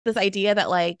this idea that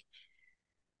like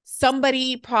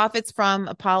somebody profits from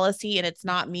a policy and it's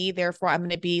not me, therefore I'm going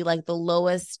to be like the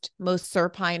lowest, most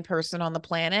supine person on the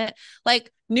planet.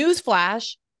 Like,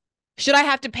 newsflash, should I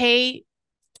have to pay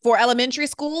for elementary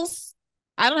schools?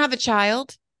 I don't have a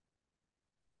child.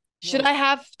 Should Well, I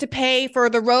have to pay for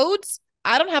the roads?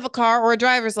 I don't have a car or a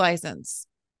driver's license.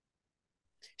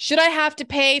 Should I have to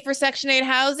pay for Section 8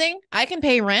 housing? I can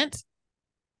pay rent.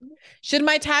 Should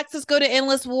my taxes go to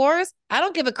endless wars? I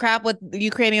don't give a crap what the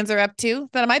Ukrainians are up to.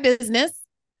 It's none of my business.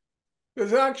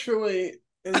 there's actually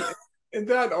in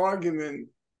that argument,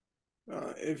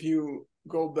 if you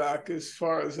go back as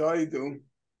far as I do,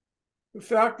 the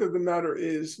fact of the matter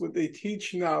is what they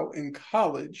teach now in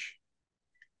college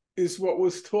is what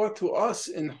was taught to us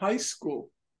in high school.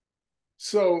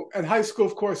 So, and high school,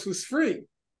 of course, was free.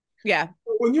 Yeah.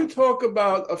 When you talk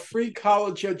about a free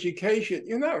college education,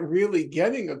 you're not really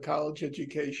getting a college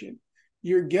education.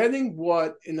 You're getting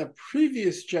what in a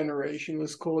previous generation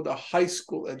was called a high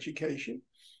school education.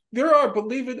 There are,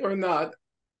 believe it or not,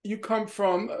 you come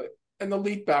from an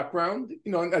elite background,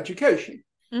 in education.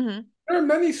 Mm-hmm. There are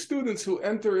many students who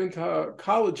enter into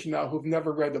college now who've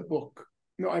never read a book.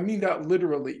 I mean that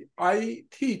literally. I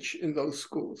teach in those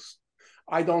schools.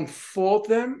 I don't fault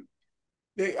them.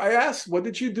 I asked, what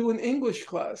did you do in English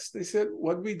class? They said,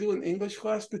 what did we do in English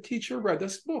class? The teacher read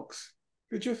us books.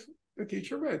 The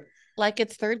teacher read. Like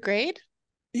it's third grade?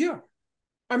 Yeah.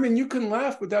 I mean, you can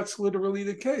laugh, but that's literally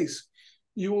the case.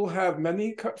 You will have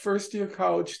many first-year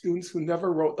college students who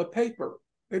never wrote a paper.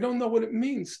 They don't know what it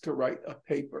means to write a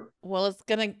paper. Well, it's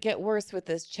going to get worse with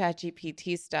this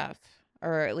ChatGPT stuff,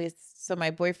 or at least so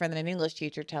my boyfriend, an English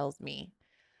teacher, tells me.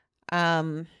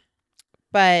 Um,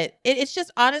 but it's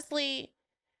just honestly,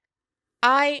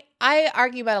 I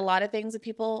argue about a lot of things with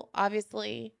people,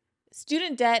 obviously.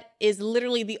 Student debt is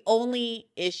literally the only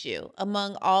issue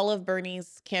among all of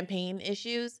Bernie's campaign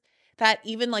issues that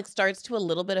even like starts to a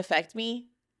little bit affect me.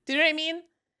 Do you know what I mean?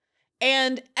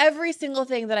 And every single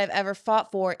thing that I've ever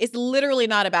fought for is literally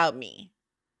not about me.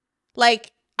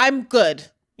 Like, I'm good,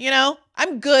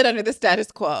 I'm good under the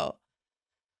status quo.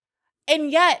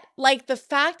 And yet, like, the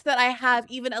fact that I have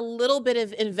even a little bit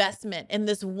of investment in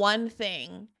this one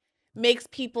thing makes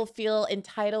people feel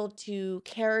entitled to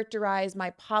characterize my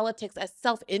politics as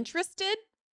self-interested,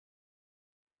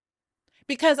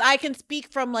 because I can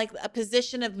speak from like a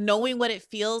position of knowing what it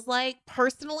feels like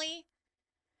personally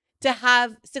to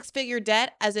have six-figure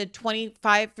debt as a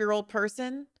 25-year-old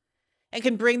person, and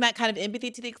can bring that kind of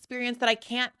empathy to the experience that I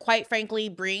can't, quite frankly,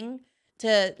 bring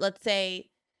to, let's say,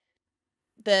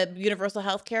 the universal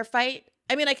healthcare fight.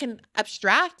 I mean, I can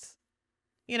abstract,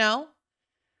 you know,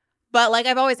 but like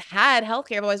I've always had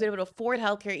healthcare. I've always been able to afford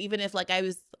healthcare, even if like I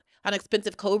was on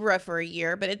expensive Cobra for a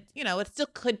year, but it still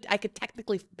I could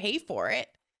technically pay for it.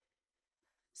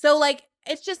 So like,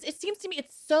 it seems to me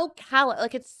it's so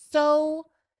like it's so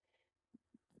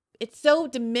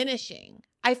diminishing.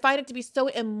 I find it to be so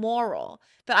immoral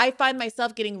that I find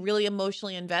myself getting really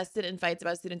emotionally invested in fights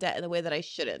about student debt in the way that I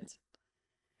shouldn't.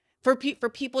 For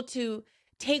people to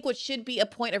take what should be a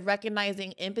point of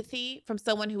recognizing empathy from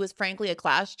someone who is frankly a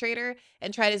class traitor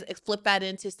and try to flip that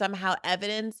into somehow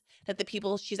evidence that the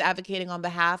people she's advocating on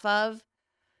behalf of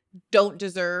don't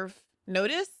deserve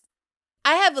notice.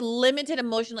 I have limited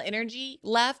emotional energy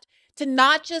left to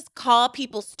not just call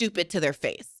people stupid to their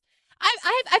face.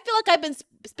 I feel like I've been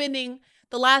spending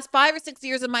the last 5 or 6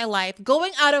 years of my life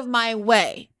going out of my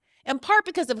way, in part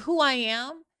because of who I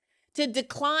am, to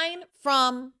decline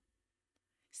from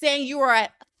saying you are a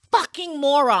fucking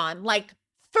moron like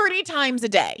 30 times a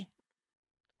day.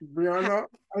 Briahna,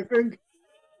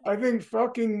 I think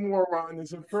fucking moron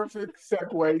is a perfect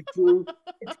segue to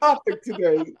the topic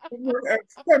today. Ibram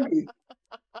X Kendi.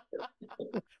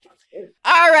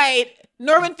 All right,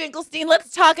 Norman Finkelstein,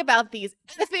 let's talk about these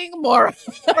effing morons.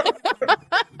 I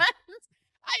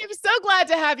am so glad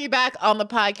to have you back on the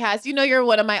podcast. You know, you're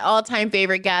one of my all-time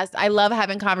favorite guests. I love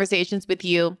having conversations with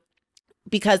you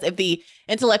because of the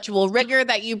intellectual rigor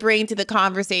that you bring to the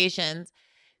conversations,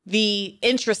 the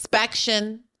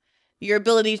introspection, your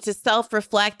ability to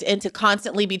self-reflect and to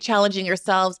constantly be challenging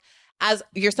yourself as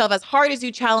hard as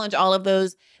you challenge all of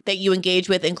those that you engage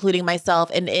with, including myself.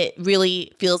 And it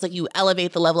really feels like you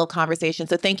elevate the level of conversation.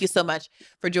 So thank you so much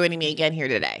for joining me again here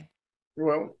today.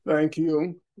 Well, thank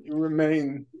you. You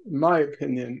remain, in my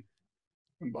opinion,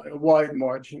 by a wide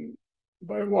margin,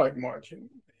 the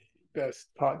best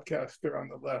podcaster on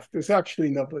the left. There's actually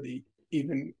nobody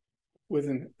even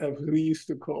within, as we used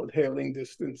to call it, hailing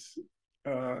distance.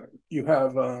 You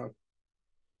have a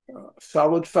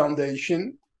solid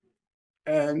foundation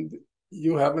and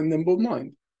you have a nimble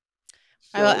mind.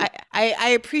 So I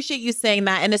appreciate you saying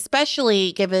that, and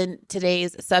especially given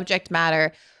today's subject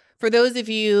matter. For those of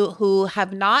you who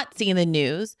have not seen the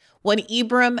news, when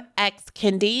Ibram X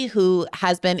Kendi, who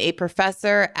has been a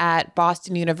professor at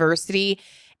Boston University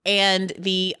and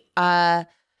the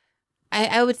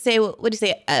I would say, what do you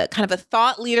say, kind of a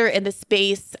thought leader in the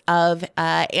space of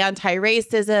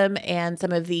anti-racism and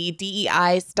some of the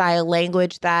DEI style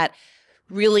language that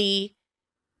really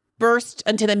burst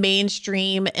into the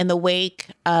mainstream in the wake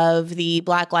of the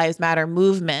Black Lives Matter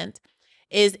movement,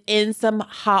 is in some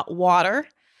hot water.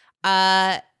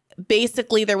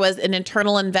 Basically, there was an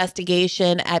internal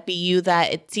investigation at BU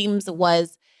that it seems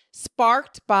was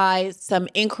sparked by some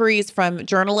inquiries from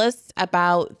journalists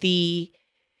about the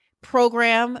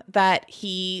program that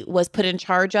he was put in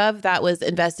charge of that was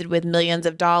invested with millions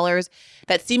of dollars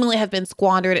that seemingly have been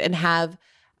squandered and have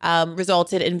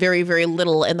resulted in very, very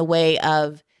little in the way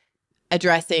of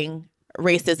addressing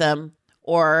racism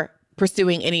or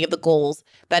pursuing any of the goals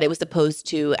that it was supposed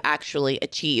to actually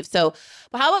achieve. So,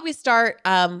 well, how about we start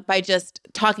by just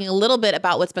talking a little bit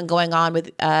about what's been going on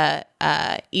with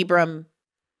Ibram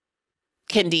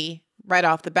Kendi right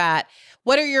off the bat.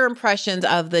 What are your impressions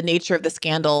of the nature of the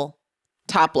scandal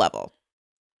top level?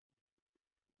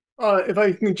 if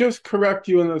I can just correct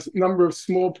you on a number of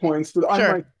small points, but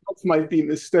Sure. I might be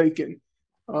mistaken.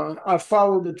 I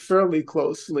followed it fairly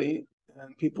closely,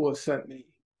 and people have sent me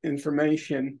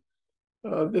information.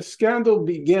 The scandal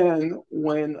began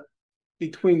when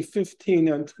between 15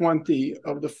 and 20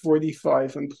 of the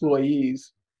 45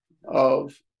 employees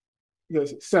of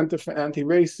the Center for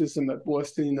Anti-Racism at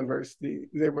Boston University,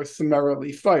 they were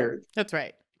summarily fired. That's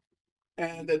right.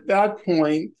 And at that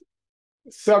point,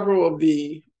 several of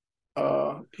the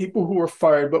people who were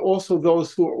fired, but also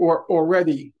those who were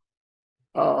already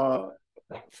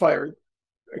fired,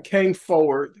 came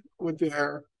forward with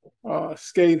their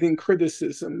scathing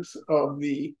criticisms of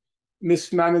the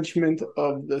mismanagement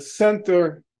of the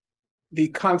center, the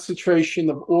concentration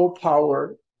of all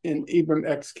power in Ibram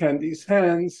X Kendi's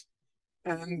hands,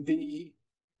 and the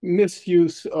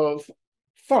misuse of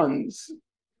funds,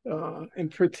 in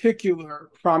particular,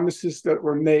 promises that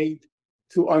were made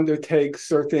to undertake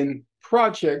certain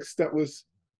projects that was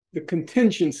the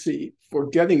contingency for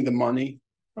getting the money,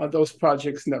 those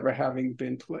projects never having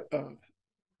been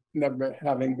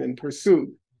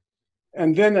pursued.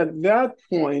 And then at that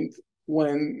point,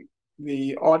 when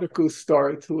the articles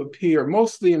started to appear,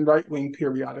 mostly in right-wing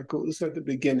periodicals at the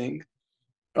beginning,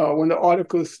 when the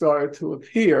articles started to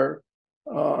appear,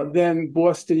 then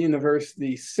Boston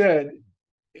University said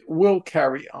it will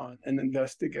carry on an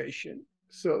investigation.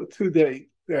 So to date,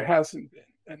 there hasn't been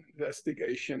an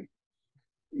investigation.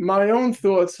 My own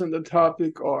thoughts on the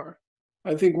topic are,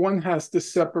 I think one has to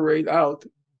separate out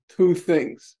two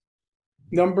things.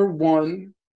 Number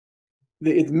one,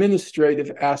 the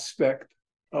administrative aspect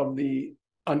of the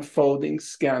unfolding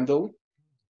scandal.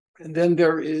 And then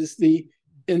there is the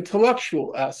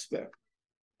intellectual aspect,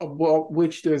 about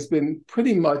which there's been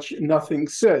pretty much nothing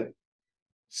said.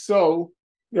 So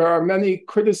there are many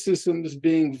criticisms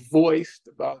being voiced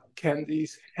about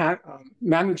Kendi's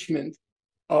management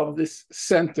of this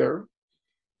center.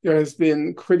 There has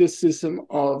been criticism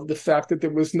of the fact that there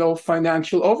was no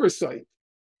financial oversight.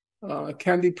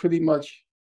 Kendi pretty much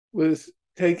was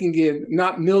taking in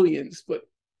not millions, but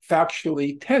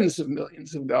factually tens of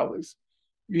millions of dollars.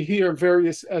 You hear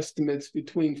various estimates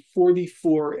between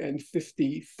 43 and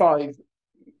 55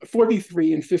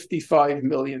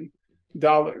 million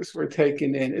dollars were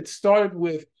taken in. It started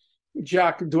with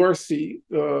Jack Dorsey,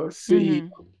 the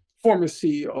former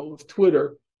CEO of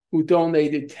Twitter, who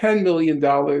donated $10 million.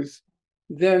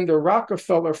 Then the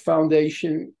Rockefeller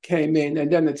Foundation came in,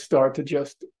 and then it started to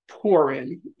just pour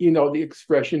in. You know the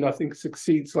expression, nothing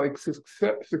succeeds like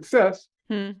success.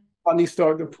 Money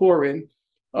started to pour in.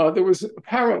 There was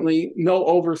apparently no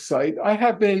oversight. I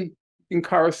have been in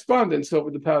correspondence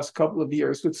over the past couple of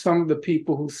years with some of the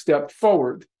people who stepped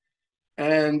forward.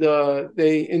 And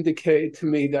they indicated to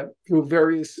me that through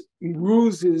various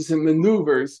ruses and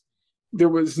maneuvers, there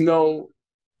was no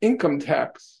income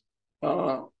tax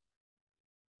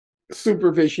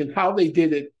supervision. How they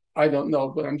did it, I don't know,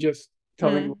 but I'm just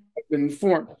telling you I've been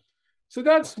informed. So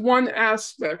that's one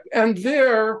aspect. And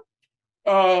there,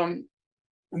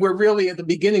 we're really at the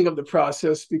beginning of the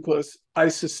process, because I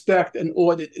suspect an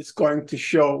audit is going to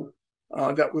show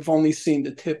that we've only seen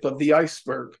the tip of the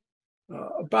iceberg.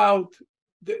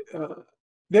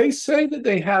 They say that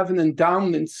they have an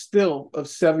endowment still of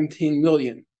 17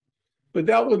 million, but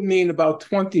that would mean about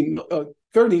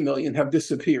 30 million have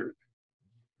disappeared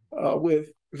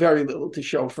with very little to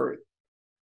show for it.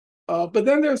 But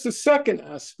then there's the second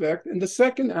aspect, and the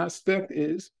second aspect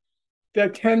is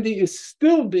that Kendi is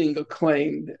still being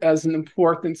acclaimed as an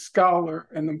important scholar,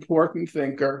 an important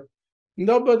thinker.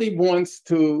 Nobody wants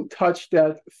to touch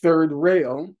that third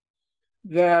rail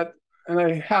that, and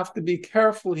I have to be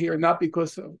careful here, not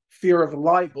because of fear of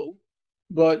libel,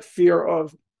 but fear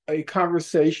of a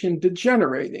conversation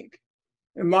degenerating.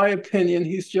 In my opinion,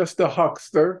 he's just a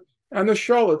huckster and a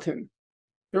charlatan.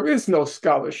 There is no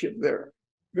scholarship there.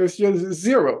 There's just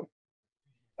zero.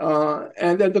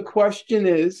 And then the question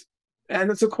is, and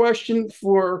it's a question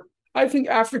for, I think,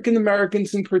 African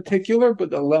Americans in particular, but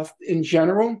the left in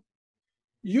general.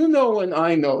 You know, and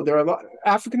I know there are a lot.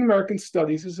 African American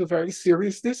studies is a very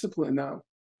serious discipline now.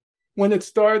 When it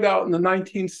started out in the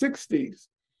 1960s,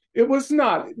 it was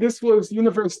not. This was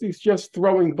universities just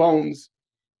throwing bones.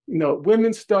 You know,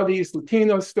 women's studies,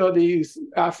 Latino studies,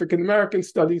 African American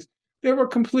studies. They were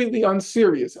completely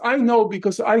unserious. I know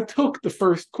because I took the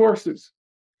first courses.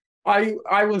 I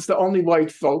was the only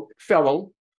white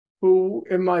fellow who,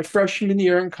 in my freshman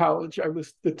year in college, I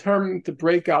was determined to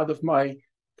break out of my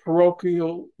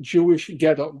parochial Jewish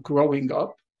ghetto growing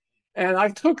up. And I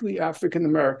took the African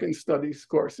American studies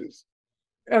courses.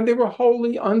 And they were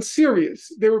wholly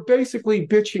unserious. They were basically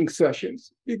bitching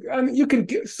sessions. And you can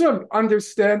sort of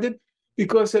understand it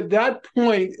because at that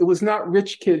point, it was not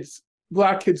rich kids,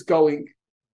 Black kids going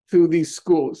to these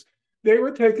schools. They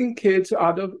were taking kids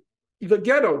out of the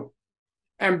ghetto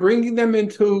and bringing them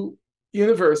into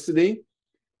university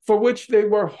for which they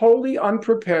were wholly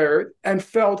unprepared and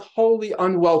felt wholly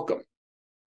unwelcome.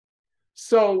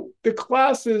 So the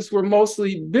classes were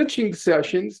mostly bitching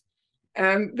sessions,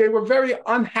 and they were very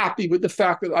unhappy with the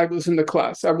fact that I was in the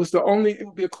class. I was the only, it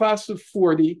would be a class of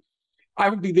 40. I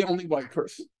would be the only white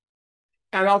person.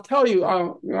 And I'll tell you,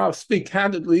 I'll speak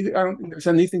candidly, I don't think there's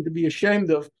anything to be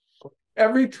ashamed of.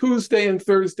 Every Tuesday and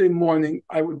Thursday morning,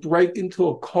 I would break into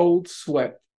a cold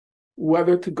sweat,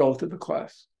 whether to go to the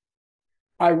class.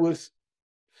 I was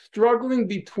struggling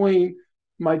between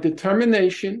my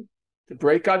determination to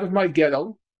break out of my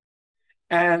ghetto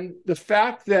and the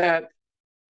fact that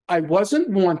I wasn't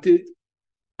wanted,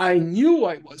 I knew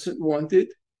I wasn't wanted,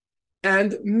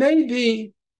 and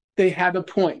maybe they had a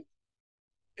point.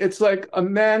 It's like a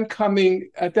man coming,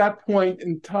 at that point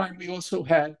in time, we also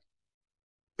had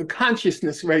the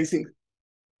consciousness raising.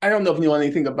 I don't know if you know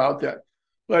anything about that,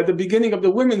 but at the beginning of the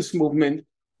women's movement,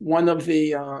 one of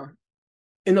the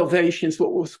innovations,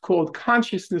 what was called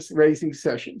consciousness raising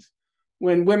sessions,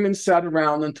 when women sat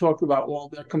around and talked about all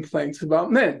their complaints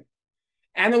about men.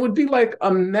 And it would be like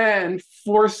a man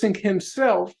forcing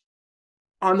himself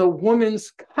on a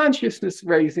woman's consciousness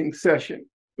raising session.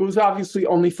 It was obviously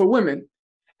only for women.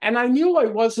 And I knew I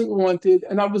wasn't wanted,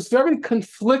 and I was very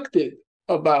conflicted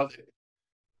about it.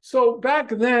 So back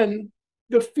then,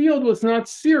 the field was not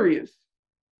serious,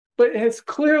 but it has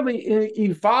clearly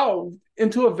evolved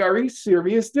into a very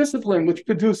serious discipline, which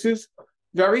produces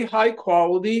very high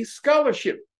quality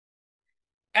scholarship.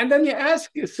 And then you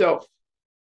ask yourself,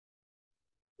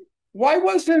 why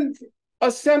wasn't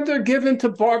a center given to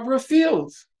Barbara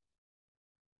Fields?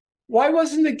 Why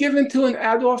wasn't it given to an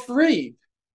Adolph Reed?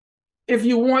 If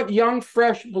you want young,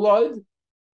 fresh blood,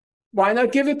 why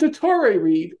not give it to Torrey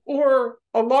Reed or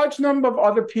a large number of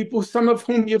other people, some of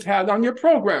whom you've had on your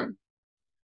program?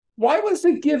 Why was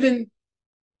it given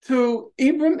to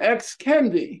Ibram X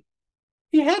Kendi?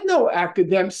 He had no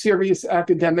serious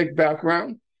academic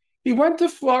background. He went to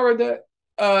Florida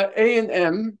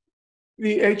A&M,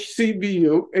 the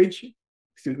HBCU.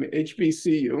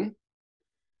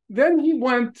 Then he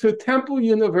went to Temple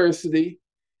University,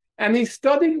 and he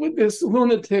studied with this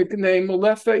lunatic named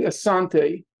Molefe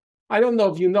Asante. I don't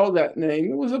know if you know that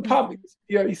name. It was a pop.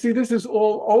 Yeah, you see, this is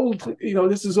all old,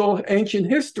 this is all ancient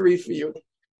history for you.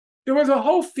 There was a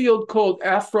whole field called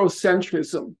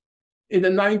Afrocentrism in the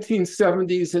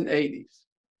 1970s and 80s.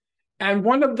 And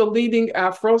one of the leading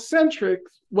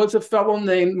Afrocentrics was a fellow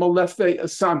named Molefe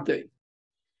Asante.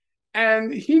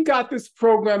 And he got this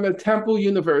program at Temple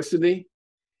University,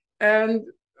 and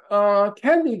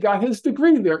Kendi got his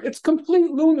degree there. It's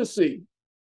complete lunacy.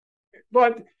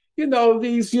 But,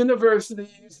 these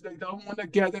universities, they don't want to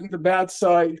get in the bad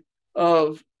side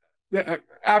of the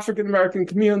African-American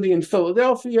community in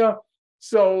Philadelphia.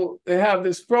 So they have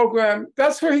this program.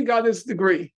 That's where he got his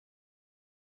degree.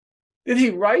 Did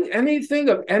he write anything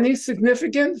of any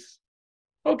significance?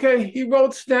 Okay, he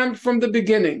wrote Stamped from the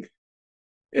Beginning.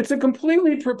 It's a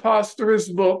completely preposterous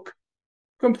book,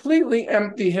 completely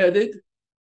empty-headed.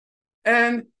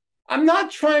 And I'm not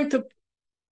trying to,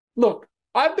 look,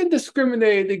 I've been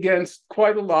discriminated against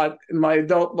quite a lot in my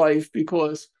adult life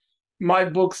because my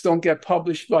books don't get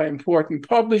published by important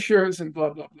publishers and blah,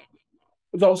 blah, blah.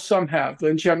 Though some have, but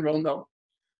in general, no.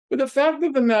 But the fact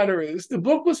of the matter is, the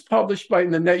book was published by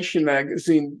The Nation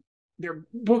magazine, their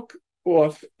book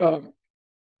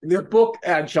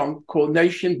adjunct called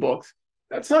Nation Books.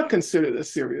 That's not considered a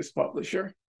serious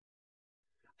publisher.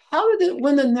 How did it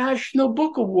win a National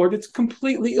Book Award? It's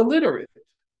completely illiterate.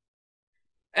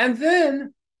 And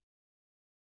then,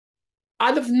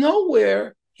 out of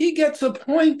nowhere, he gets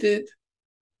appointed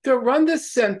to run the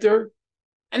center,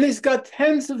 and he's got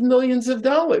tens of millions of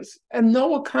dollars and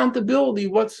no accountability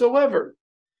whatsoever.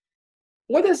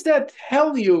 What does that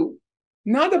tell you?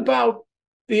 Not about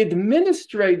the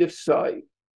administrative side,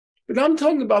 but I'm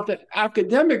talking about the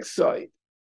academic side.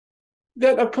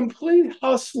 That a complete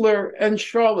hustler and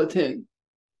charlatan,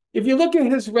 if you look at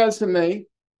his resume,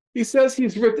 he says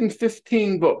he's written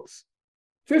 15 books.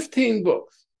 15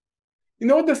 books. You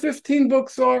know what the 15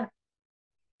 books are?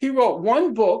 He wrote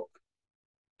one book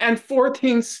and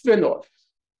 14 spin-offs.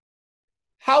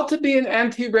 How to be an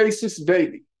anti-racist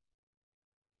baby.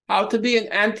 How to be an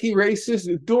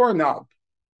anti-racist doorknob.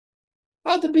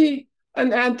 How to be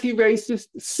an anti-racist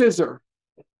scissor.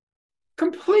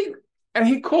 Complete. And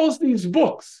he calls these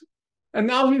books. And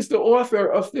now he's the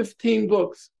author of 15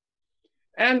 books.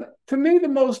 And to me, the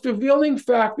most revealing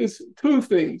fact is two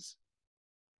things.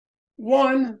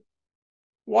 One,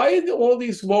 why did all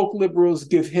these woke liberals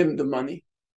give him the money?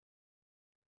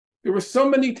 There were so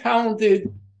many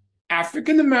talented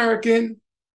African-American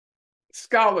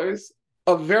scholars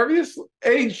of various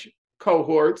age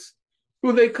cohorts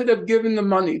who they could have given the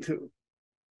money to.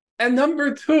 And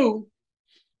number two,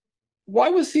 why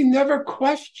was he never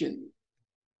questioned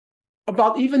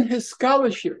about even his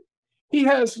scholarship? He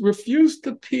has refused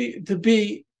to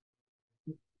debate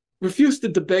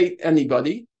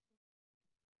anybody,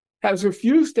 has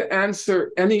refused to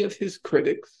answer any of his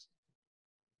critics.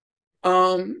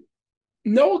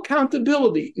 No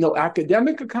accountability, no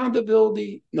academic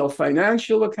accountability, no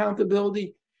financial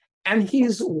accountability, and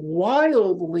he's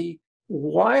wildly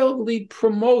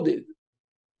promoted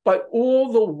by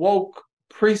all the woke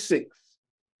precincts.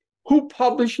 Who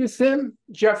publishes him?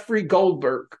 Jeffrey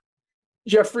Goldberg.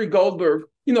 Jeffrey Goldberg,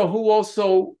 who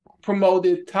also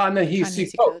promoted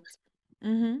Ta-Nehisi Coates.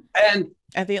 Mm-hmm. And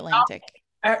at the Atlantic.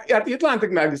 At the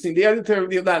Atlantic magazine, the editor of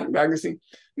the Atlantic magazine.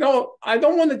 No, I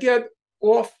don't want to get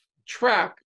off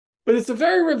track, but it's a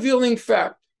very revealing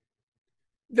fact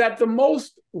that the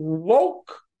most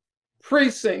woke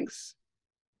precincts,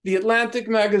 the Atlantic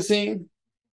magazine,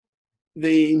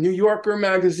 the New Yorker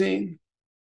magazine,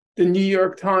 the New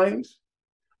York Times,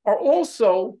 are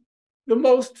also the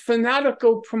most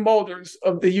fanatical promoters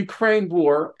of the Ukraine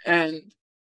war and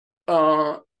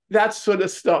that sort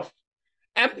of stuff.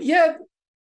 And yet,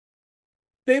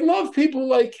 they love people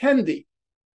like Kendi.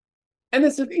 And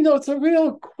it's a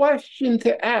real question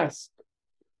to ask.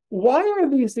 Why are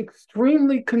these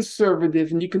extremely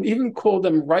conservative, and you can even call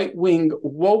them right-wing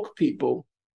woke people,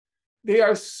 they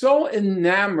are so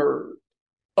enamored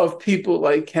of people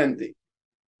like Kendi?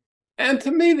 And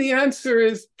to me, the answer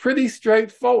is pretty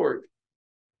straightforward.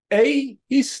 A,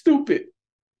 he's stupid.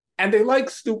 And they like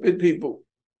stupid people.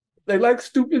 They like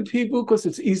stupid people because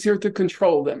it's easier to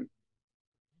control them.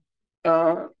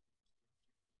 Kendi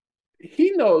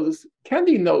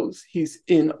knows he's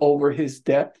in over his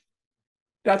depth.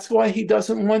 That's why he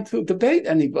doesn't want to debate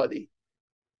anybody.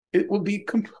 It would be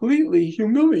completely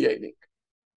humiliating.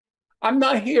 I'm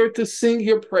not here to sing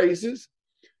your praises,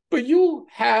 but you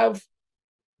have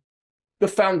the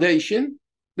foundation,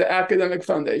 the academic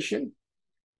foundation.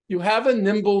 You have a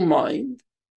nimble mind.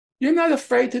 You're not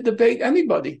afraid to debate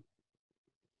anybody.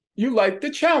 You like the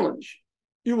challenge.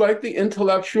 You like the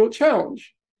intellectual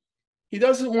challenge. He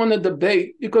doesn't want to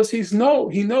debate because he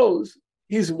knows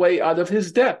he's way out of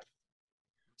his depth.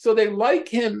 So they like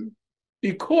him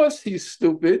because he's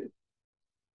stupid.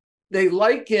 They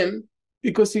like him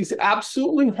because he's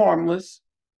absolutely harmless,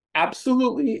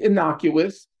 absolutely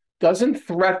innocuous, doesn't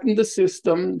threaten the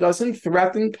system, doesn't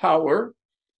threaten power,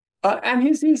 and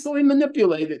he's easily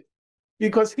manipulated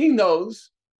because he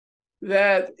knows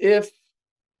that if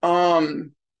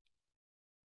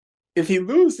he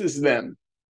loses them,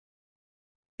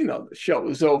 the show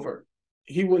is over.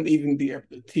 He wouldn't even be able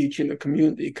to teach in a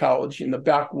community college in the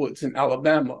backwoods in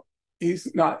Alabama.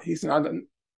 He's not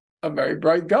a very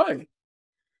bright guy.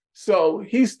 So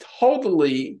he's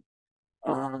totally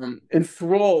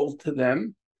enthralled to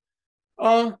them.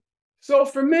 So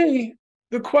for me,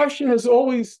 the question has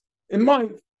always, to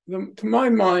my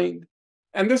mind,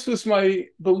 and this was my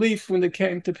belief when it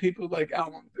came to people like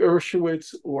Alan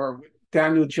Dershowitz or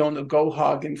Daniel Jonah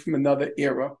Gohagen from another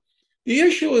era, the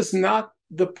issue is not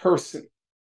the person.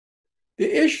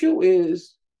 The issue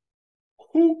is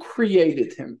who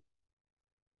created him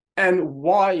and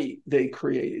why they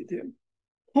created him.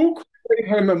 Who created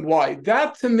him and why?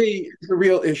 That to me is the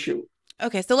real issue.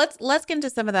 Okay, so let's get into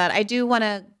some of that. I do want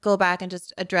to go back and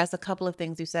just address a couple of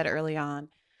things you said early on.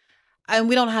 And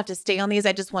we don't have to stay on these.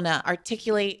 I just want to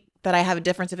articulate that I have a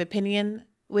difference of opinion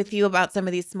with you about some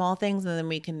of these small things, and then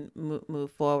we can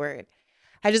move forward.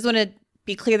 I just want to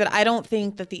be clear that I don't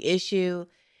think that the issue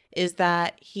is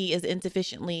that he is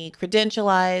insufficiently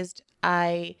credentialized.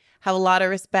 I have a lot of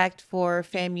respect for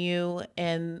FAMU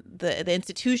and the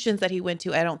institutions that he went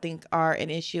to. I don't think are an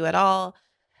issue at all.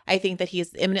 I think that he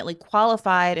is eminently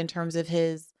qualified in terms of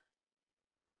his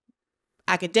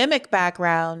academic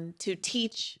background to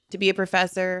teach, to be a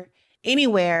professor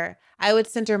anywhere. I would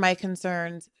center my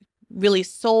concerns really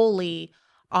solely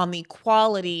on the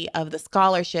quality of the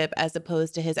scholarship as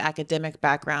opposed to his academic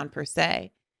background per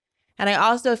se. And I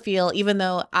also feel, even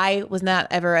though I was not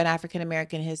ever an African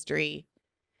American history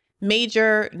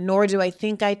major, nor do I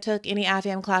think I took any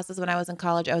AFAM classes when I was in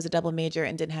college. I was a double major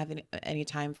and didn't have any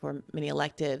time for many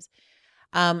electives.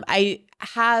 I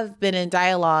have been in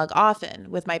dialogue often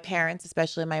with my parents,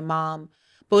 especially my mom,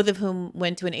 both of whom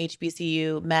went to an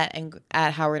HBCU, met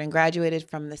at Howard and graduated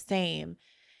from the same.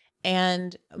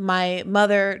 And my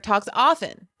mother talks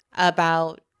often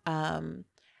about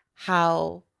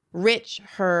how rich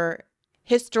her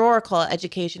historical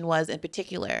education was, in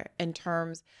particular, in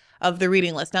terms of the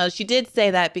reading list. Now, she did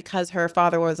say that because her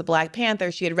father was a Black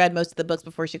Panther, she had read most of the books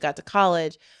before she got to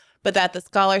college, but that the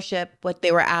scholarship, what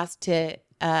they were asked to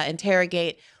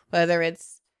interrogate, whether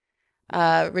it's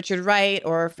Richard Wright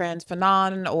or Franz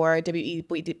Fanon or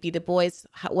W.E.B. Du Bois,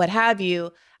 what have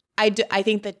you, I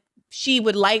think that she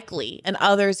would likely, and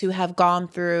others who have gone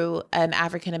through an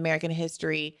African American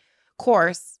history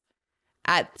course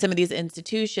at some of these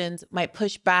institutions, might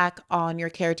push back on your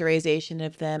characterization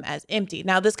of them as empty.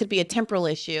 Now, this could be a temporal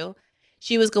issue.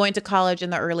 She was going to college in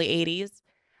the early 80s.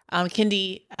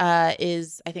 Kendi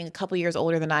is, I think, a couple years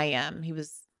older than I am. I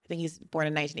think he's born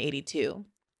in 1982.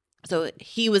 So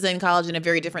he was in college in a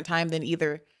very different time than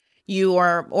either you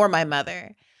or my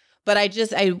mother. But I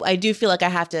do feel like I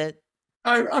have to.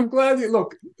 I'm glad you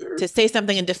look to say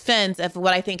something in defense of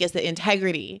what I think is the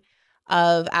integrity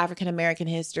of African American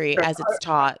history as it's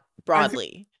taught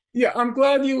broadly. I'm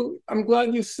glad you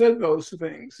said those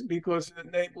things, because it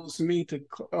enables me to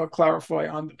clarify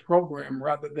on the program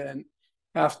rather than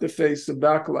have to face the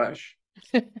backlash.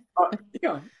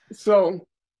 So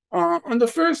on the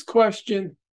first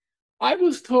question, I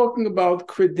was talking about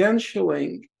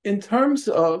credentialing in terms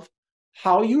of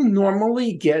how you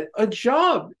normally get a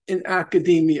job in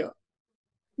academia.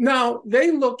 Now,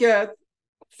 they look at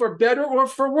for better or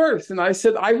for worse, and I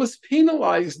said I was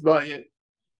penalized by it.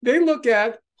 They look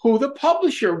at who the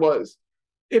publisher was.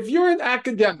 If you're an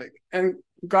academic, and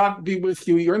God be with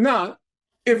you, you're not.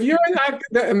 If you're an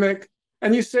academic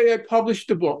and you say I published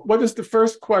a book, what is the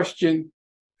first question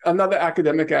another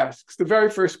academic asks? The very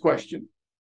first question: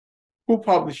 who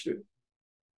published it?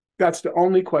 That's the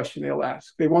only question they'll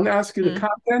ask. They won't ask you the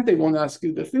content. They won't ask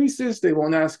you the thesis. They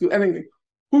won't ask you anything.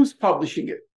 Who's publishing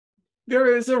it?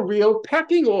 There is a real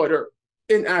pecking order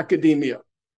in academia.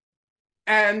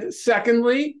 And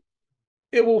secondly,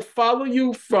 it will follow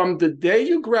you from the day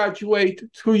you graduate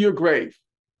to your grave.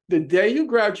 The day you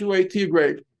graduate to your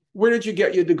grave, where did you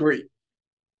get your degree?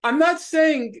 I'm not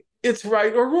saying it's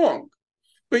right or wrong,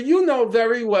 but you know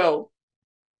very well,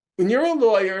 when you're a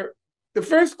lawyer, the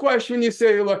first question you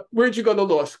say, where'd you go to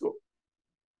law school?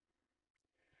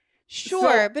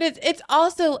 Sure, but it's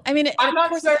also, I mean, of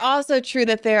course, it's also true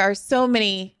that there are so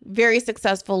many very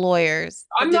successful lawyers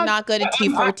that did not go to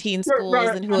T14 schools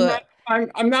and who.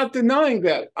 I'm not denying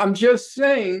that. I'm just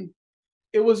saying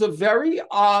it was a very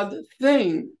odd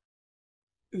thing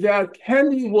that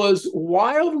Kendi was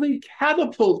wildly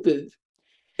catapulted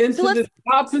into the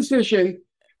top position.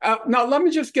 Now, let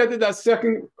me just get to that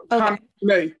second comment you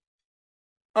made.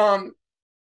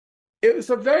 It was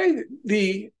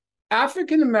the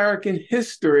African American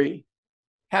history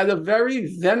had a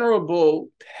very venerable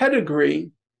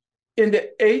pedigree in the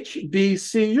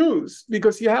HBCUs,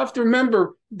 because you have to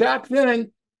remember back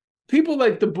then, people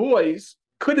like Du Bois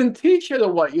couldn't teach at a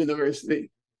white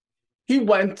university. He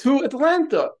went to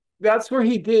Atlanta. That's where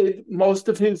he did most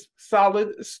of his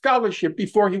solid scholarship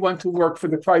before he went to work for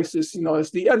the Crisis,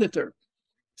 as the editor.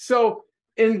 So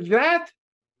in that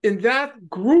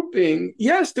grouping,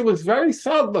 yes, there was very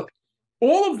solid. Look,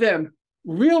 all of them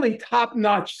really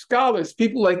top-notch scholars,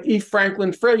 people like E.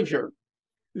 Franklin Frazier.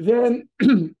 Then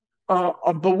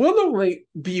a bewilderingly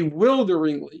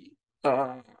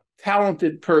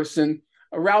talented person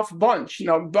Ralph Bunche. You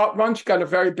know, Bunche got a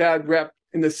very bad rep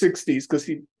in the 60s because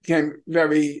he became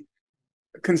very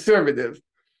conservative.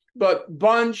 But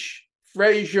Bunche,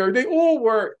 Fraser, they all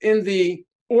were in the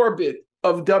orbit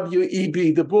of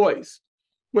W.E.B. Du Bois.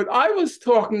 What I was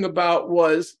talking about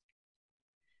was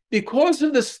because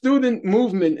of the student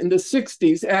movement in the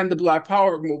 60s and the Black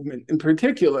Power movement in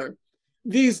particular,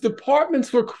 these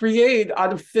departments were created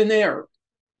out of thin air.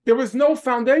 There was no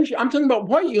foundation. I'm talking about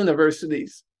white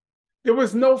universities. There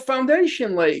was no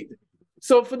foundation laid.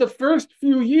 So for the first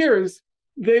few years,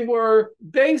 they were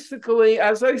basically,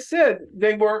 as I said,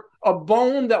 they were a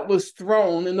bone that was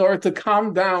thrown in order to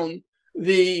calm down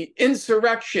the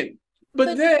insurrection.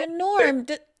 But then, Norm,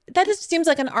 that just seems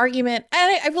like an argument.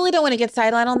 I really don't want to get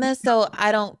sidelined on this, so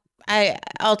I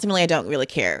ultimately don't really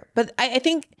care. But I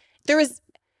think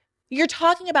you're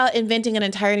talking about inventing an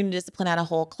entirely new discipline out of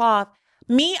whole cloth.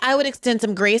 Me, I would extend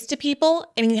some grace to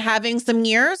people in having some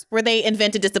years where they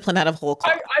invented discipline out of whole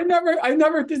cloth. I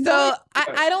never did that. So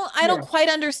I don't quite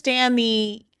understand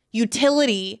the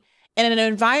utility in an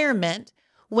environment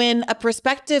when a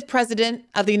prospective president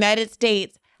of the United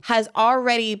States has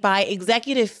already, by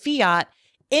executive fiat,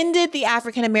 ended the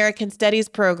African American Studies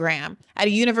program at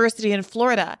a university in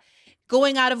Florida,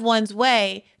 going out of one's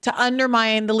way to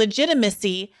undermine the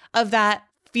legitimacy of that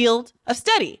field of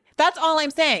study. That's all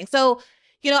I'm saying. So,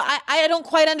 you know, I don't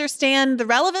quite understand the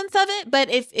relevance of it, but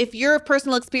if your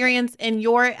personal experience in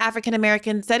your African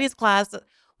American Studies class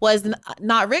was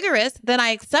not rigorous, then I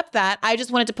accept that. I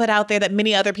just wanted to put out there that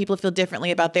many other people feel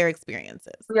differently about their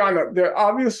experiences. Briahna, there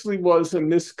obviously was a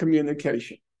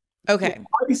miscommunication. Okay.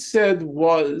 What I said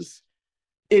was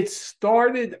it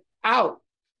started out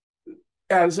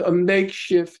as a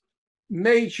makeshift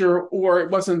major, or it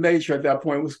wasn't major at that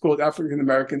point, it was called African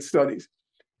American Studies.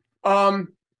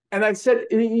 And I said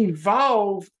it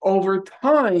evolved over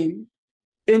time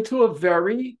into a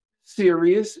very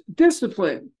serious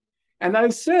discipline. And I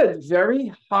said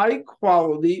very high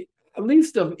quality, at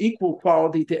least of equal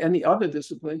quality to any other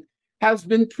discipline, has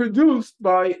been produced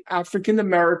by African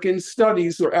American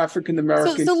studies or African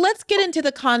American. So let's get into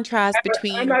the contrast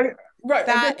between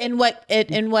that and what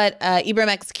Ibram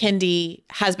X Kendi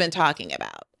has been talking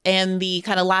about, and the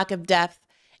kind of lack of depth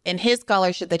in his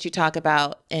scholarship that you talk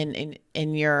about in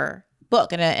your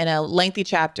book, in a lengthy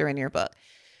chapter in your book.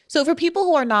 So for people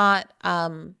who are not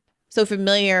so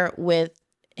familiar with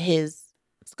his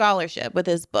scholarship, with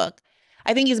his book,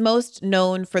 I think he's most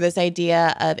known for this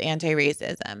idea of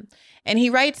anti-racism. And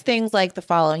he writes things like the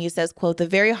following. He says, quote, "The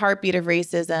very heartbeat of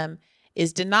racism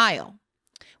is denial.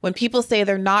 When people say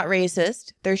they're not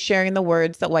racist, they're sharing the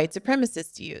words that white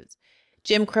supremacists use.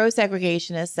 Jim Crow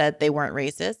segregationists said they weren't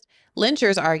racist.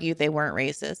 Lynchers argued they weren't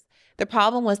racist. The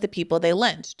problem was the people they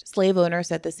lynched. Slave owners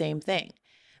said the same thing.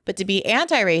 But to be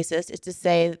anti-racist is to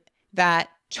say that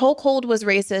chokehold was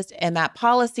racist and that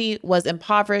policy was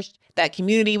impoverished, that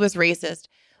community was racist.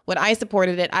 When I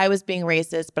supported it, I was being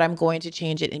racist, but I'm going to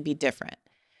change it and be different."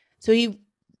 So he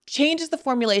changes the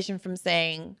formulation from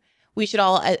saying we should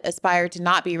all aspire to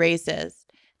not be racist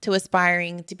to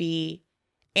aspiring to be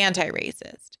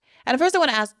anti-racist. And first I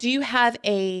want to ask, do you have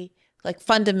a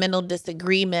fundamental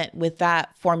disagreement with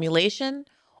that formulation?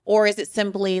 Or is it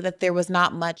simply that there was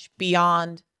not much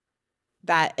beyond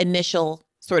that initial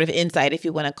sort of insight, if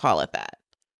you want to call it that?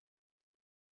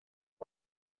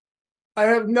 I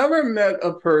have never met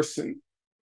a person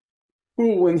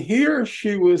who, when he or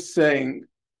she was saying,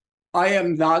 "I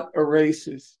am not a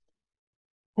racist,"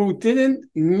 who didn't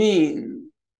mean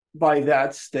by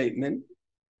that statement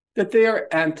that they are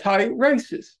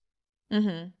anti-racist.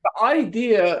 Mm-hmm. The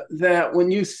idea that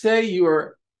when you say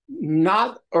you're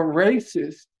not a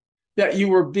racist, that you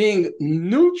were being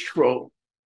neutral,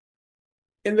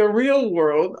 in the real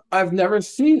world, I've never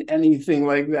seen anything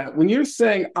like that. When you're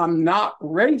saying I'm not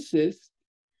racist,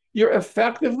 you're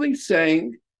effectively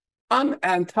saying I'm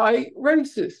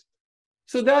anti-racist.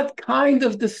 So that kind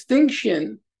of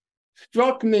distinction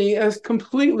struck me as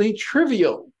completely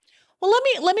trivial. Well,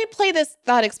 let me play this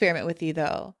thought experiment with you,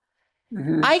 though.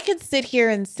 Mm-hmm. I could sit here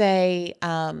and say,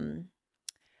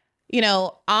 you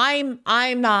know, I'm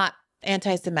not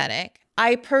anti-Semitic.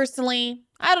 I personally,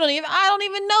 I don't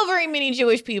even know very many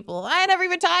Jewish people.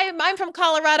 I'm from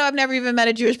Colorado. I've never even met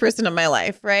a Jewish person in my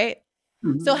life, right?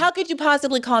 Mm-hmm. So how could you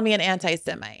possibly call me an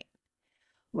anti-Semite?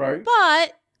 Right.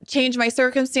 But change my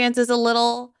circumstances a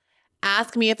little.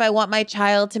 Ask me if I want my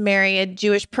child to marry a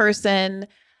Jewish person.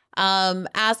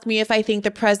 Ask me if I think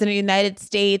the president of the United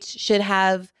States should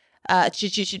have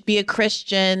should be a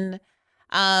Christian.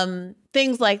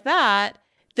 Things like that.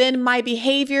 Then my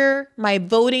behavior, my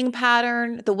voting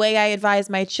pattern, the way I advise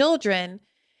my children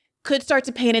could start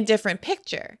to paint a different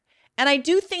picture. And I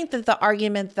do think that the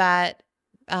argument that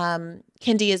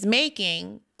Kendi is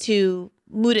making, to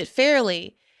moot it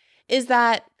fairly, is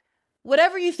that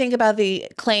whatever you think about the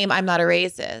claim, I'm not a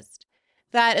racist,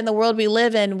 that in the world we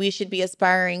live in, we should be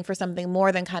aspiring for something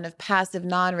more than kind of passive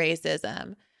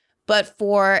non-racism, but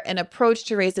for an approach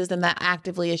to racism that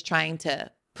actively is trying to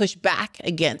push back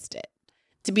against it,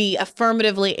 to be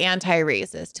affirmatively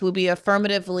anti-racist, to be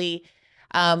affirmatively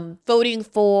voting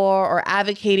for or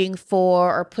advocating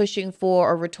for or pushing for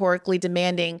or rhetorically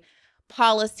demanding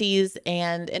policies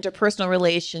and interpersonal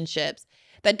relationships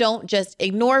that don't just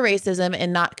ignore racism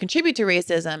and not contribute to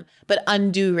racism, but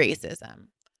undo racism.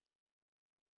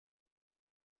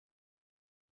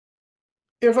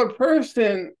 If a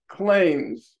person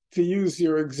claims, to use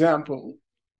your example,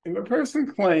 if a person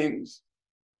claims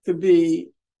to be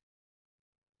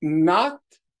not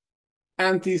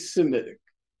anti-Semitic,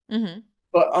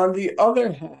 but on the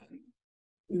other hand,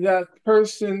 that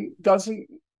person doesn't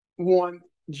want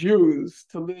Jews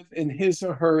to live in his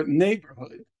or her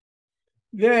neighborhood,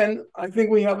 then I think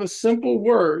we have a simple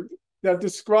word that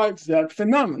describes that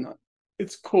phenomenon.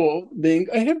 It's called being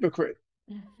a hypocrite.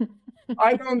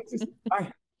 I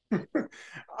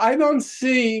don't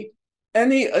see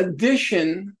any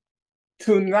addition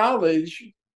to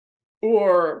knowledge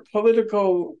or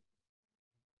political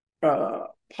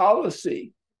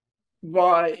policy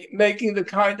by making the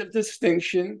kind of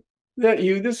distinction that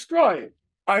you described.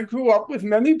 I grew up with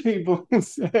many people who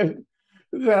said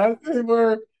that they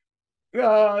were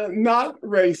not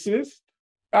racist.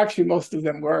 Actually, most of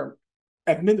them were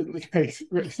admittedly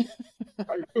racist.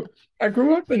 I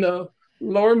grew up in a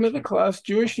lower middle class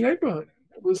Jewish neighborhood.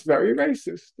 It was very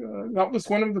racist. That was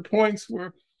one of the points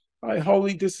where I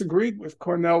wholly disagreed with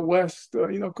Cornel West.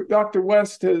 Dr.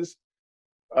 West has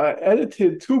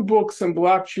edited 2 books on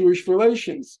Black Jewish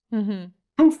relations, 2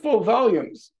 full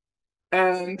volumes.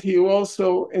 And he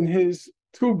also, in his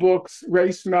 2 books,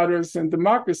 Race Matters and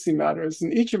Democracy Matters,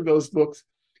 in each of those books,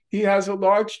 he has a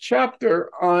large chapter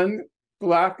on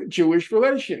Black Jewish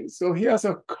relations. So he has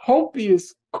a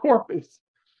copious corpus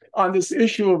on this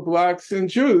issue of Blacks and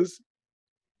Jews.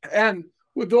 And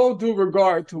with all due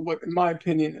regard to what, in my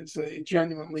opinion, is a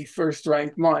genuinely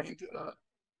first-rank mind,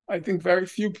 I think very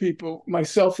few people,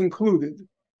 myself included,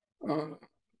 can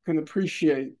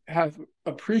fully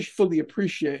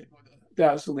appreciate what a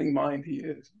dazzling mind he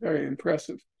is. Very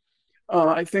impressive.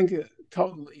 I think it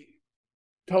totally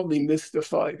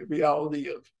mystified the reality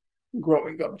of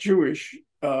growing up Jewish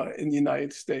in the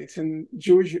United States and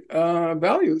Jewish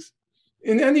values.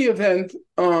 In any event,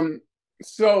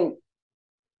 so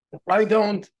I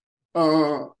don't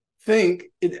think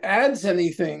it adds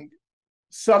anything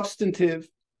substantive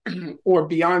or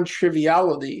beyond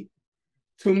triviality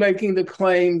to making the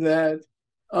claim that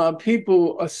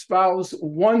people espouse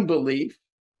one belief,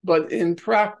 but in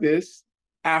practice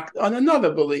act on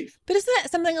another belief. But isn't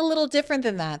that something a little different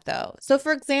than that, though? So,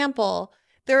 for example,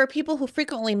 there are people who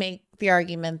frequently make the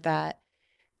argument that,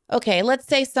 okay, let's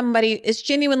say somebody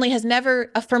has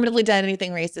never affirmatively done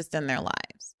anything racist in their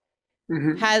lives,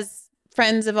 has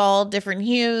friends of all different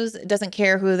hues, doesn't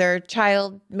care who their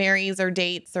child marries or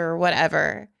dates or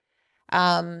whatever,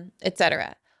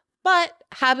 etc. But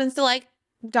happens to like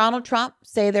Donald Trump,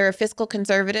 say they're a fiscal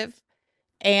conservative,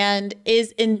 and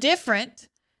is indifferent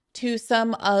to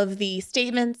some of the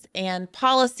statements and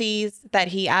policies that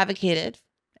he advocated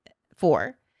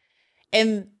for.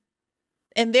 And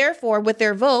therefore, with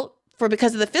their vote,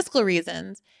 because of the fiscal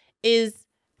reasons, is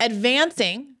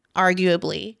advancing,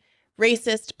 arguably,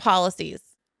 racist policies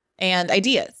and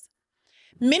ideas.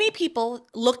 Many people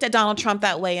looked at Donald Trump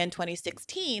that way in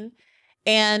 2016.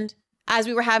 And as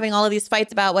we were having all of these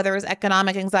fights about whether it was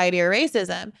economic anxiety or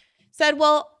racism, said,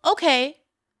 well, okay,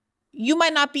 you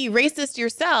might not be racist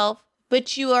yourself,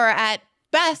 but you are at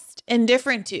best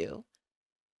indifferent to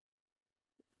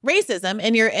racism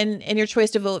in your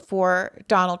choice to vote for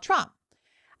Donald Trump.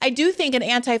 I do think an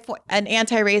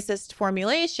anti-racist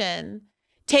formulation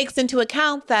takes into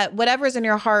account that whatever's in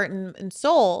your heart and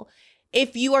soul,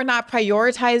 if you are not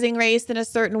prioritizing race in a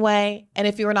certain way, and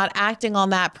if you are not acting on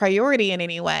that priority in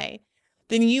any way,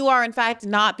 then you are in fact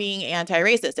not being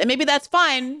anti-racist. And maybe that's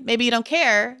fine. Maybe you don't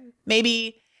care.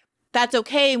 Maybe that's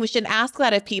okay. We shouldn't ask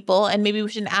that of people. And maybe we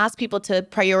shouldn't ask people to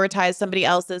prioritize somebody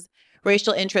else's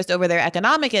racial interest over their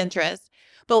economic interest.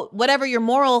 But whatever your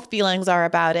moral feelings are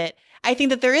about it, I think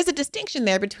that there is a distinction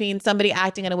there between somebody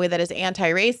acting in a way that is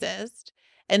anti-racist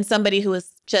and somebody who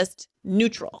is just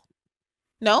neutral.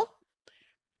 No?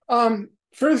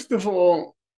 First of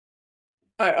all,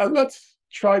 let's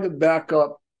try to back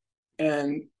up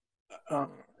and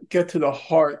get to the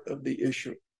heart of the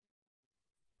issue.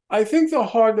 I think the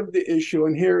heart of the issue,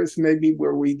 and here is maybe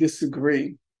where we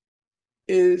disagree,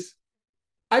 is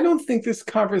I don't think this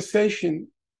conversation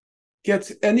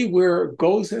gets anywhere,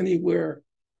 goes anywhere,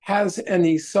 has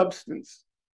any substance.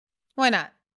 Why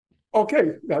not?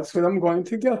 Okay, that's what I'm going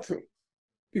to get to.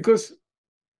 Because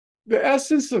the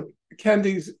essence of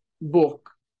Kendi's book,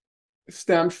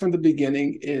 stamped from the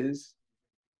beginning, is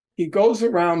he goes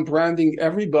around branding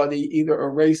everybody either a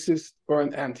racist or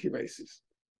an anti-racist.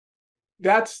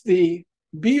 That's the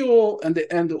be-all and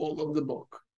the end-all of the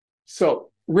book.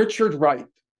 So Richard Wright,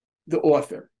 the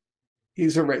author,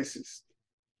 he's a racist.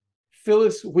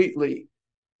 Phyllis Wheatley,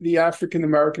 the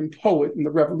African-American poet in the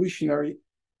Revolutionary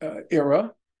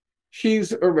era,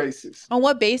 she's a racist. On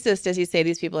what basis does he say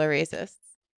these people are racists?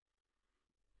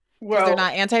 Because they're Well,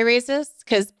 not anti-racist?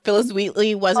 Because Phyllis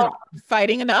Wheatley wasn't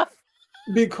fighting enough?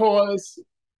 because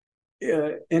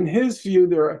in his view,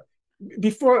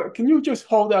 can you just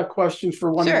hold that question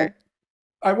for one moment?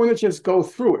 I want to just go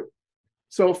through it.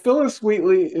 So Phyllis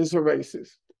Wheatley is a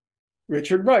racist.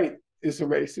 Richard Wright is a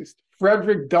racist.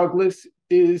 Frederick Douglass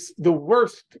is the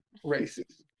worst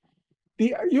racist.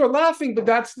 You're laughing, but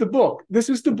that's the book. This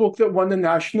is the book that won the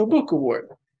National Book Award.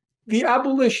 The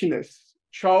abolitionists,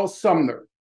 Charles Sumner,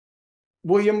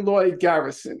 William Lloyd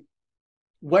Garrison,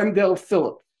 Wendell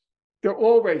Phillips, they're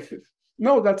all racist.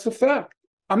 No, that's a fact.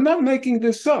 I'm not making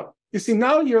this up. You see,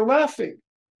 now you're laughing,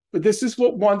 but this is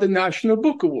what won the National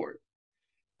Book Award.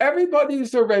 Everybody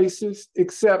is a racist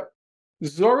except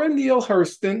Zora Neale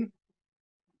Hurston,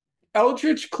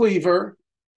 Eldridge Cleaver,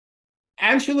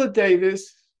 Angela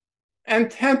Davis,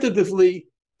 and tentatively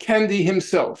Kendi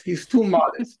himself. He's too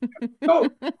modest.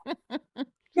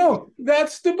 No,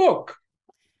 that's the book.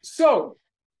 So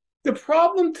the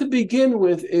problem to begin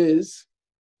with is,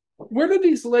 where do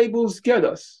these labels get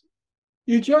us?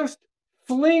 You just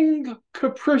fling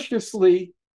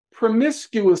capriciously,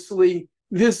 promiscuously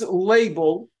this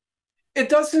label. It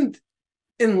doesn't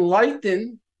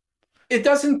enlighten. It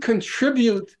doesn't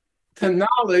contribute to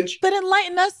knowledge. But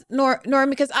enlighten us, Norm,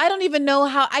 because I don't even know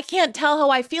I can't tell how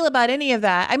I feel about any of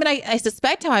that. I mean, I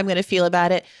suspect how I'm going to feel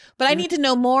about it, but I need to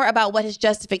know more about what his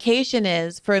justification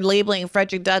is for labeling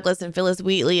Frederick Douglass and Phyllis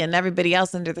Wheatley and everybody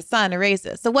else under the sun a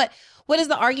racist. So what is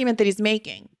the argument that he's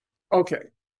making? Okay.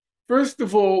 First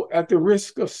of all, at the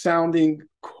risk of sounding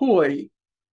coy,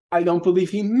 I don't believe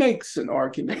he makes an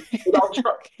argument. But I'll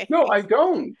try. Okay. No, I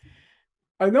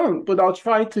don't. But I'll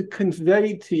try to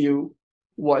convey to you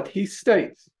what he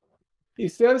states. He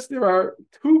says there are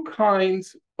two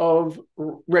kinds of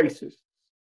racists.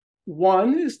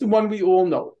 One is the one we all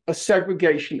know, a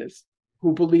segregationist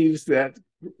who believes that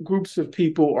groups of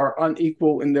people are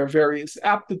unequal in their various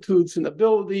aptitudes and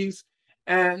abilities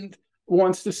and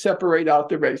wants to separate out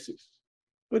the races.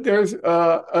 But there's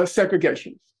a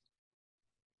segregationist.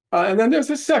 And then there's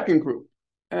a second group.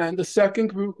 And the second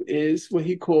group is what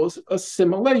he calls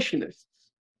assimilationists.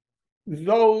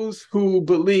 Those who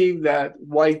believe that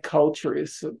white culture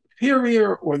is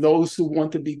superior, or those who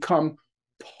want to become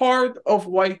part of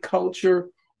white culture,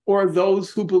 or those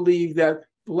who believe that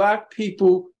Black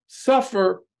people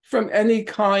suffer from any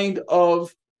kind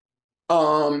of,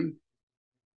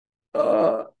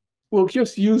 we'll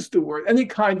just use the word, any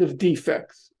kind of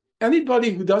defects. Anybody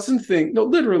who doesn't think, no,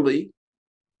 literally,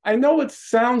 I know it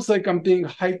sounds like I'm being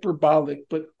hyperbolic,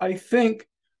 but I think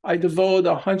I devoted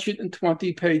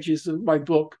 120 pages of my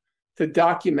book to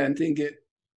documenting it.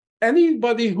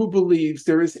 Anybody who believes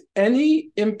there is any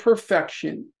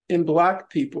imperfection in Black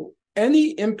people,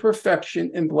 any imperfection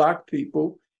in Black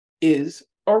people is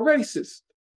a racist.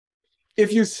 But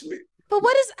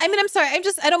I'm sorry,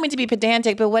 I don't mean to be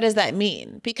pedantic, but what does that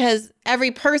mean? Because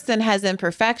every person has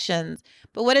imperfections,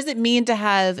 but what does it mean to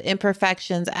have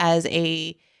imperfections as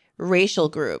a racial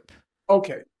group?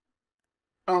 Okay.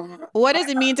 What does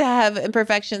it mean to have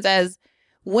imperfections as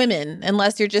women,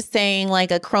 unless you're just saying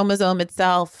like a chromosome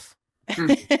itself?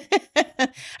 I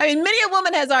mean, many a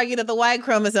woman has argued that the Y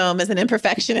chromosome is an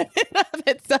imperfection in and of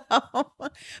itself.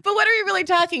 But what are we really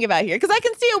talking about here? Because I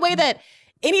can see a way that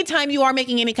anytime you are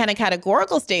making any kind of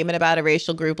categorical statement about a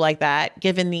racial group like that,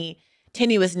 given the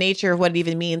tenuous nature of what it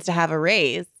even means to have a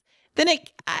race, then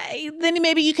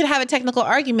maybe you could have a technical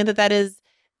argument that is,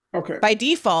 by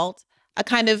default, a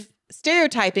kind of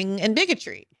stereotyping and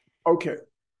bigotry. Okay.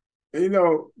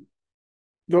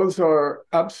 Those are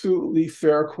absolutely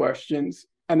fair questions.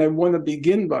 And I want to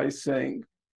begin by saying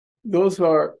those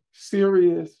are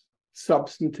serious,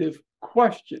 substantive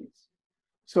questions.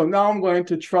 So now I'm going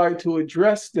to try to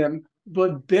address them,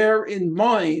 but bear in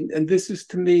mind, and this is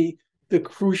to me the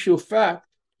crucial fact,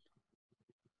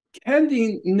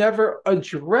 Kendi never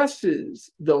addresses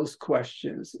those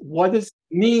questions. What does it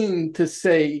mean to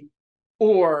say,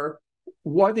 or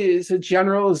what is a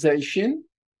generalization,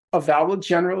 a valid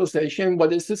generalization?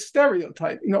 What is a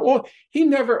stereotype? Or he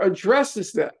never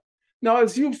addresses that. Now,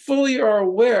 as you fully are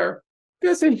aware,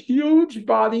 there's a huge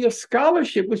body of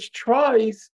scholarship which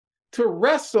tries to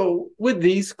wrestle with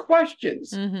these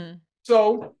questions. Mm-hmm.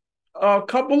 So a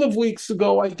couple of weeks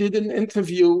ago, I did an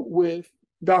interview with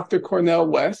Dr. Cornel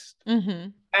West. Mm-hmm.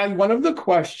 And one of the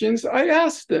questions I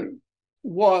asked him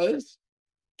was,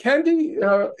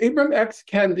 Ibram X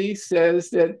Kendi says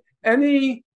that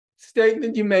any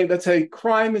statement you make, let's say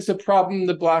crime is a problem in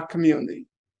the Black community,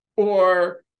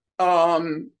 or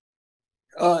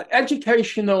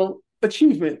educational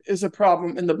achievement is a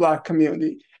problem in the Black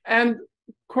community. And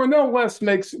Cornel West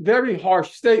makes very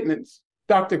harsh statements,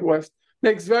 Dr. West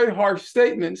makes very harsh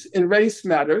statements in Race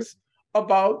Matters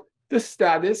about the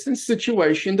status and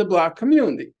situation of the Black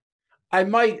community. I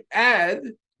might add,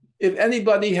 if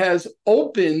anybody has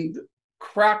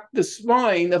cracked the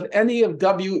spine of any of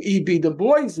W.E.B. Du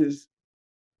Bois's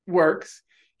works,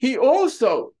 he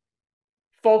also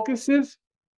focuses,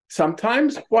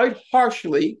 sometimes quite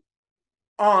harshly,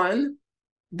 on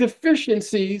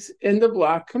deficiencies in the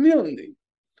Black community.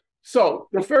 So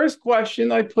the first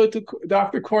question I put to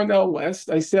Dr. Cornel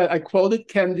West, I quoted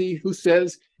Kendi, who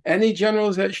says, any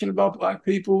generalization about Black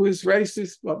people is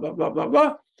racist, blah, blah, blah, blah,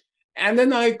 blah. And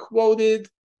then I quoted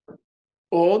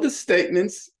all the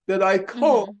statements that I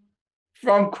called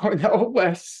from Cornel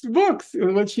West's books,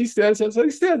 in which he says, as I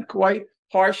said, quite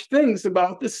harsh things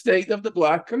about the state of the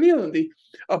Black community,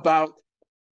 about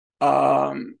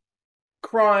crime,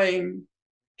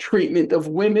 treatment of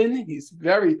women. He's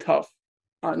very tough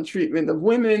on treatment of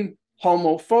women,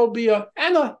 homophobia,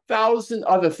 and 1,000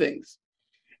 other things.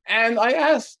 And I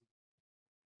asked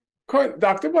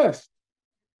Dr. West,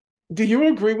 do you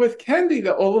agree with Kendi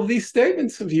that all of these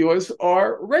statements of yours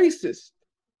are racist?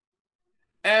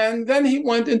 And then he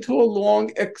went into a long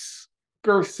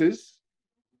excursus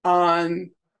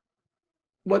on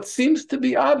what seems to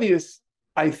be obvious,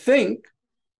 I think,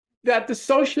 that the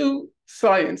social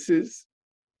sciences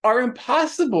are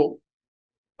impossible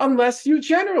unless you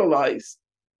generalize.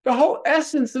 The whole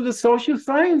essence of the social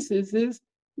sciences is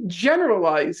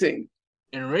generalizing.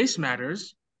 In Race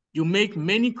Matters, you make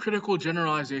many critical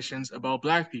generalizations about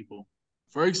Black people.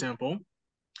 For example,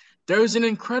 there is an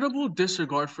incredible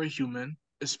disregard for human,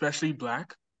 especially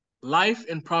Black, life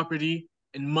and property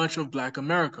in much of Black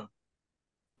America.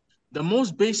 The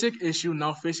most basic issue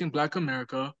now facing Black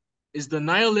America is the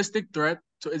nihilistic threat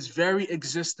to its very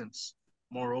existence.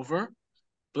 Moreover,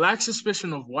 Black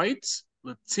suspicion of whites,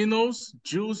 Latinos,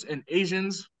 Jews, and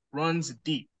Asians runs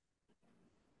deep.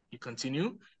 You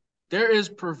continue, there is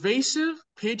pervasive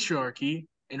patriarchy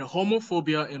and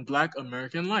homophobia in Black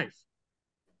American life.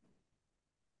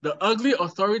 The ugly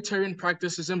authoritarian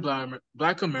practices in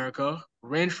Black America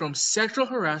range from sexual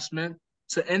harassment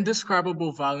to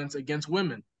indescribable violence against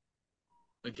women.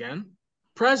 Again,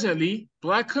 presently,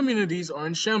 Black communities are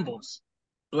in shambles,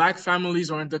 Black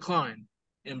families are in decline,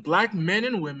 and Black men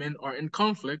and women are in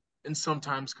conflict and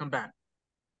sometimes combat.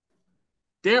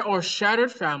 There are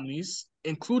shattered families,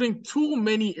 including too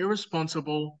many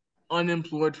irresponsible,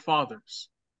 unemployed fathers.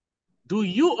 Do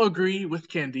you agree with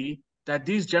Kendi that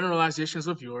these generalizations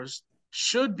of yours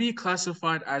should be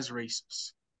classified as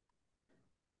racist?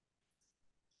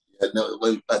 Yeah,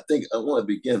 no, I think I want to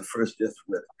begin first just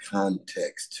with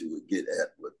context to get at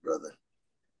what Brother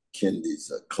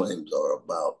Kendi's claims are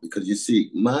about, because you see,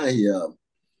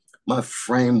 my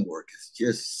framework is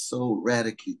just so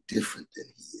radically different than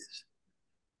he is.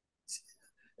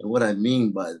 And what I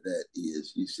mean by that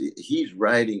is, you see, he's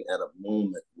writing at a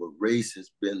moment where race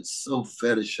has been so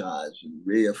fetishized and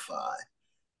reified,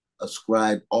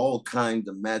 ascribed all kinds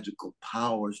of magical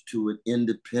powers to it,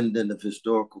 independent of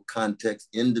historical context,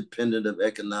 independent of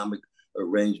economic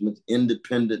arrangements,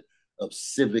 independent of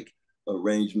civic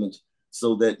arrangements,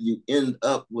 so that you end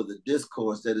up with a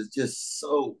discourse that is just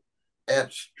so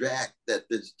abstract that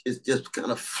it just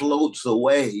kind of floats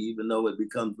away, even though it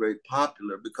becomes very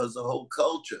popular, because the whole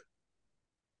culture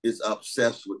is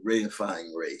obsessed with reifying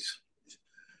race.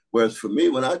 Whereas for me,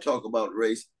 when I talk about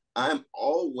race, I'm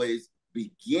always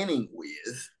beginning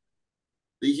with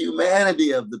the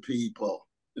humanity of the people.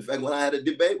 In fact, when I had a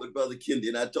debate with Brother Kendi,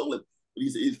 and I told him,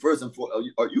 he's first and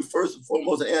foremost, are you first and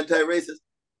foremost an anti-racist?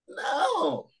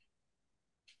 No,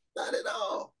 not at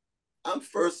all. I'm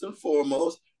first and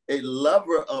foremost a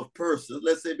lover of persons.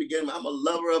 Let's say I'm a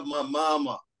lover of my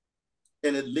mama,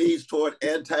 and it leads toward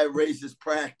anti-racist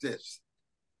practice.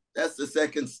 That's the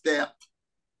second step.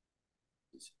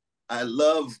 I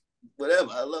love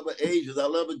whatever. I love Asians. I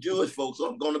love Jewish folks. So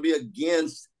I'm going to be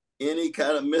against any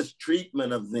kind of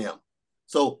mistreatment of them.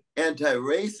 So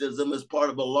anti-racism is part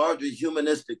of a larger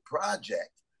humanistic project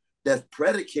that's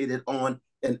predicated on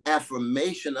an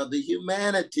affirmation of the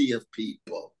humanity of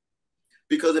people.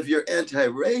 Because if you're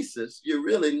anti-racist, you're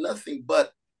really nothing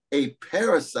but a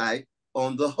parasite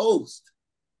on the host.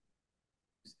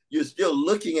 You're still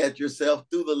looking at yourself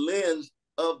through the lens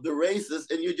of the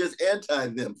racist, and you're just anti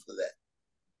them for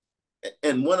that.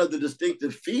 And one of the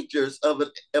distinctive features of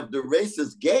the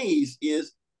racist gaze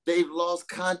is they've lost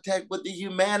contact with the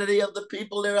humanity of the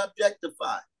people they're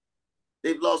objectifying.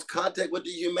 They've lost contact with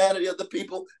the humanity of the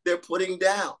people they're putting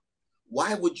down.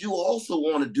 Why would you also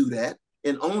want to do that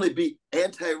and only be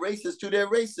anti-racist to their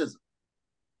racism?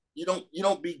 You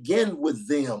don't begin with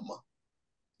them.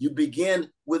 You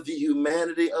begin with the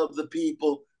humanity of the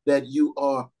people that you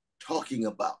are talking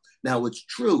about. Now, it's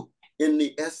true in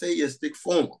the essayistic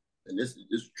form, and this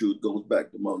true. It goes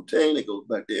back to Montaigne, it goes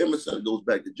back to Emerson, it goes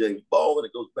back to James Baldwin,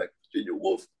 it goes back to Virginia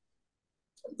Woolf,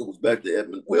 it goes back to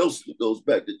Edmund Wilson, it goes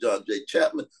back to John J.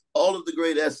 Chapman. All of the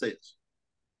great essayists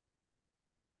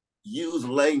use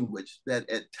language that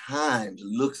at times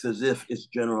looks as if it's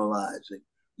generalizing,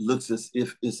 looks as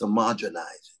if it's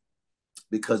homogenizing,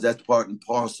 because that's part and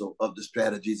parcel of the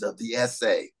strategies of the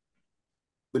essay.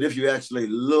 But if you actually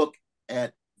look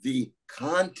at the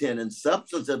content and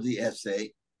substance of the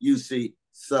essay, you see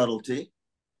subtlety,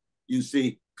 you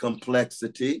see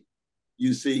complexity,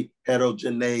 you see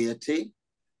heterogeneity.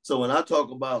 So when I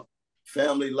talk about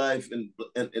family life and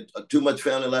too much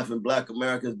family life in Black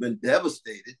America has been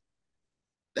devastated,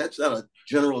 that's not a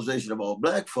generalization of all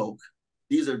Black folk.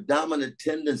 These are dominant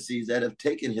tendencies that have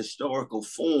taken historical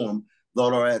form that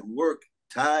are at work,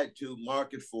 tied to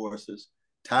market forces,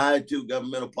 tied to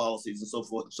governmental policies, and so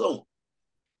forth and so on.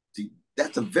 See,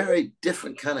 that's a very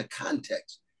different kind of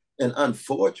context. And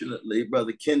unfortunately,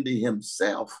 Brother Kendi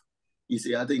himself, you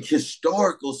see, I think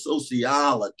historical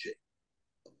sociology,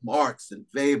 Marx and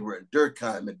Weber and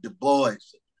Durkheim and Du Bois,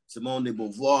 Simone de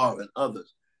Beauvoir and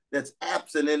others, that's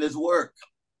absent in his work.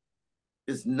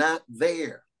 It's not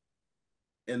there.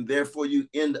 And therefore you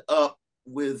end up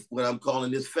with what I'm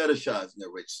calling this fetishizing the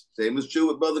race. Same is true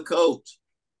with Brother Coates.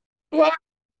 Black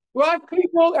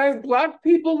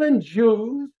people and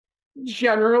Jews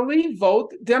generally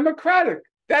vote Democratic.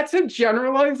 That's a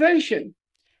generalization.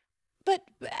 But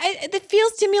it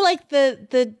feels to me like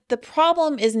the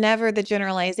problem is never the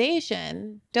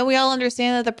generalization. Don't we all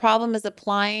understand that the problem is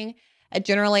applying a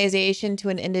generalization to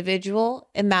an individual,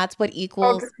 and that's what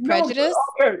equals prejudice?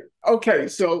 Okay.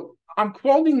 So I'm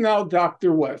quoting now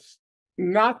Dr. West,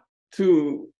 not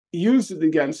to use it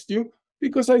against you,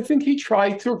 because I think he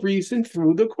tried to reason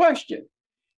through the question.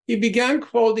 He began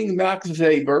quoting Max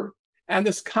Weber and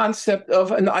this concept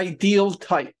of an ideal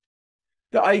type.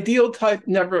 The ideal type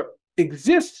never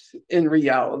exists in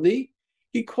reality.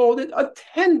 He called it a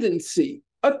tendency.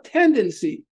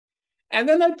 And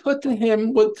then I put to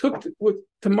him what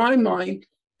to my mind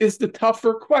is the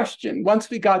tougher question. Once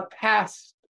we got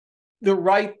past the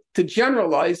right to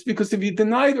generalize, because if you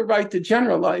deny the right to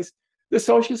generalize, the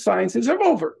social sciences are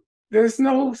over. There's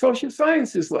no social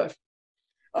sciences left.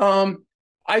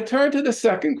 I turn to the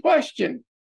second question.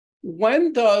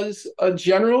 When does a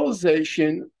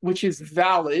generalization, which is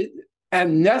valid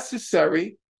and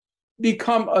necessary,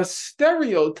 become a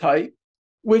stereotype,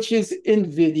 which is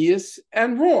invidious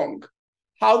and wrong?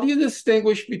 How do you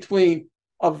distinguish between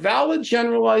a valid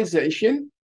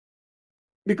generalization?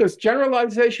 Because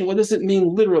generalization, what does it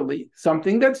mean literally?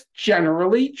 Something that's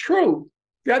generally true.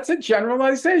 That's a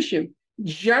generalization.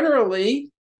 Generally,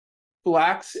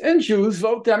 Blacks and Jews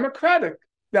vote Democratic.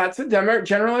 That's a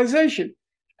generalization.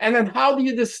 And then how do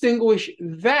you distinguish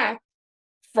that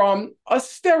from a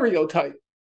stereotype,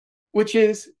 which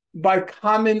is by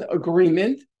common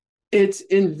agreement, it's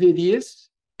invidious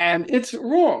and it's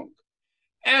wrong?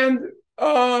 And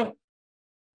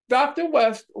Dr.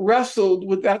 West wrestled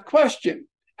with that question.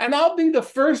 And I'll be the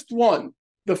first one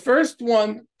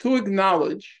to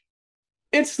acknowledge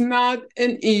it's not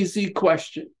an easy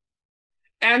question.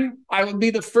 And I will be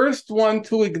the first one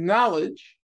to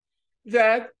acknowledge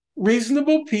that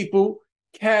reasonable people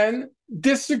can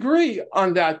disagree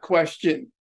on that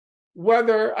question.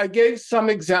 Whether I gave some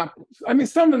examples. I mean,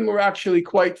 some of them were actually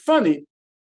quite funny.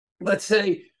 Let's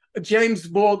say James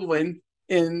Baldwin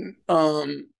in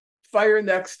Fire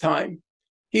Next Time,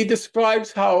 he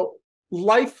describes how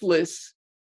lifeless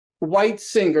white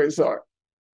singers are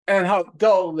and how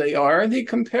dull they are. And he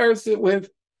compares it with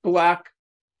Black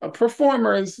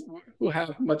performers who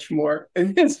have much more,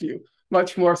 in his view,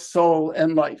 much more soul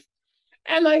and life.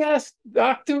 And I asked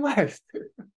Dr. West,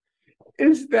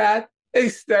 is that a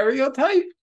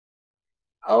stereotype?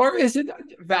 Or is it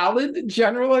a valid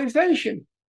generalization?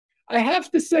 I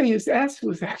have to say his answer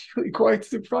was actually quite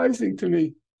surprising to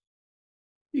me.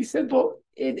 He said, well,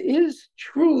 it is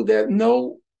true that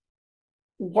no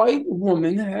white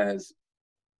woman has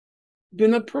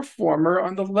been a performer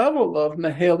on the level of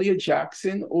Mahalia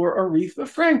Jackson or Aretha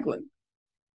Franklin.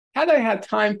 Had I had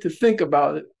time to think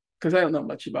about it, because I don't know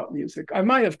much about music, I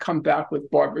might have come back with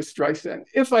Barbra Streisand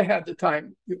if I had the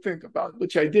time to think about it,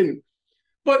 which I didn't.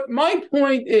 But my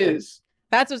point is,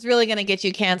 that's what's really going to get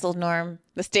you canceled, Norm.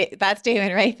 That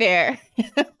statement right there.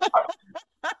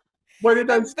 What did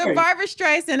I say? The Barbra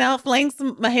Streisand outflanks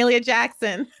Mahalia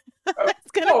Jackson.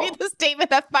 It's going to be the statement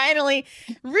that finally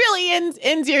really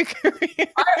ends your career.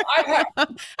 I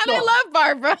love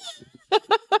Barbara.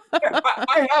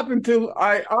 I on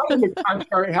the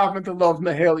contrary, happen to love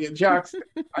Mahalia Jackson.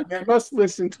 I mean, I must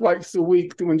listen twice a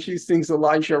week to when she sings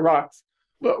Elijah Rocks,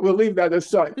 but we'll leave that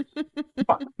aside.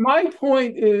 My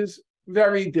point is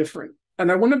very different,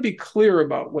 and I want to be clear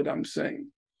about what I'm saying.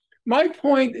 My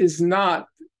point is not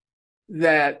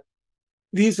that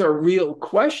these are real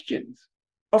questions.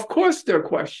 Of course they're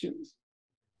questions.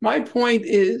 My point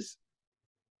is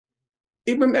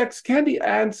Ibram X Kendi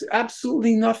adds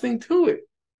absolutely nothing to it.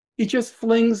 He just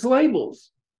flings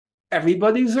labels.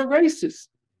 Everybody's a racist.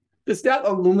 Does that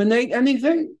illuminate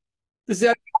anything? Does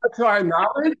that add to our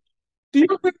knowledge?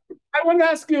 I want to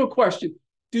ask you a question.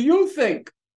 Do you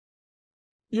think,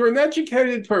 you're an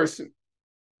educated person,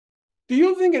 do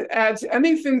you think it adds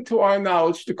anything to our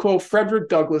knowledge to call Frederick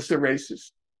Douglass a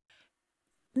racist?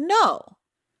 No.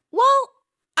 Well,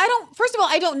 first of all,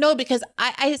 I don't know, because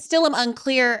I still am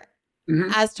unclear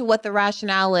as to what the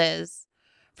rationale is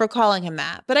for calling him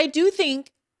that. But I do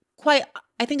think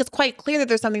it's quite clear that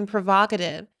there's something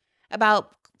provocative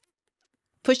about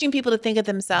pushing people to think of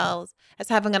themselves as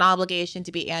having an obligation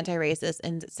to be anti-racist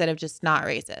instead of just not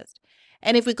racist.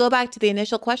 And if we go back to the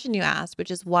initial question you asked,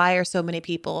 which is why are so many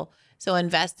people so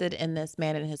invested in this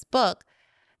man and his book,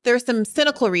 there's some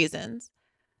cynical reasons.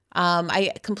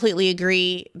 I completely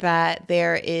agree that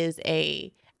there is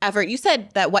a effort. You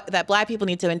said that Black people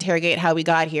need to interrogate how we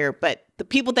got here, but the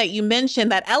people that you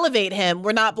mentioned that elevate him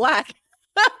were not Black.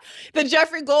 The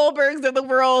Jeffrey Goldbergs of the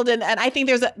world, and I think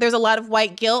there's a lot of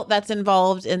white guilt that's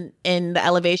involved in the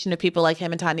elevation of people like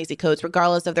him and Ta-Nehisi Coates,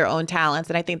 regardless of their own talents.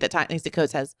 And I think that Ta-Nehisi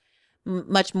Coates has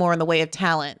much more in the way of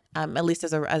talent, at least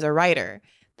as a writer,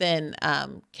 than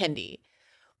Kendi.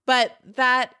 But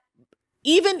that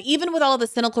even with all the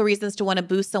cynical reasons to want to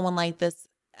boost someone like this,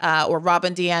 or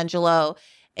Robin DiAngelo,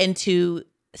 and to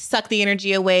suck the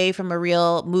energy away from a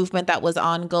real movement that was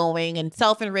ongoing and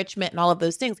self-enrichment and all of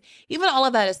those things, even all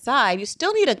of that aside, you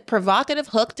still need a provocative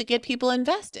hook to get people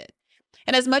invested.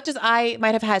 And as much as I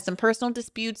might have had some personal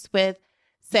disputes with,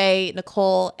 say,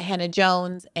 Nicole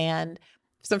Hannah-Jones and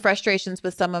some frustrations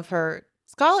with some of her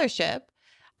scholarship,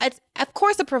 it's, of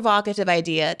course, a provocative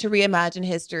idea to reimagine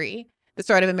history, the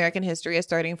start of American history as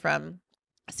starting from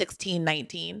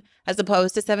 1619 as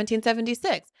opposed to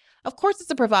 1776. Of course, it's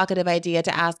a provocative idea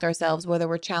to ask ourselves whether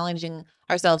we're challenging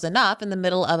ourselves enough in the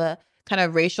middle of a kind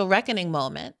of racial reckoning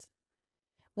moment,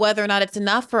 whether or not it's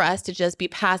enough for us to just be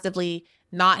passively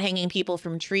not hanging people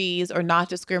from trees or not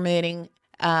discriminating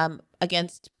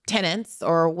against tenants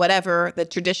or whatever the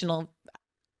traditional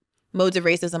modes of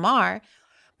racism are,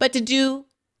 but to do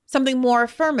something more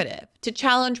affirmative, to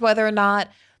challenge whether or not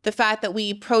the fact that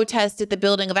we protested the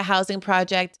building of a housing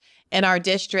project in our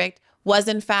district was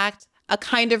in fact a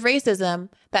kind of racism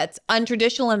that's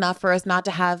untraditional enough for us not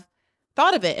to have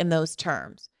thought of it in those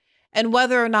terms. And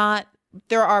whether or not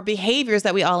there are behaviors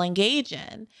that we all engage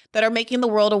in that are making the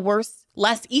world a worse,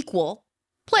 less equal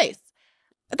place.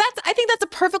 I think that's a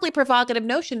perfectly provocative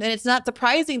notion. And it's not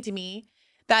surprising to me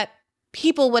that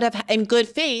people would have, in good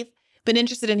faith, been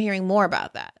interested in hearing more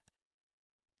about that.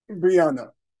 Briahna,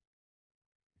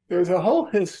 there's a whole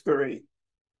history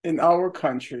in our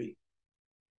country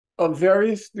of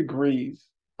various degrees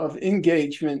of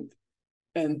engagement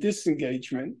and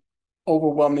disengagement,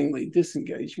 overwhelmingly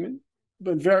disengagement,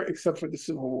 but except for the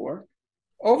Civil War,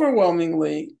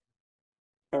 overwhelmingly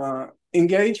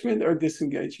engagement or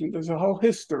disengagement. There's a whole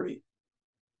history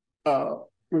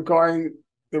regarding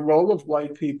the role of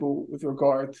white people with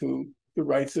regard to the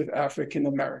rights of African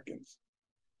Americans.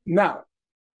 Now,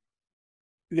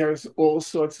 there's all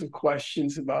sorts of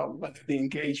questions about whether the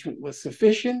engagement was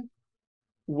sufficient,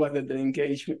 whether the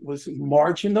engagement was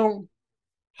marginal,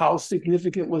 how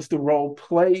significant was the role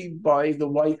played by the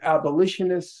white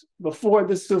abolitionists before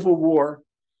the Civil War,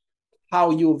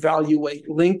 how you evaluate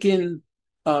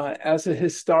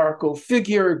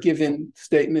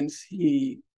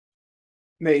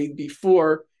made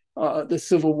before the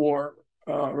Civil War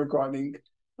regarding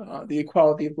the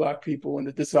equality of Black people and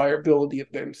the desirability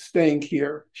of them staying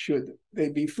here should they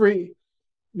be free.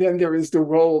 Then there is the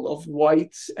role of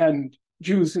whites and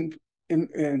Jews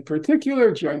in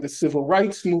particular during the Civil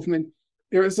Rights Movement.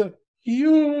 There is a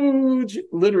huge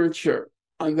literature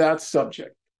on that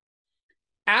subject.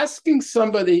 Asking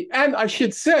somebody, and I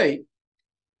should say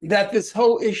that this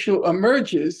whole issue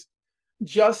emerges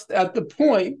just at the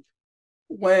point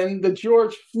when the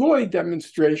George Floyd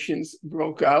demonstrations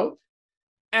broke out,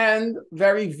 and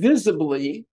very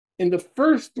visibly in the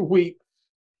first week,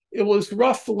 it was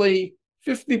roughly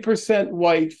 50%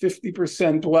 white,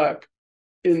 50% Black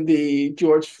in the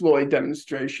George Floyd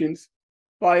demonstrations.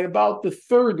 By about the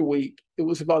third week, it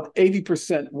was about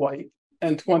 80% white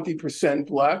and 20%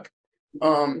 Black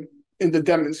in the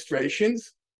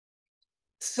demonstrations.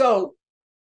 So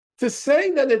to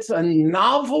say that it's a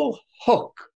novel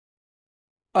hook,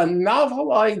 a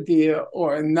novel idea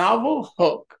or a novel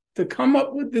hook to come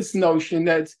up with this notion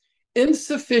that's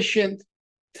insufficient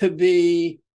to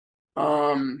be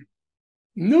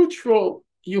neutral,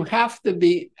 you have to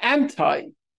be anti.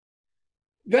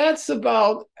 That's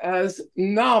about as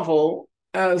novel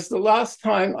as the last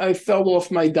time I fell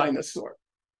off my dinosaur.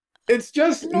 It's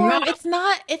just Norm, it's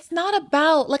not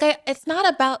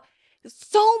about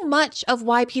so much of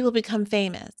why people become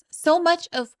famous. So much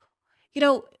of,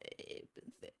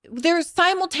 there's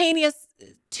simultaneous,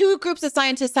 two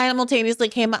scientists simultaneously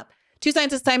came up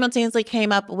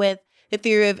with the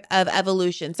theory of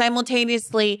evolution,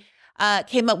 simultaneously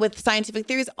came up with scientific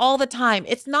theories all the time.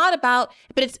 It's not about,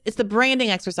 but it's the branding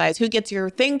exercise. Who gets your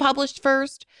thing published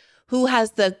first? Who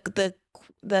has the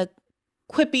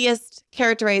quippiest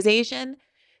characterization?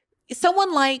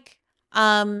 Someone like,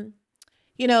 the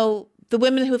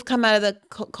women who've come out of the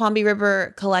Columbia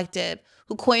River Collective,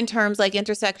 who coined terms like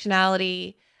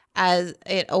intersectionality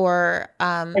or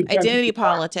identity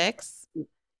politics.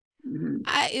 Mm-hmm.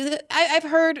 I've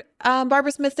heard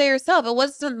Barbara Smith say herself, it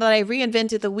wasn't that I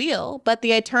reinvented the wheel, but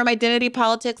the term identity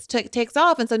politics takes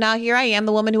off. And so now here I am,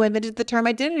 the woman who invented the term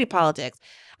identity politics.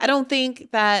 I don't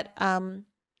think that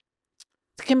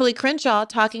Kimberly Crenshaw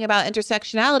talking about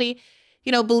intersectionality,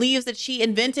 believes that she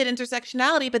invented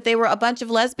intersectionality, but they were a bunch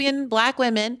of lesbian Black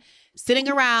women sitting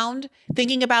around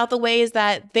thinking about the ways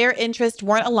that their interests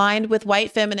weren't aligned with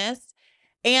white feminists.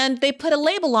 And they put a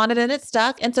label on it and it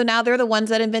stuck. And so now they're the ones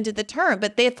that invented the term.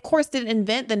 But they, of course, didn't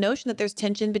invent the notion that there's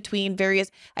tension between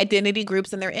various identity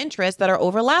groups and their interests that are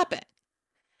overlapping.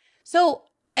 So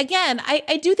again,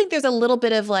 I do think there's a little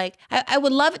bit of I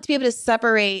would love it to be able to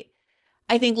separate,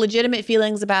 I think, legitimate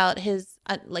feelings about his,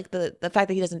 the fact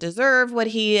that he doesn't deserve what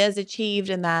he has achieved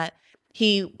and that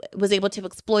he was able to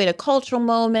exploit a cultural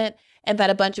moment and that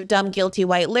a bunch of dumb, guilty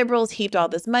white liberals heaped all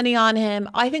this money on him.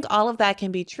 I think all of that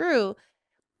can be true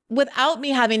without me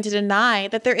having to deny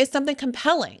that there is something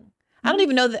compelling. I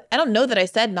don't know that I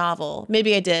said novel.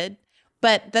 Maybe I did,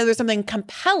 but that there's something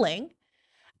compelling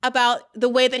about the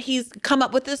way that he's come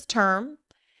up with this term,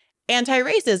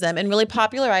 anti-racism, and really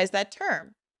popularized that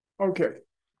term. Okay.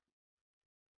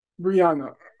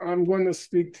 Briahna, I'm going to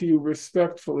speak to you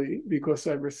respectfully because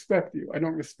I respect you. I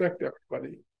don't respect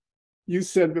everybody. You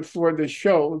said before the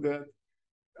show that,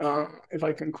 if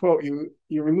I can quote you,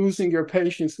 you're losing your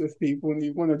patience with people and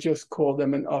you want to just call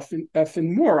them an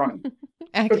effing moron.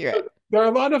 Accurate. There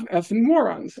are a lot of effing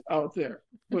morons out there,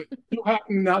 but you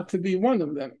happen not to be one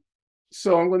of them.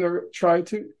 So I'm going to try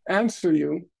to answer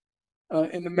you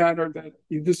in the manner that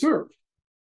you deserve.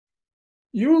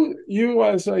 You,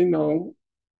 as I know,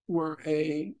 were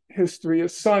a history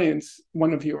of science,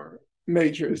 one of your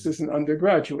majors as an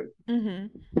undergraduate.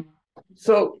 Mm-hmm.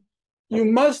 So you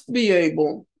must be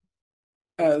able,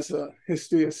 as a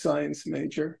history of science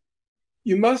major,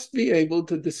 you must be able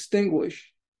to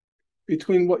distinguish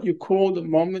between what you called a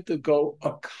moment ago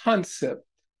a concept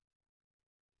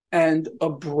and a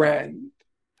brand.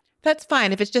 That's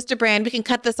fine. If it's just a brand, we can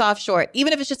cut this off short.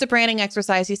 Even if it's just a branding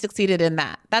exercise, he succeeded in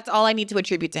that. That's all I need to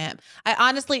attribute to him. I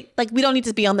honestly, we don't need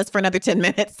to be on this for another 10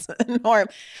 minutes, Norm.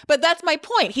 But that's my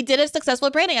point. He did a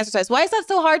successful branding exercise. Why is that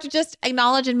so hard to just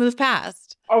acknowledge and move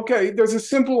past? Okay, there's a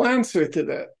simple answer to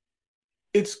that.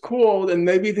 It's called, and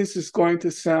maybe this is going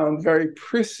to sound very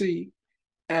prissy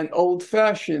and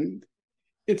old-fashioned,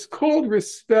 it's called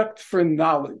respect for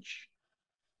knowledge.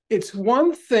 It's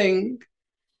one thing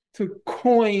to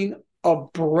coin a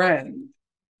brand.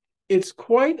 It's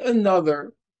quite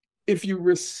another if you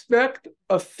respect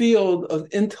a field of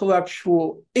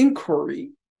intellectual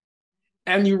inquiry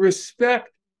and you respect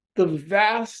the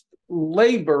vast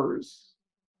labors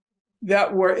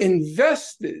that were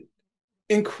invested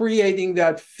in creating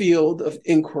that field of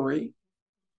inquiry,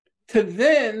 to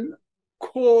then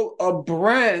call a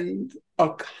brand a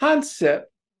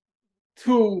concept,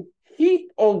 to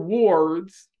heap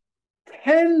awards,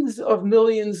 tens of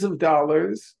millions of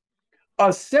dollars,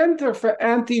 a center for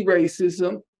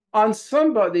anti-racism on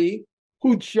somebody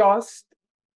who just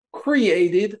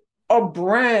created a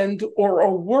brand or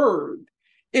a word.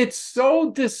 It's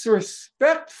so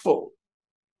disrespectful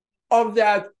of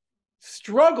that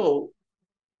struggle,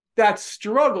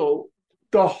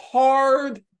 the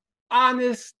hard,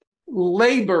 honest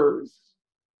labors,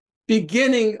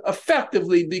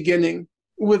 effectively beginning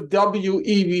with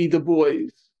W.E.B. Du Bois.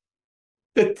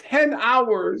 The 10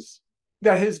 hours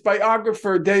that his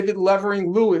biographer, David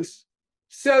Levering Lewis,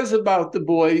 says about Du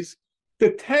Bois,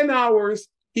 the 10 hours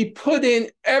he put in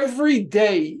every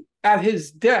day at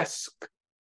his desk,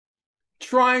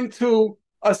 trying to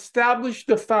establish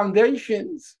the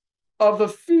foundations of a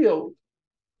field.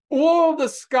 All the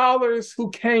scholars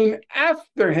who came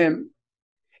after him,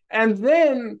 and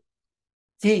then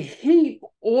he heaped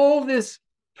all this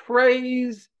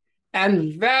praise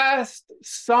and vast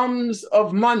sums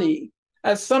of money.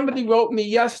 As somebody wrote me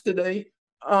yesterday,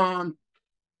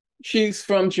 she's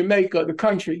from Jamaica, the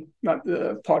country, not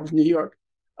the part of New York.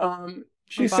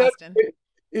 She said to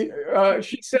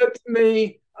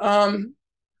me,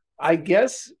 I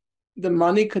guess the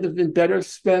money could have been better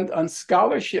spent on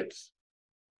scholarships.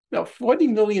 Now, $40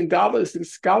 million in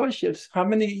scholarships, how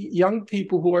many young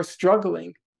people who are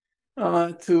struggling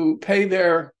to pay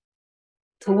their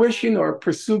tuition or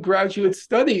pursue graduate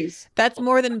studies? That's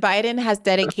more than Biden has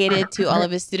dedicated to all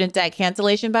of his student debt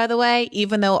cancellation, by the way,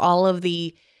 even though all of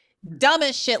the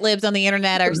dumbest shit libs on the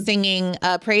internet are singing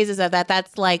praises of that.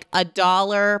 That's like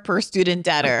 $1 per student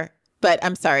debtor. But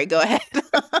I'm sorry, go ahead.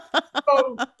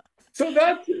 So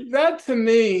that to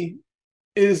me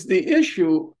is the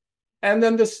issue. And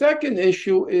then the second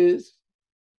issue is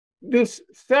this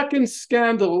second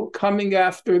scandal coming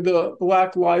after the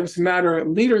Black Lives Matter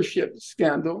leadership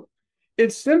scandal.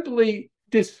 It simply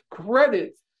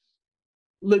discredits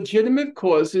legitimate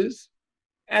causes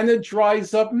and it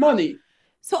dries up money.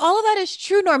 So all of that is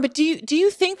true, Norm, but do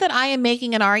you think that I am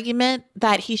making an argument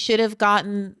that he should have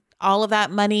gotten all of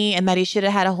that money and that he should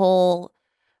have had a whole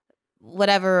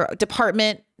whatever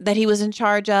department that he was in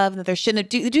charge of, that there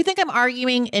shouldn't have, do you think I'm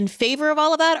arguing in favor of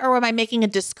all of that? Or am I making a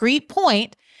discrete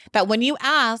point that when you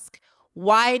ask,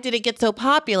 why did it get so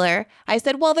popular? I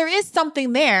said, well, there is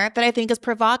something there that I think is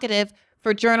provocative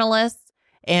for journalists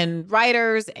and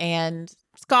writers and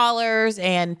scholars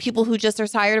and people who just are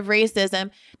tired of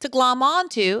racism to glom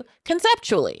onto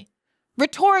conceptually,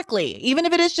 rhetorically, even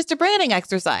if it is just a branding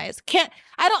exercise.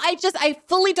 I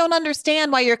fully don't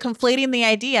understand why you're conflating the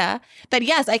idea that,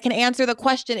 yes, I can answer the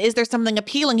question, is there something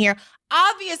appealing here?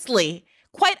 Obviously,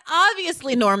 quite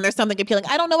obviously, Norm, there's something appealing.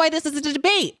 I don't know why this is a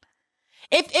debate.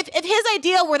 If his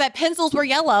idea were that pencils were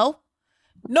yellow,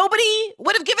 nobody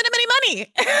would have given him any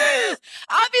money.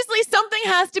 Obviously, something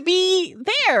has to be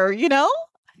there, you know?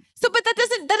 So, but that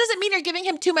doesn't mean you're giving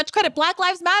him too much credit. Black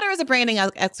Lives Matter is a branding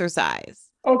exercise.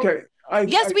 Okay.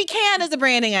 We can as a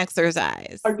branding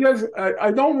exercise. I guess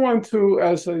I don't want to,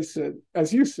 as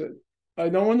you said, I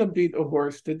don't want to beat a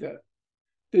horse to death.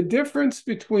 The difference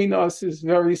between us is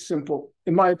very simple,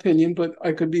 in my opinion, but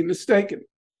I could be mistaken.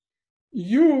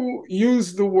 You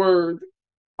used the word,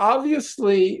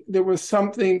 obviously there was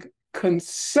something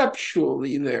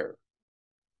conceptually there.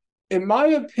 In my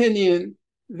opinion,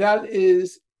 that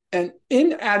is an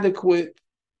inadequate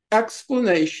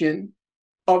explanation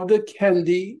of the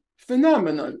Kendi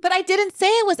phenomenon. But I didn't say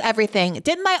it was everything.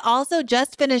 Didn't I also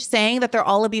just finish saying that there are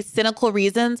all of these cynical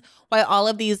reasons why all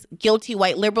of these guilty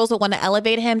white liberals would want to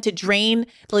elevate him to drain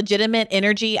legitimate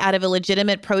energy out of a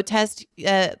legitimate protest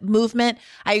movement?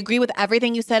 I agree with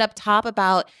everything you said up top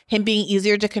about him being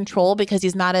easier to control because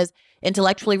he's not as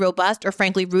intellectually robust or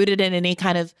frankly rooted in any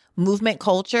kind of movement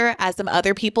culture as some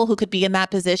other people who could be in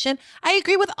that position. I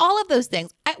agree with all of those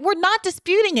things. We're not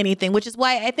disputing anything, which is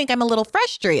why I think I'm a little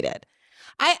frustrated.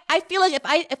 I feel like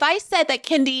if I said that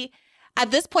Kendi, at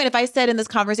this point, if I said in this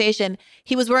conversation,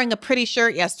 he was wearing a pretty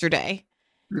shirt yesterday,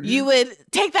 you would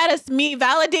take that as me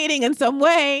validating in some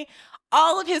way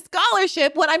all of his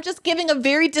scholarship when I'm just giving a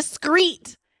very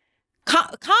discreet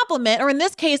compliment, or in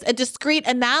this case, a discreet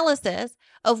analysis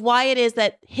of why it is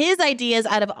that his ideas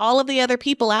out of all of the other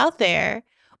people out there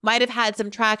might have had some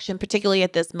traction, particularly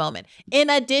at this moment, in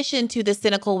addition to the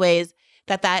cynical ways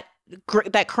that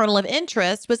kernel of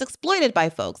interest was exploited by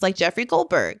folks like Jeffrey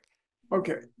Goldberg.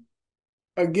 Okay.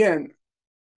 Again,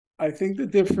 I think the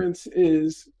difference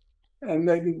is, and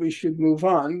maybe we should move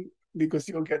on because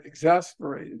you'll get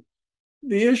exasperated.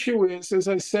 The issue is, as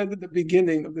I said at the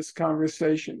beginning of this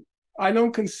conversation, I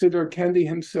don't consider Kendi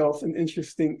himself an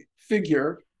interesting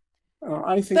figure.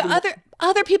 I think But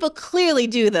other people clearly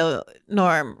do, though,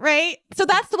 Norm, right? So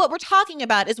that's what we're talking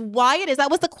about, is why it is.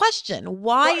 That was the question.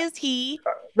 Why is he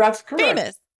that's correct.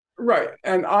 famous? Right.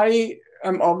 And I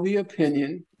am of the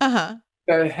opinion that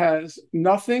it has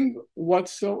nothing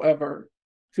whatsoever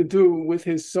to do with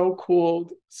his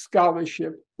so-called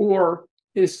scholarship or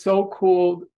his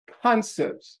so-called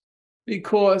concepts,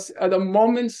 because at a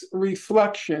moment's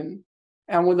reflection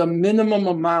and with a minimum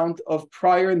amount of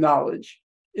prior knowledge,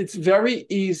 it's very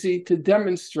easy to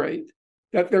demonstrate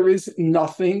that there is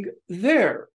nothing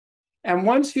there. And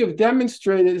once you have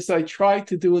demonstrated, as I tried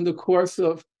to do in the course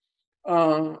of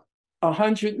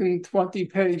 120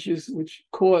 pages, which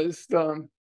caused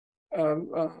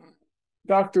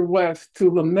Dr. West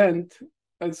to lament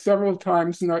several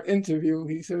times in our interview.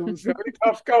 He said it was very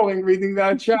tough going reading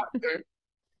that chapter.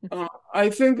 I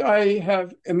think I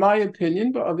have, in my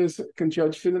opinion, but others can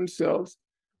judge for themselves,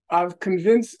 I've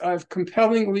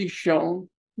compellingly shown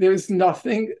there's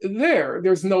nothing there.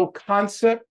 There's no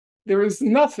concept. There is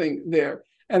nothing there.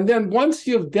 And then once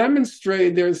you've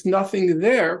demonstrated there's nothing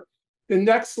there, the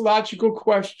next logical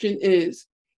question is,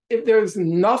 if there's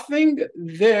nothing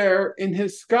there in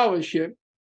his scholarship,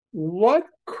 what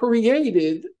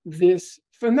created this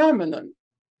phenomenon?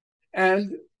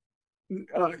 And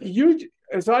you,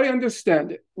 as I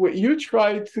understand it, what you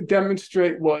tried to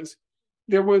demonstrate was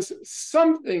there was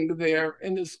something there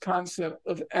in this concept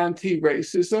of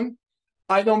anti-racism.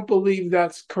 I don't believe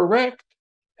that's correct.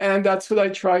 And that's what I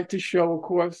tried to show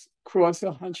across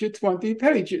 120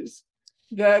 pages.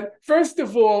 That, first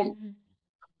of all,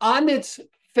 on its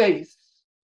face,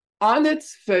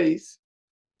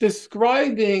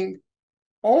 describing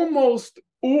almost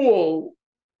all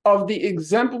of the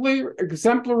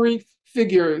exemplary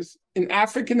figures in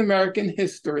African-American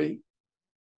history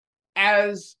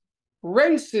as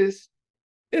racist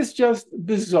is just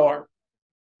bizarre.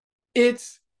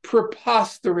 It's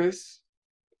preposterous.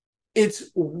 It's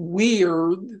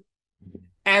weird.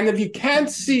 And if you can't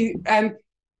see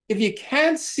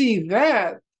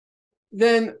that,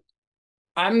 then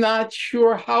I'm not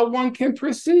sure how one can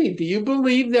proceed. Do you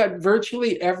believe that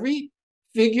virtually every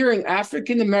figure in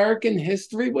African-American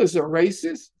history was a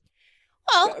racist?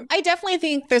 Well, I definitely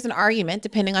think there's an argument,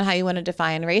 depending on how you want to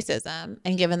define racism,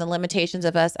 and given the limitations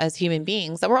of us as human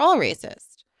beings, that we're all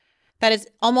racist. That it's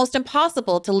almost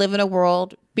impossible to live in a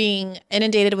world being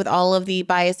inundated with all of the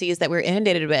biases that we're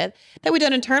inundated with, that we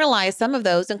don't internalize some of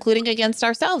those, including against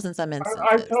ourselves in some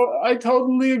instances. I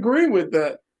totally agree with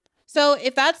that. So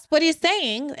if that's what he's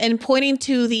saying and pointing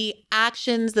to the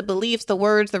actions, the beliefs, the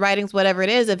words, the writings, whatever it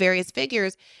is of various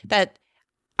figures that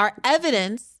are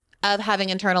evidence of having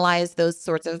internalized those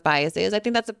sorts of biases, I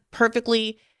think that's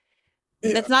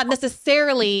that's not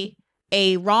necessarily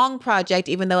a wrong project,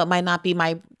 even though it might not be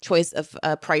my choice of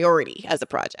priority as a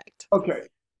project. Okay.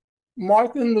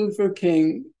 Martin Luther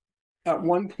King, at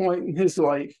one point in his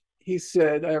life, he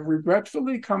said, I have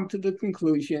regretfully come to the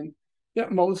conclusion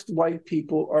that most white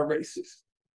people are racist.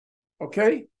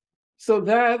 Okay? So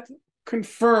that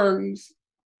confirms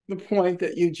the point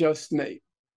that you just made.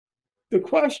 The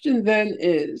question then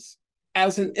is,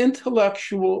 as an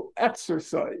intellectual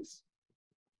exercise,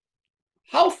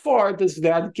 how far does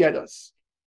that get us?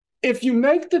 If you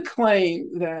make the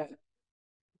claim that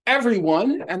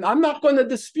everyone, and I'm not going to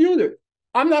dispute it,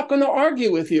 I'm not going to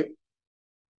argue with you.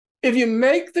 If you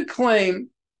make the claim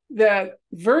that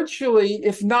virtually,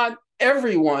 if not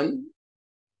everyone,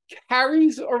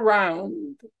 carries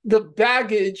around the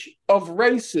baggage of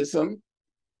racism,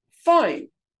 fine.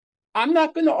 I'm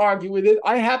not going to argue with it.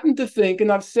 I happen to think,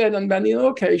 and I've said on many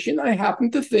occasions, I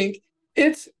happen to think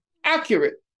it's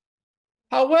accurate.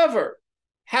 However,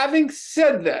 having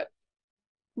said that,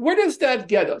 where does that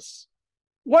get us?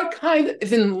 What kind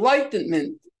of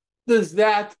enlightenment does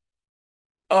that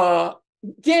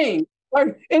gain?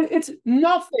 Right? It's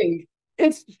nothing.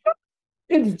 It's just.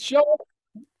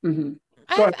 Mm-hmm.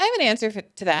 I have an answer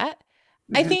to that.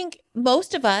 Mm-hmm. I think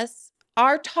most of us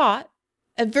are taught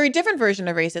a very different version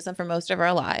of racism for most of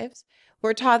our lives.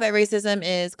 We're taught that racism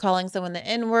is calling someone the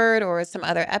N-word or some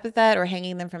other epithet or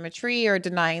hanging them from a tree or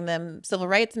denying them civil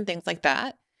rights and things like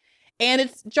that. And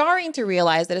it's jarring to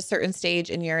realize at a certain stage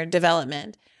in your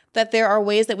development that there are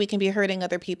ways that we can be hurting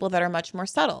other people that are much more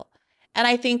subtle. And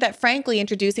I think that, frankly,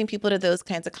 introducing people to those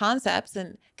kinds of concepts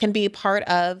and can be part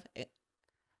of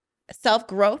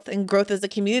self-growth and growth as a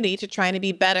community to trying to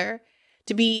be better,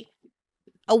 to be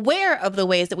aware of the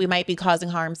ways that we might be causing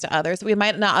harms to others that we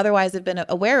might not otherwise have been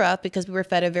aware of because we were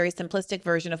fed a very simplistic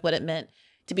version of what it meant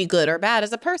to be good or bad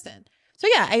as a person. So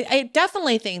yeah, I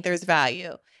definitely think there's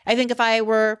value. I think if I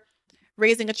were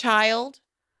raising a child,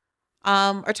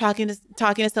 or talking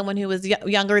to someone who was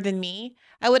younger than me,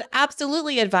 I would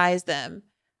absolutely advise them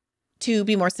to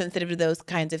be more sensitive to those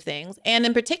kinds of things. And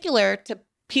in particular, to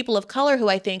people of color who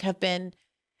I think have been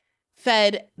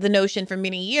fed the notion for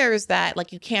many years that,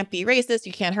 like, you can't be racist,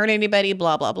 you can't hurt anybody,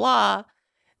 blah, blah, blah,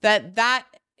 that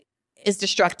is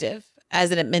destructive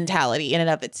as a mentality in and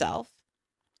of itself.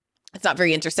 It's not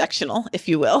very intersectional, if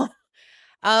you will.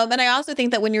 And I also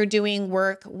think that when you're doing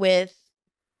work with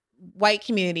white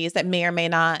communities that may or may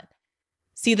not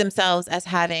see themselves as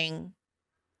having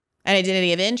an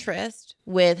identity of interest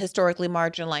with historically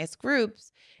marginalized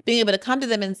groups, being able to come to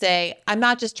them and say, I'm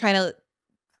not just trying to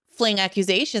fling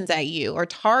accusations at you or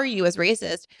tar you as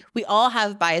racist. We all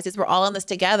have biases. We're all in this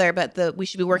together, but we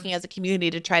should be working as a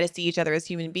community to try to see each other as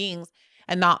human beings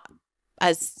and not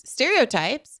as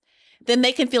stereotypes. Then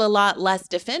they can feel a lot less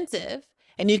defensive,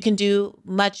 and you can do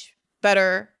much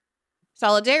better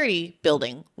solidarity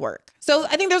building work. So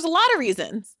I think there's a lot of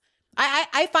reasons.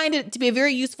 I find it to be a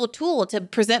very useful tool to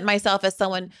present myself as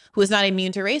someone who is not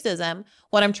immune to racism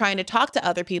when I'm trying to talk to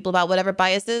other people about whatever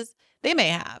biases they may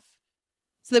have,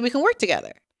 so that we can work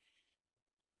together.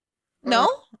 No?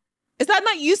 Is that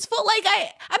not useful? Like,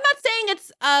 I'm not saying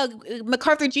it's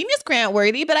MacArthur Genius Grant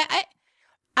worthy, but I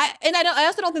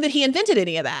also don't think that he invented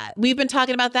any of that. We've been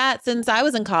talking about that since I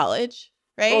was in college,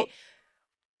 right?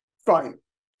 Fine.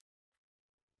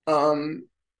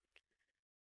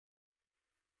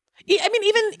 I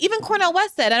mean, even Cornel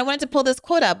West said, and I wanted to pull this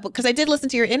quote up because I did listen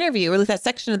to your interview, or at least that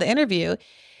section of the interview.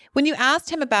 When you asked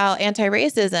him about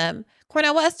anti-racism,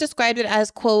 Cornel West described it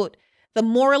as, quote, the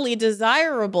morally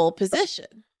desirable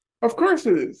position. Of course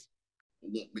it is.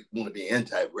 We want to be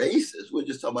anti-racist. We're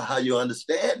just talking about how you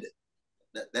understand it.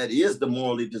 That is the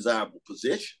morally desirable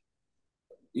position.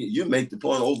 You make the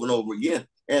point over and over again.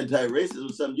 Anti-racism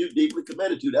is something you're deeply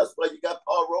committed to. That's why you got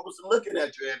Paul Robeson looking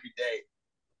at you every day.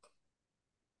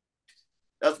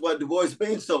 That's why Du Bois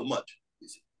means so much.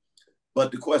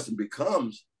 But the question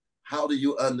becomes, how do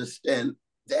you understand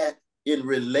that in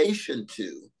relation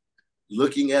to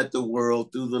looking at the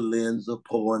world through the lens of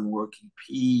poor and working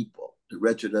people, the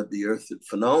wretched of the earth that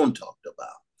Fanon talked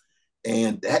about?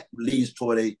 And that leads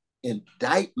toward an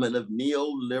indictment of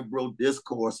neoliberal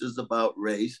discourses about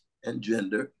race and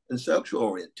gender and sexual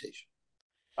orientation.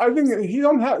 I think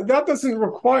that doesn't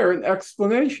require an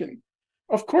explanation.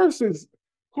 Of course,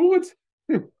 who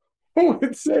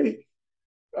would say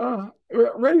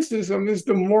racism is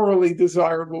the morally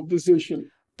desirable position?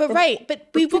 But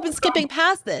we've been skipping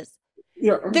past this.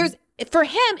 Yeah. For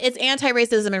him, it's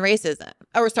anti-racism and racism.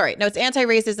 It's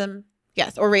anti-racism,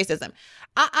 yes, or racism.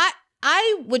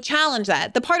 I would challenge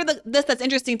that. The part of this that's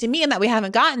interesting to me and that we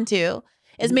haven't gotten to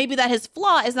is maybe that his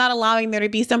flaw is not allowing there to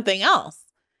be something else.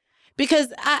 Because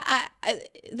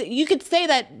you could say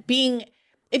that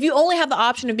if you only have the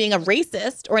option of being a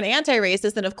racist or an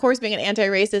anti-racist, then of course being an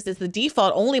anti-racist is the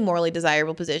default only morally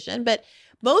desirable position. But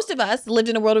most of us lived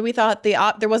in a world where we thought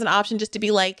there was an option just to be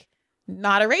like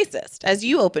not a racist, as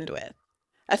you opened with,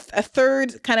 a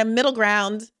third kind of middle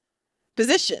ground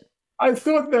position. I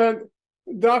thought that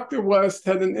Dr. West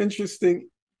had an interesting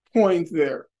point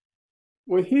there,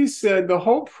 where he said the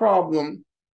whole problem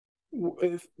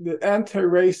with the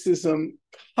anti-racism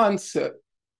concept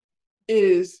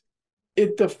is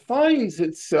it defines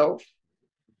itself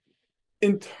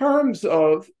in terms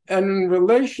of and in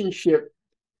relationship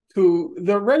to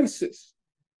the racist.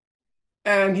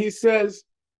 And he says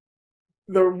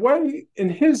the way, in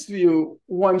his view,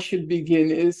 one should begin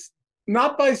is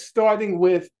not by starting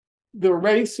with the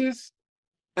racist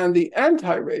and the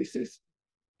anti-racist,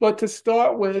 but to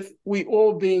start with we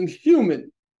all being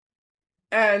human.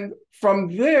 And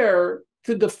from there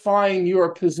to define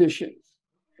your positions.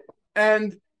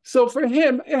 And so for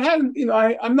him, it hadn't,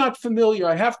 I'm not familiar.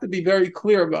 I have to be very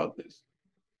clear about this.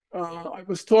 I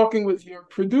was talking with your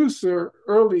producer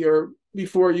earlier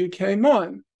before you came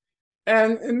on.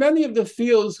 And in many of the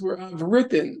fields where I've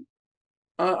written,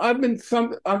 I've been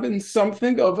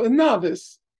something of a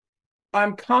novice.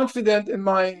 I'm confident in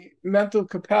my mental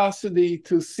capacity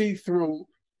to see through,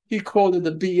 he called it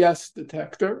a BS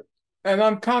detector. And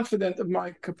I'm confident of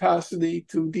my capacity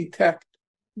to detect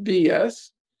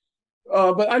BS.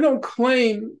 But I don't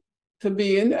claim to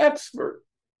be an expert.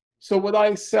 So what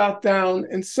I sat down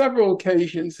in several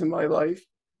occasions in my life,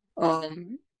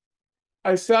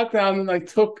 I sat down and I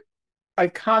took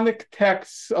iconic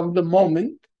texts of the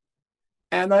moment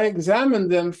and I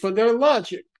examined them for their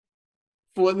logic,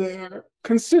 for their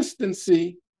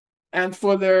consistency, and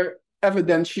for their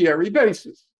evidentiary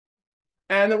basis.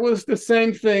 And it was the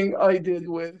same thing I did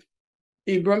with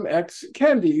Ibram X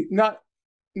Kendi, not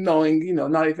knowing,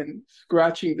 not even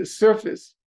scratching the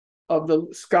surface of the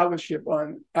scholarship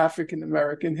on African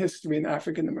American history and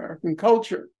African American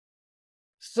culture.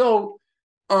 So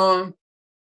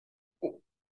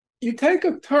you take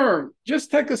a term,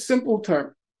 just take a simple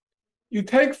term. You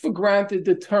take for granted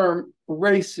the term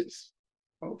racist,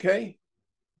 okay?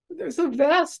 There's a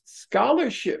vast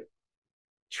scholarship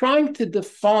trying to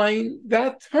define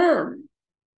that term.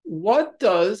 What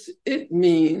does it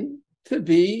mean to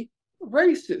be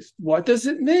racist? What does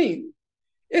it mean?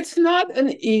 It's not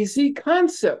an easy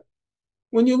concept.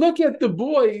 When you look at Du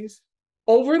Bois,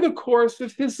 over the course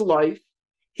of his life,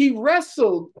 he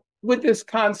wrestled with this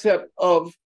concept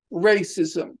of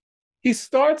racism. He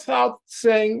starts out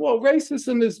saying, well,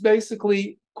 racism is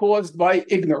basically caused by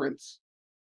ignorance.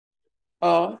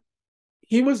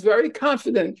 He was very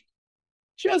confident,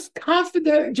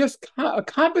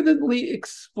 competently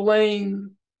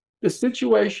explain the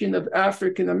situation of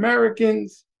African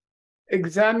Americans,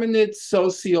 examine it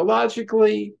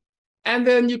sociologically, and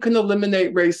then you can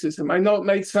eliminate racism. I know it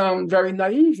may sound very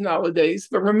naive nowadays,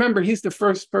 but remember, he's the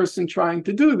first person trying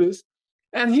to do this,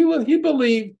 and he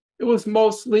believed it was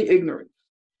mostly ignorance.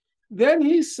 Then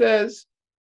he says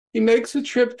he makes a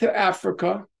trip to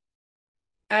Africa,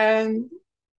 and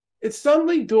it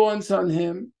suddenly dawns on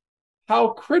him how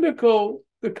critical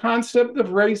the concept of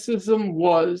racism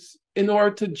was in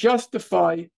order to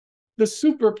justify the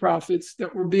super profits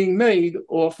that were being made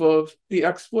off of the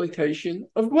exploitation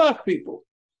of Black people.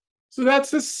 So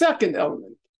that's the second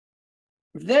element.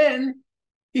 Then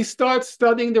he starts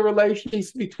studying the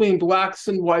relations between Blacks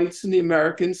and whites in the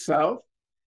American South.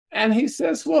 And he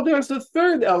says, well, there's a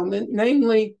third element,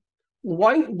 namely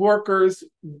white workers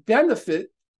benefit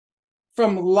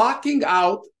from locking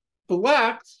out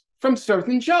Blacks from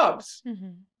certain jobs.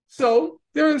 Mm-hmm. So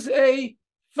there's a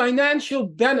financial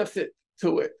benefit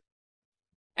to it.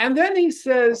 And then he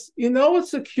says,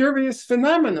 it's a curious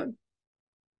phenomenon.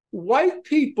 White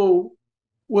people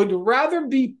would rather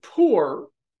be poor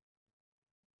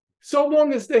so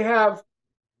long as they have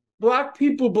Black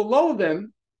people below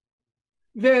them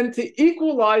than to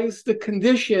equalize the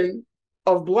condition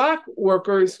of Black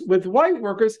workers with white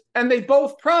workers, and they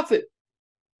both profit.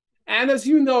 And as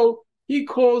you know, he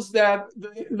calls that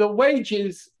the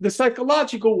wages, the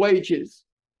psychological wages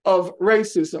of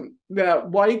racism, that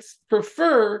whites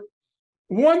prefer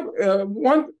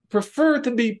prefer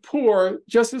to be poor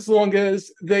just as long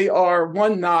as they are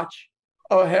one notch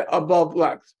above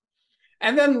Blacks.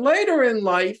 And then later in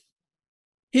life,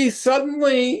 he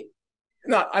suddenly,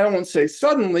 I don't want to say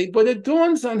suddenly, but it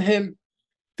dawns on him,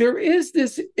 there is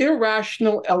this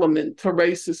irrational element to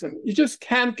racism. You just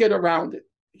can't get around it.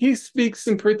 He speaks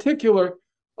in particular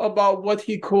about what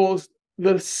he calls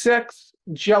the sex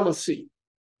jealousy,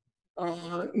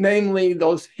 namely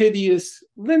those hideous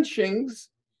lynchings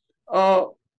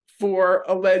for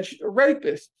alleged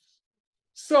rapists.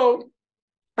 So,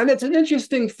 and it's an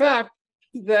interesting fact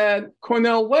that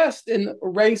Cornel West in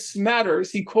Race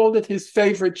Matters, he called it his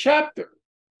favorite chapter,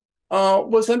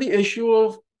 was on the issue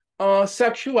of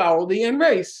sexuality and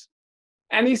race.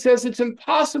 And he says it's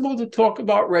impossible to talk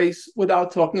about race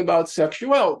without talking about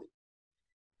sexuality.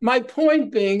 My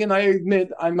point being, and I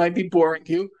admit I might be boring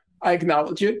you, I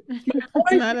acknowledge it.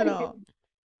 Not at all.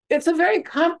 It's a very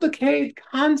complicated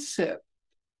concept.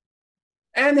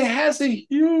 And it has a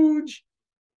huge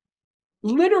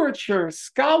literature,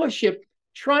 scholarship,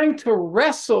 trying to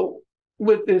wrestle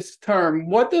with this term.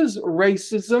 What does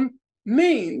racism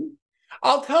mean?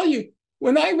 I'll tell you,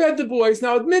 when I read Du Bois,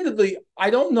 now admittedly, I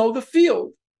don't know the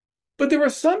field, but there were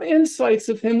some insights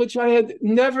of him which I had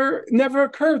never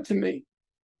occurred to me.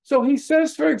 So he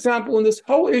says, for example, in this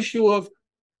whole issue of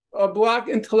Black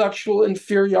intellectual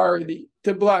inferiority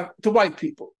to white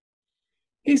people,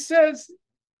 he says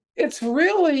it's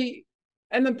really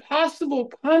an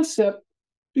impossible concept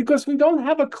because we don't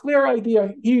have a clear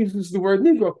idea. He uses the word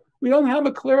Negro. We don't have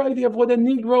a clear idea of what a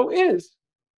Negro is.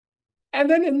 And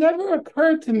then it never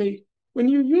occurred to me, when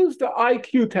you use the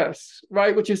IQ test,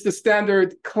 right, which is the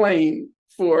standard claim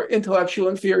for intellectual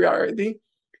inferiority,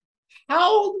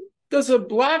 how does a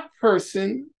Black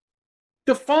person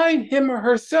define him or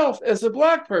herself as a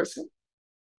Black person?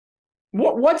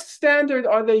 What standard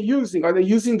are they using? Are they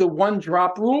using the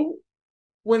one-drop rule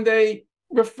when they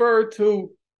refer to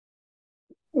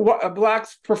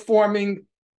Blacks performing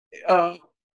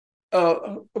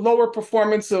lower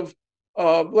performance of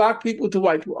Black people to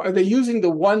white people? Are they using the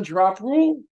one-drop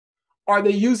rule? Are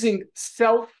they using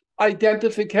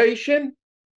self-identification?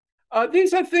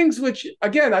 These are things which,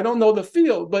 again, I don't know the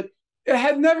field, but it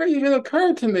had never even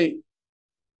occurred to me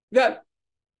that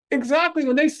exactly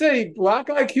when they say Black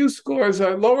IQ scores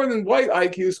are lower than white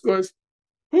IQ scores,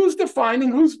 who's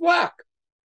defining who's Black?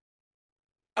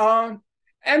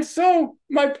 And so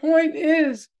my point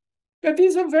is that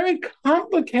these are very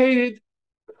complicated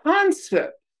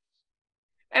concepts.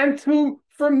 And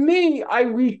for me, I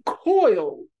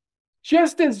recoil,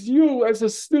 just as you, as a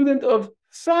student of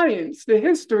science, the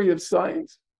history of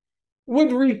science,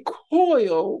 would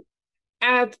recoil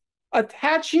at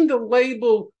attaching the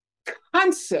label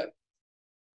concept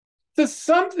to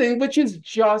something which is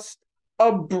just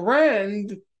a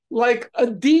brand like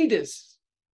Adidas.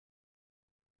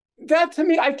 That, to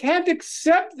me, I can't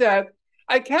accept that.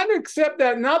 I can't accept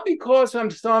that not because I'm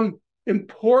some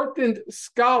important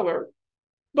scholar,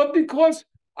 but because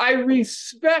I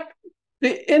respect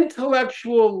the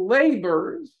intellectual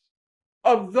labors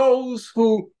of those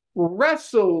who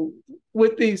wrestled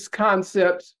with these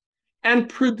concepts and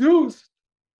produced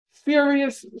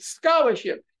serious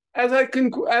scholarship.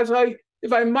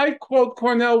 If I might quote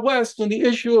Cornel West, when the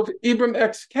issue of Ibram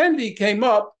X Kendi came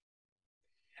up,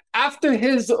 after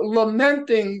his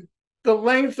lamenting the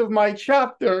length of my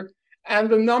chapter and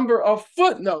the number of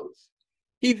footnotes,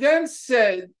 he then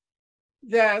said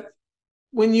that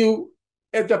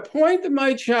at the point of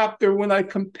my chapter, when I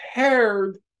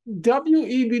compared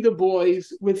W.E.B. Du Bois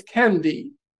with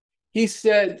Kendi, he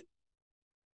said,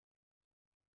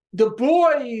 Du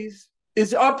Bois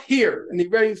is up here, and he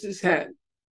raised his hand.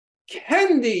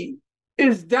 Kendi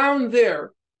is down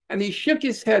there. And he shook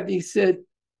his head and he said,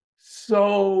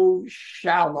 so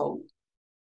shallow.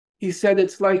 He said,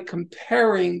 it's like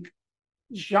comparing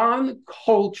John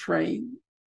Coltrane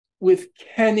with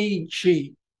Kenny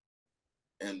G.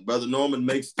 And Brother Norman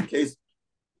makes the case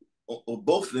of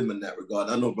both of them in that regard.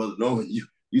 I know, Brother Norman,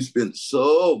 you spend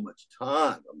so much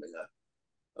time. I mean,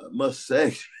 I must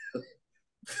say,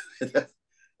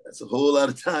 that's a whole lot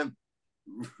of time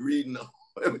reading.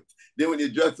 Then when you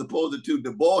juxtapose it to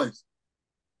Du Bois,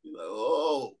 you're like,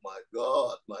 oh my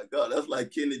God, that's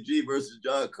like Kenny G versus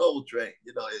John Coltrane.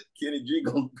 Kenny G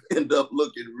gonna end up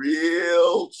looking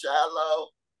real shallow,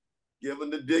 given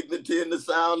the dignity and the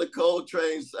sound of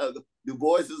Coltrane. Du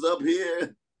Bois is up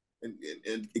here, and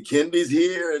Kendi's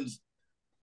here, and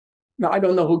now I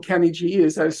don't know who Kenny G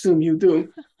is. I assume you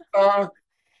do.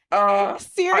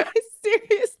 Seriously,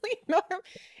 Norm,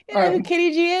 you know who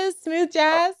Kenny G is? Smooth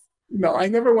jazz. No, I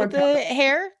never went with the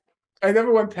hair. I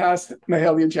never went past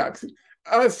Mahalia Jackson.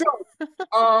 So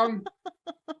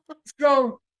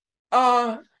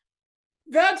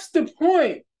that's the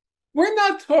point. We're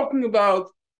not talking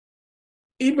about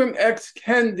Ibram X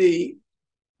Kendi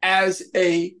as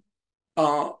a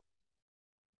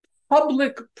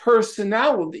public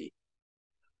personality.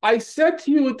 I said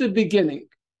to you at the beginning,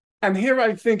 and here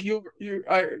I think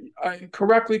I'm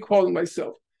correctly quoting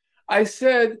myself. I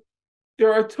said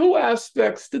there are two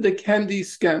aspects to the Kendi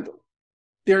scandal.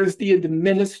 There's the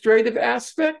administrative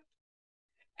aspect,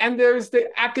 and there's the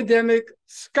academic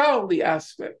scholarly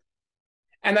aspect.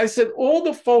 And I said all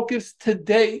the focus to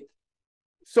date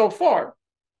so far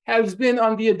has been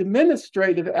on the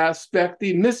administrative aspect,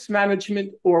 the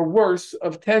mismanagement or worse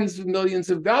of tens of millions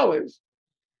of dollars,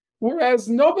 whereas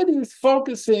nobody is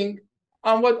focusing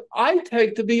on what I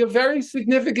take to be a very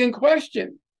significant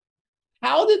question.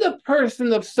 How did a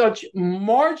person of such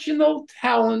marginal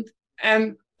talent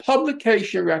and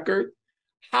publication record,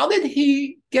 how did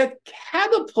he get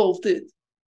catapulted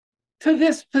to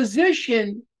this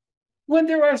position when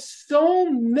there are so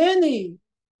many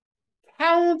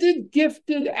talented,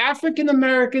 gifted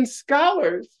African-American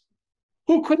scholars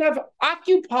who could have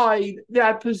occupied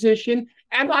that position?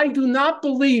 And I do not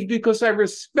believe, because I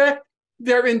respect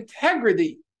their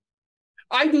integrity,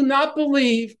 I do not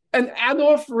believe an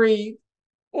Adolph Reed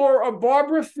or a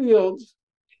Barbara Fields,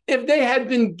 if they had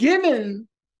been given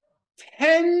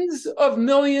tens of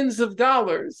millions of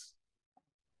dollars,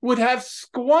 would have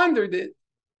squandered it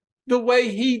the way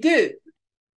he did.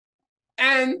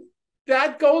 And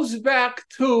that goes back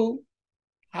to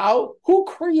who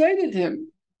created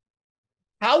him?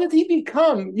 How did he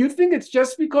become? You think it's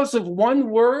just because of one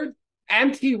word,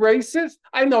 anti-racist?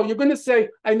 I know you're going to say,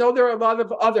 I know there are a lot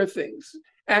of other things.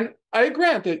 And I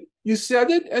grant it. You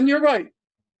said it and you're right.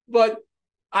 But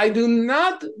I do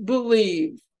not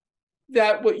believe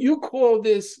that what you call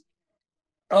this,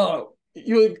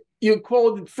 you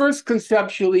called it first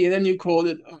conceptually and then you called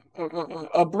it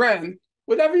a brand,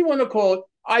 whatever you want to call it,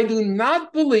 I do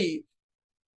not believe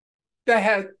that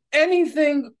has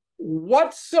anything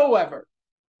whatsoever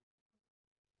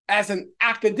as an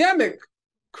academic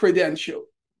credential,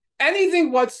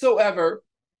 anything whatsoever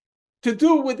to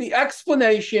do with the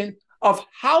explanation of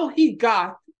how he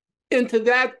got into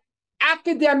that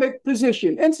academic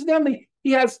position. Incidentally,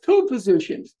 he has two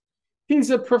positions. He's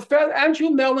a Andrew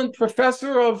Mellon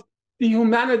professor of the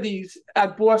humanities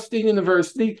at Boston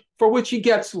University, for which he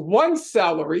gets one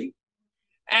salary.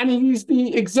 And he's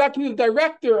the executive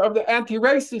director of the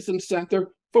Anti-Racism Center,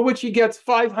 for which he gets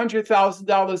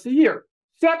 $500,000 a year.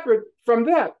 Separate from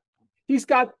that, he's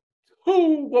got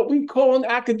two, what we call in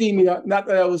academia, not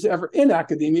that I was ever in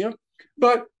academia,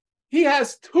 but he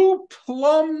has two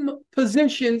plum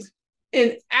positions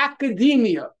in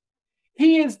academia.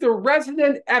 He is the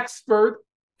resident expert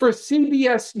for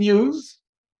CBS News,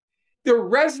 the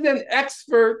resident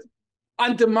expert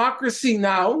on Democracy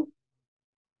Now!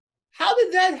 How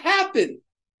did that happen?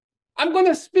 I'm going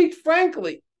to speak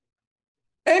frankly.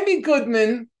 Amy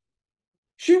Goodman,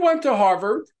 she went to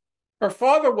Harvard. Her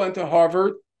father went to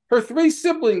Harvard. Her three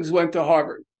siblings went to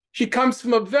Harvard. She comes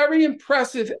from a very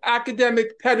impressive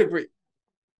academic pedigree.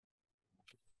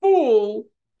 Fool,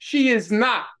 she is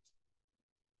not.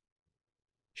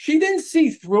 She didn't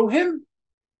see through him.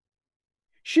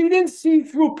 She didn't see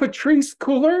through Patrice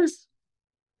Cullors.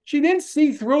 She didn't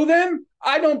see through them.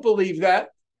 I don't believe that.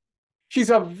 She's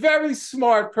a very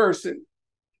smart person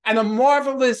and a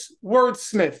marvelous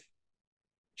wordsmith.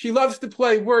 She loves to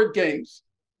play word games.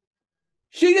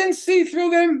 She didn't see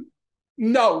through them?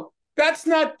 No, that's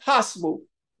not possible.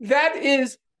 That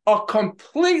is a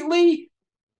completely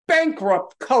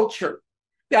bankrupt culture.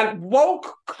 That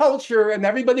woke culture, and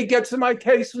everybody gets in my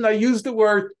case when I use the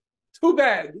word, too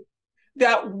bad.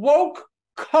 That woke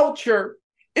culture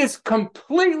is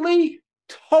completely,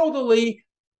 totally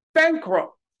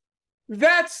bankrupt.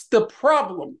 That's the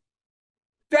problem.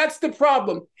 That's the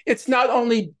problem. It's not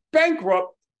only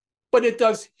bankrupt, but it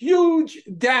does huge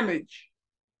damage.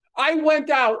 I went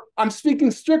out, I'm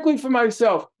speaking strictly for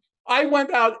myself, I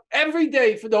went out every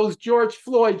day for those George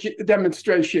Floyd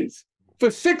demonstrations.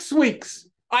 For 6 weeks,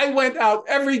 I went out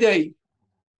every day.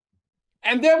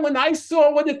 And then when I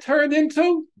saw what it turned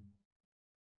into,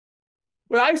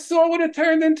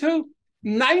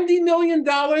 $90 million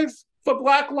for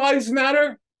Black Lives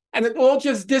Matter, and it all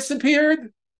just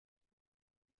disappeared.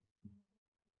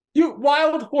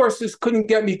 Wild horses couldn't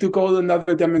get me to go to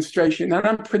another demonstration, and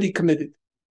I'm pretty committed.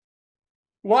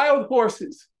 Wild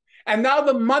horses. And now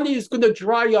the money is going to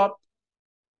dry up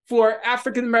for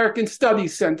African American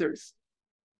studies centers.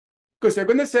 Because they're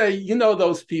going to say, you know,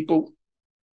 those people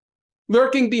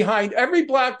lurking behind every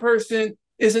Black person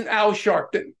is an Al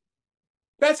Sharpton.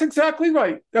 That's exactly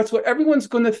right. That's what everyone's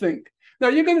going to think. Now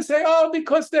you're going to say, oh,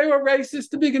 because they were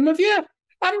racist to begin with. Yeah,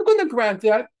 I'm going to grant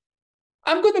that.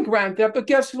 But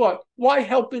guess what? Why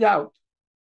help it out?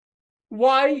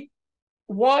 Why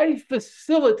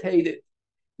facilitate it?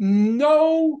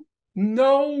 No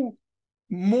moral,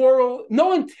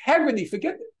 no integrity,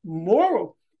 forget it,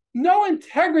 moral, no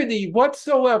integrity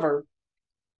whatsoever.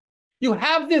 You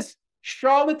have this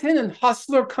charlatan and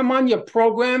hustler come on your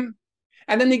program,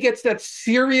 and then he gets that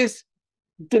serious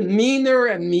demeanor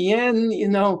and mien,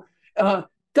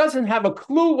 doesn't have a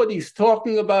clue what he's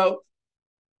talking about.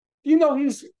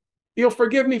 You'll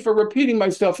forgive me for repeating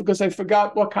myself because I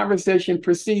forgot what conversation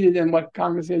preceded and what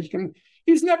conversation.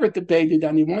 He's never debated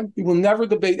anyone. He will never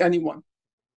debate anyone.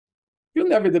 He'll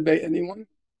never debate anyone.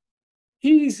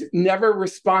 He's never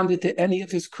responded to any of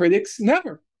his critics.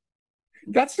 Never.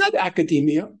 That's not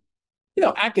academia.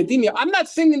 Academia. I'm not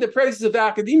singing the praises of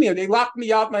academia. They locked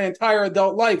me out my entire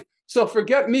adult life. So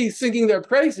forget me singing their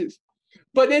praises.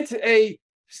 But it's a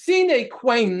sine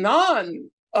qua non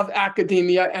of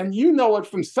academia, and you know it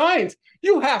from science.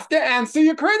 You have to answer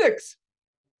your critics.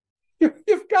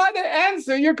 You've got to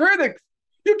answer your critics.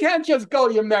 You can't just go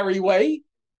your merry way.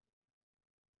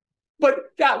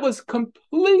 But that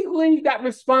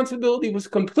responsibility was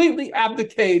completely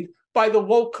abdicated by the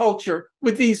woke culture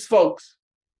with these folks.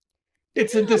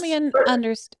 It's a help me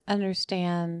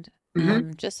understand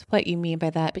just what you mean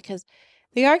by that, because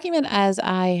the argument as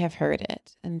I have heard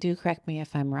it, and do correct me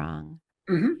if I'm wrong,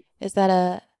 is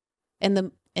that in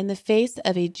the face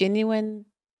of a genuine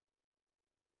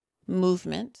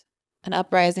movement, an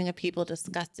uprising of people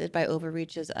disgusted by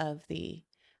overreaches of the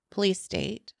police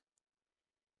state,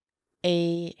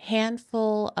 a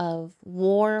handful of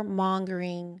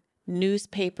warmongering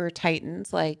newspaper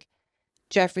titans like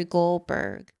Jeffrey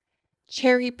Goldberg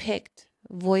cherry-picked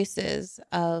voices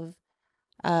of,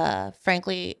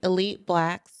 frankly, elite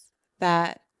Blacks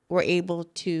that were able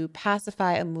to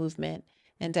pacify a movement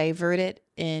and divert it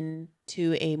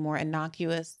into a more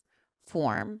innocuous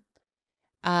form.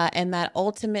 And that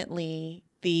ultimately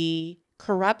the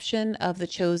corruption of the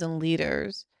chosen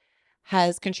leaders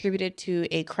has contributed to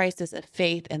a crisis of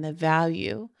faith and the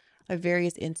value of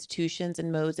various institutions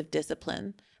and modes of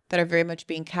discipline that are very much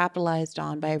being capitalized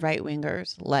on by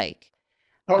right-wingers like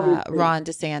Ron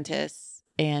DeSantis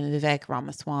and Vivek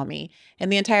Ramaswamy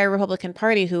and the entire Republican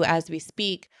Party, who, as we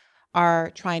speak,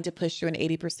 are trying to push through an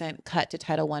 80% cut to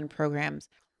Title I programs,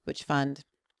 which fund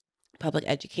public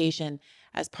education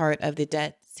as part of the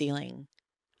debt ceiling,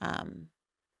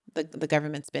 the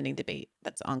government spending debate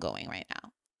that's ongoing right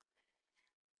now.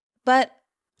 But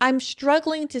I'm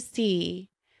struggling to see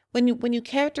when you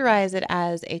characterize it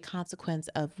as a consequence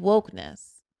of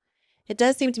wokeness, it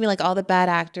does seem to me like all the bad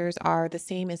actors are the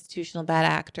same institutional bad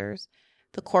actors,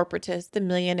 the corporatists, the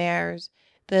millionaires,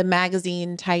 the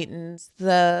magazine titans,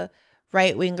 the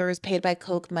right-wingers paid by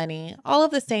Coke money, all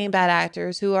of the same bad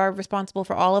actors who are responsible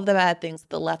for all of the bad things that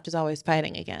the left is always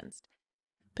fighting against.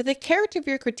 But the character of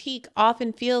your critique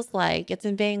often feels like it's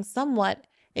inveighing somewhat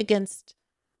against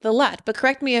the left. But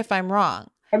correct me if I'm wrong.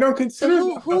 I don't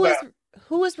consider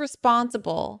who is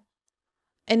responsible?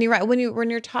 And you're right, when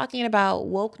you're talking about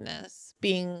wokeness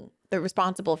being the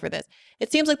responsible for this,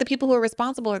 it seems like the people who are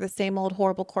responsible are the same old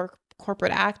horrible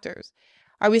corporate actors.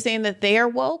 Are we saying that they are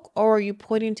woke, or are you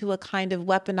pointing to a kind of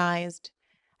weaponized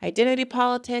identity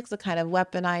politics, a kind of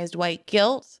weaponized white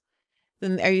guilt?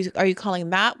 Then are you calling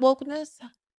that wokeness?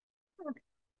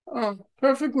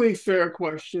 Perfectly fair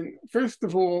question. First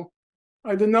of all,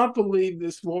 I do not believe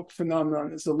this woke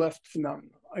phenomenon is a left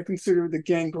phenomenon. I consider it a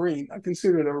gangrene. I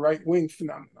consider it a right-wing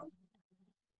phenomenon.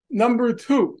 Number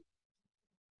two,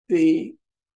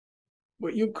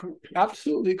 what you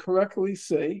absolutely correctly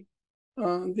say,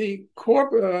 the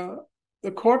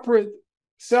corporate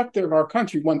sector of our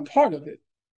country, one part of it,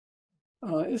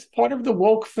 is part of the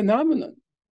woke phenomenon.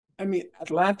 I mean,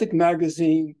 Atlantic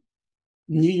Magazine,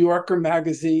 New Yorker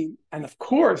Magazine, and of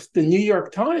course, the New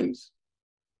York Times.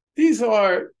 These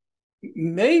are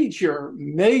major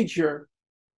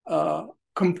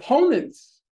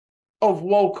components of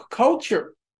woke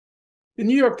culture. The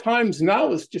New York Times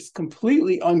now is just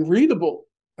completely unreadable.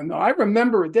 And I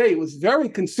remember a day it was very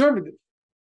conservative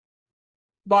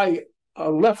by a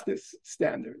leftist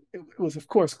standard. It was, of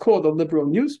course, called a liberal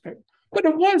newspaper, but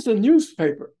it was a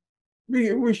newspaper.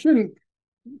 We shouldn't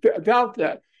doubt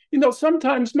that. You know,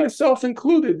 sometimes myself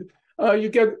included, you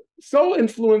get so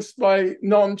influenced by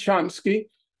Noam Chomsky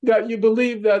that you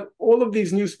believe that all of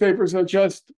these newspapers are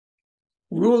just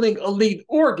ruling elite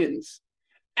organs.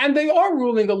 And they are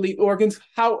ruling elite organs.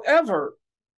 However,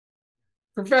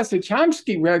 Professor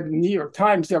Chomsky read the New York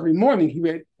Times every morning. He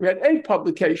read 8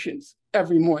 publications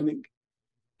every morning.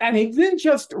 And he didn't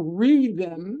just read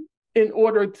them in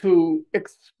order to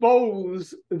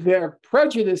expose their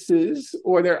prejudices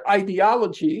or their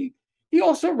ideology. He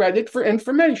also read it for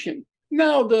information.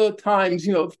 Now the Times,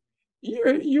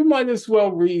 you might as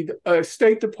well read a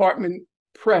State Department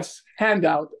press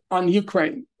handout on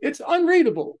Ukraine. It's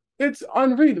unreadable. It's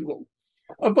unreadable.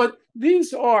 But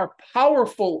these are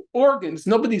powerful organs.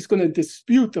 Nobody's going to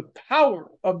dispute the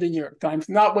power of the New York Times,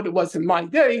 not what it was in my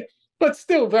day, but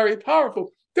still very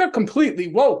powerful. They're completely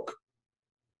woke.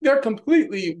 They're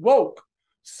completely woke.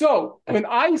 So when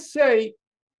I say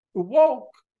the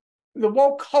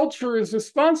woke culture is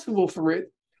responsible for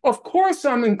it, of course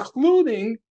I'm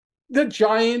including the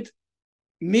giant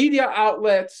media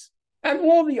outlets and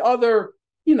all the other,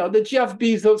 the Jeff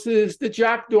Bezoses, the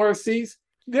Jack Dorseys,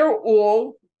 they're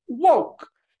all woke.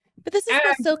 But this is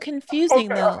what's so confusing,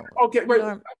 though. Okay, wait.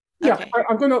 Yeah,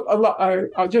 okay.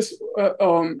 I'll just,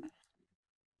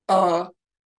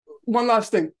 one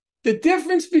last thing. The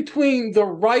difference between the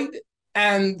right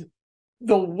and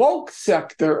the woke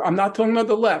sector, I'm not talking about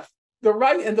the left, the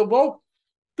right and the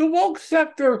woke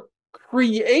sector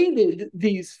created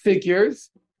these figures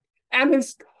and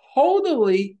is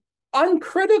totally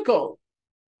uncritical.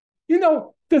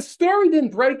 The story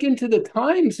didn't break into the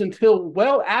Times until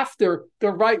well after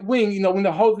the right wing, when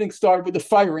the whole thing started with the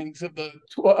firings of the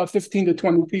 15 to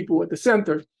 20 people at the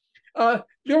center.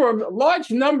 There were a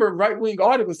large number of right-wing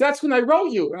articles. That's when I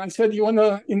wrote you. And I said, you want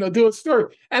to, do a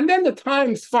story. And then the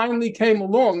Times finally came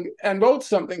along and wrote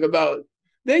something about it.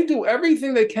 They do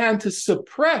everything they can to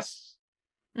suppress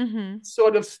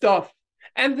sort of stuff.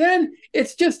 And then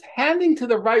it's just handing to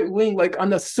the right wing like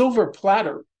on a silver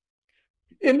platter.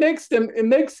 I'm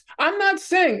not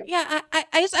saying. Yeah,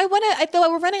 I want to, though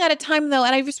we're running out of time though,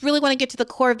 and I just really want to get to the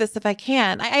core of this if I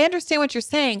can. I understand what you're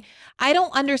saying. I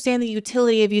don't understand the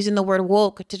utility of using the word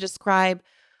woke to describe,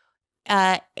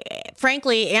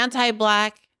 frankly,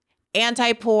 anti-Black,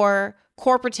 anti-poor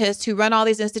corporatists who run all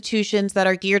these institutions that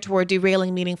are geared toward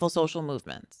derailing meaningful social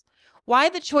movements. Why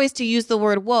the choice to use the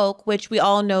word woke, which we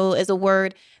all know is a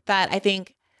word that I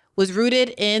think was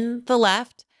rooted in the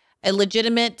left, a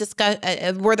legitimate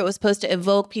a word that was supposed to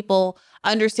evoke people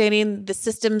understanding the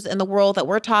systems in the world that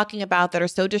we're talking about that are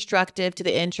so destructive to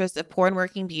the interests of poor and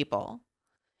working people.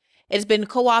 It's been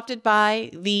co-opted by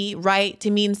the right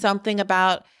to mean something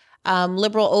about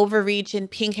liberal overreach and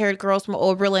pink-haired girls from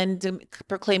Oberlin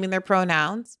proclaiming their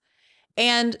pronouns.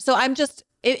 And so I'm just,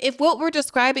 if what we're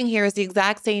describing here is the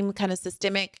exact same kind of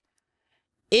systemic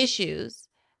issues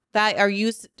that are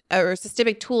used, or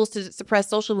systemic tools to suppress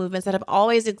social movements that have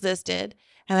always existed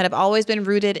and that have always been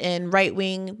rooted in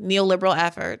right-wing neoliberal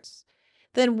efforts,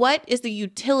 then what is the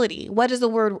utility? What is the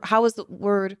word, how is the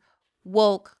word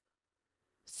woke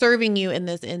serving you in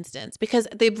this instance? Because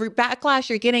the backlash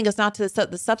you're getting is not to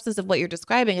the substance of what you're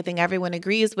describing. I think everyone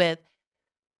agrees with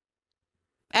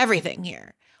everything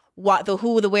here. What, the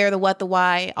who, the where, the what, the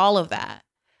why, all of that.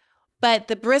 But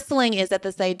the bristling is at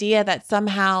this idea that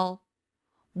somehow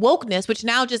wokeness, which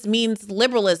now just means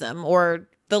liberalism or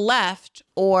the left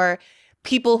or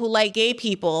people who like gay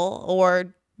people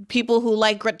or people who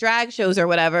like drag shows or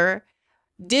whatever,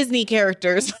 Disney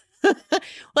characters.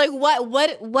 Like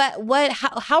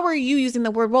how are you using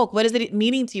the word woke? What is it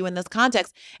meaning to you in this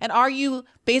context? And are you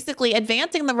basically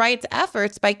advancing the right's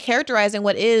efforts by characterizing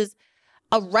what is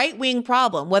a right-wing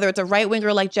problem, whether it's a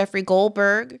right-winger like Jeffrey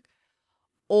Goldberg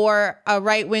or a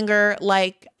right-winger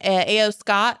like A.O.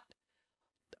 Scott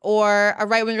or a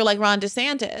right-winger like Ron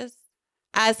DeSantis,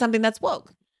 as something that's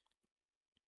woke?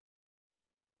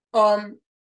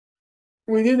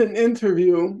 We did an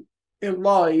interview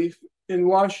live in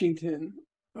Washington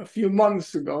a few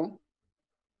months ago,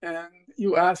 and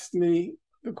you asked me,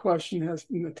 the question has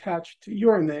been attached to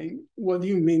your name, what do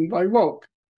you mean by woke?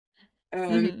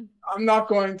 And I'm not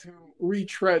going to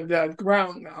retread that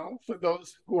ground now. For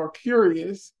those who are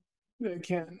curious, they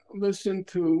can listen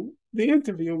to the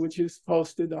interview, which is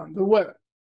posted on the web.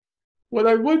 What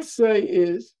I would say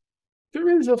is there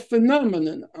is a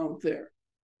phenomenon out there.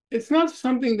 It's not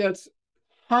something that's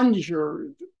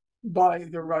conjured by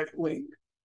the right wing.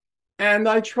 And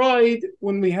I tried,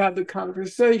 when we had the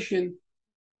conversation,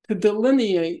 to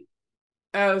delineate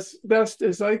as best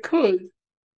as I could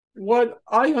what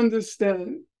I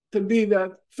understand to be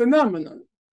that phenomenon.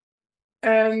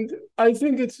 And I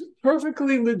think it's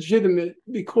perfectly legitimate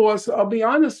because, I'll be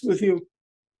honest with you,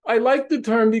 I like the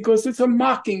term because it's a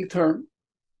mocking term.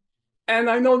 And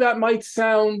I know that might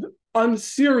sound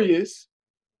unserious,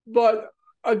 but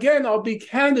again, I'll be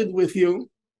candid with you.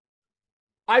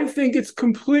 I think it's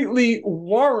completely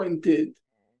warranted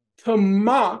to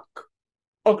mock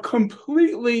a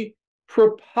completely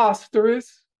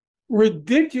preposterous,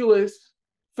 ridiculous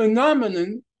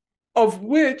phenomenon of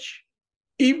which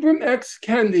Ibram X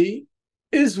Kendi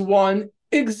is one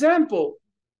example.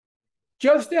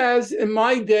 Just as in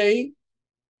my day,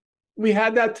 we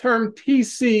had that term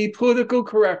PC, political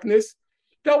correctness,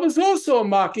 that was also a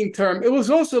mocking term. It was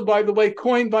also, by the way,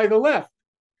 coined by the left.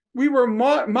 We were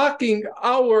mocking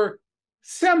our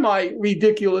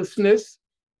semi-ridiculousness,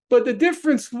 but the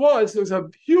difference was, there was a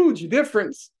huge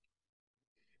difference.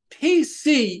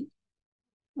 PC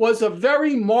was a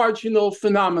very marginal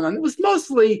phenomenon. It was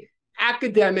mostly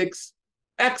academics,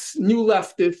 ex-New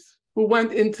Leftists who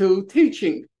went into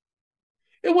teaching.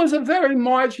 It was a very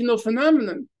marginal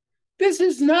phenomenon. This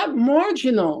is not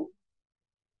marginal.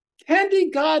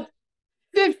 Kendi got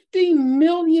 $50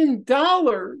 million.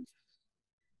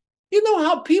 You know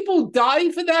how people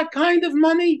die for that kind of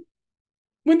money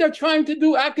when they're trying to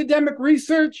do academic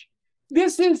research?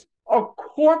 This is a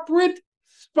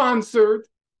corporate-sponsored,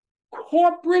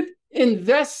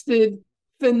 corporate-invested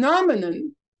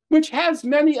phenomenon, which has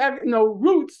many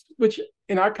roots, which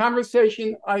in our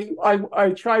conversation,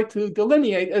 I try to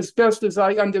delineate as best as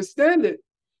I understand it.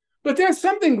 But there's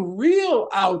something real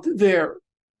out there.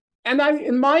 And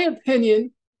in my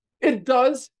opinion, it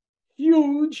does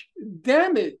huge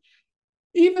damage.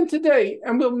 Even today,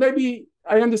 and maybe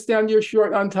I understand you're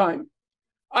short on time.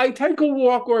 I take a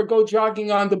walk or go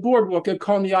jogging on the boardwalk at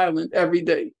Coney Island every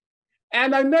day.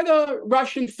 And I met a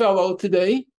Russian fellow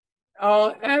today,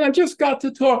 and I just got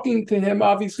to talking to him.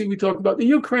 Obviously, we talked about the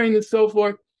Ukraine and so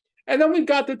forth. And then we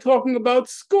got to talking about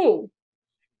school.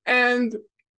 And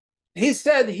he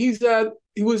said during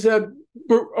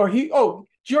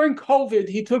COVID,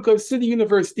 he took a City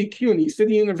University, CUNY,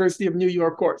 City University of New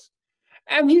York course.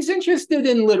 And he's interested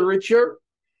in literature.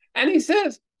 And he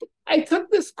says, I took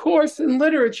this course in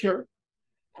literature.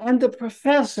 And the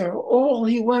professor, all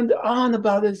he went on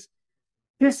about is,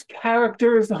 this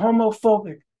character is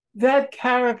homophobic. That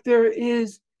character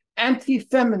is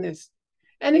anti-feminist.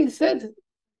 And he said, it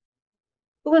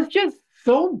was just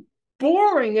so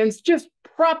boring and it's just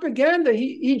propaganda.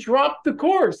 He dropped the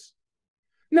course.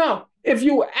 Now, if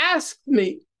you ask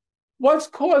me what's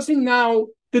causing now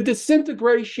the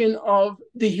disintegration of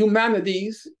the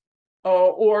humanities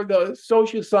or the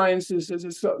social sciences, as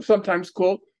it's sometimes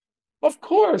called, Of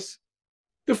course,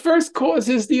 the first cause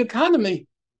is the economy.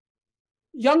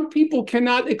 Young people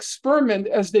cannot experiment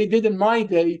as they did in my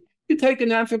day. You take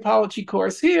an anthropology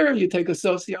course here, you take a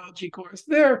sociology course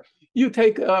there, you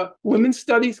take a women's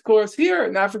studies course here,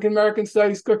 an African American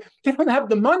studies course. They don't have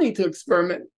the money to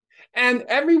experiment. And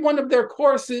every one of their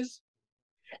courses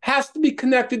has to be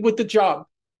connected with the job.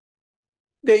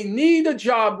 They need a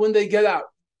job when they get out.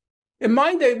 In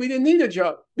my day, we didn't need a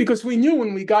job because we knew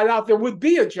when we got out there would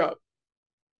be a job.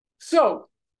 So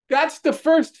that's the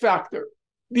first factor,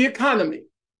 the economy.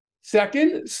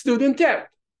 Second, student debt.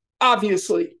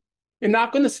 Obviously, you're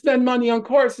not going to spend money on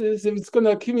courses if it's going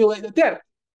to accumulate a debt.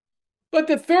 But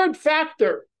the third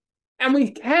factor, and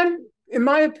we can, in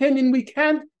my opinion, we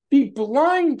can't be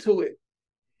blind to it,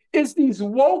 is these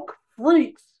woke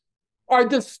freaks are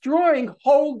destroying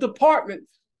whole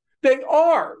departments. They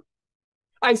are.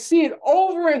 I see it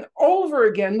over and over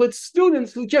again with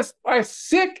students who just are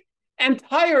sick and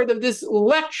tired of this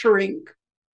lecturing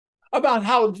about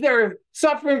how they're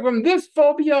suffering from this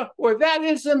phobia or that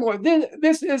ism or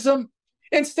this ism.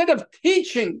 Instead of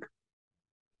teaching,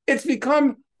 it's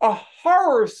become a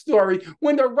horror story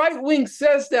when the right wing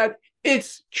says that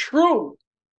it's true.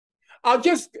 I'll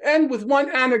just end with one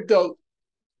anecdote.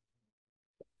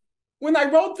 When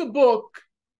I wrote the book,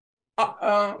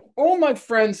 all my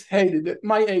friends hated it,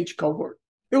 my age cohort.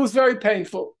 It was very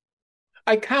painful.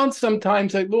 I count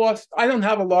sometimes I don't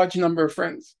have a large number of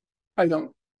friends. I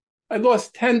don't. I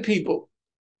lost 10 people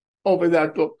over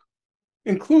that book,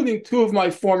 including 2 of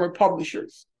my former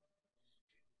publishers.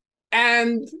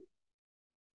 And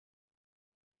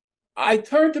I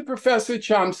turned to Professor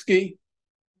Chomsky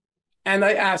and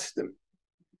I asked him,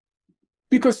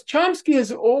 because Chomsky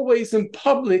has always in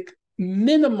public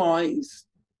minimized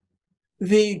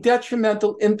the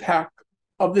detrimental impact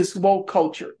of this woke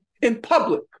culture. In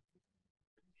public,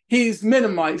 he's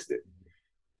minimized it.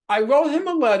 I wrote him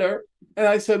a letter and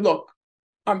I said, look,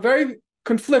 I'm very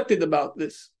conflicted about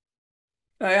this.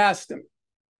 And I asked him,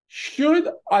 should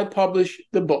I publish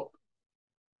the book?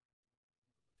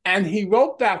 And he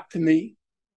wrote back to me.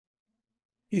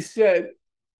 He said,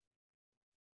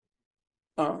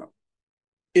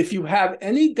 if you have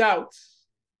any doubts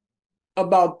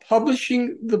about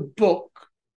publishing the book,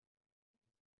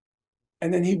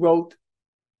 and then he wrote,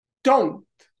 don't.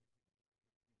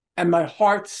 And my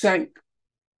heart sank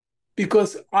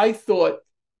because I thought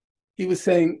he was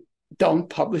saying, don't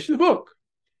publish the book.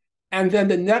 And then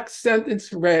the next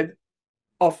sentence read,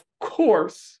 of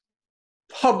course,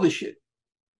 publish it.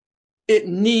 It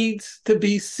needs to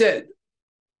be said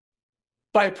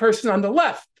by a person on the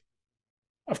left.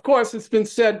 Of course, it's been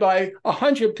said by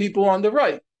 100 people on the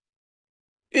right.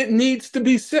 It needs to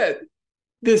be said.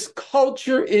 This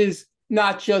culture is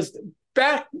not just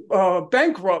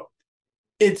bankrupt,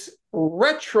 it's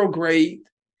retrograde,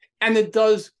 and it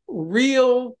does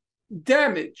real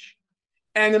damage.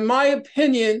 And in my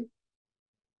opinion,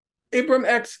 Ibram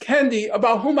X Kendi,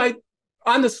 about whom I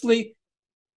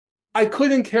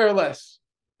couldn't care less.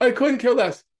 I couldn't care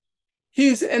less.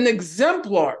 He's an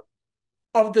exemplar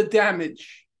of the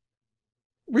damage.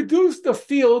 Reduced the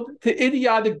field to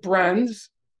idiotic brands,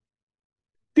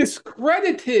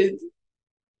 discredited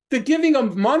the giving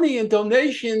of money and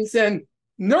donations and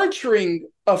nurturing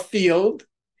a field,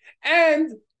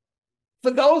 and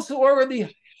for those who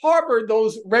already harbor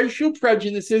those racial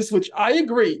prejudices, which I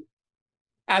agree,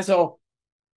 as a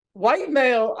white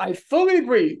male, I fully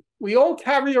agree. We all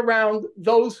carry around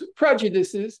those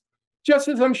prejudices, just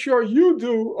as I'm sure you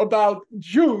do about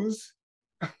Jews.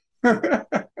 I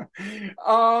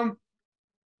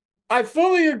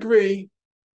fully agree.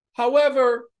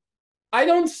 However, I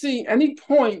don't see any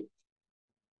point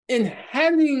in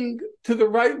handing to the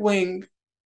right wing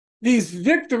these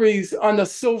victories on a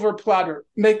silver platter,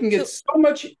 making it so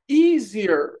much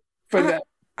easier for them.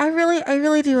 I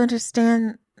really do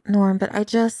understand, Norm, but I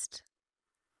just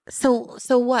so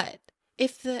what?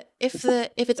 If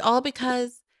it's all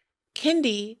because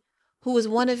Kendi, who was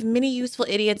one of many useful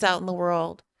idiots out in the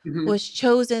world, was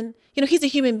chosen, he's a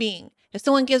human being. If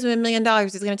someone gives him $1 million,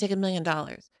 he's going to take $1 million.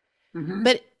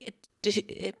 But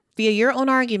via your own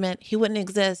argument, he wouldn't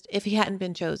exist if he hadn't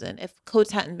been chosen, if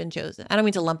Coates hadn't been chosen. I don't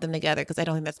mean to lump them together because I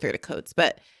don't think that's fair to Coates,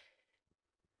 but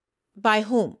by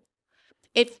whom?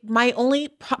 If my only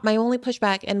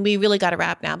pushback, and we really got to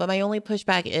wrap now, but my only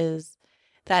pushback is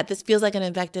that this feels like an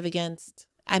invective against,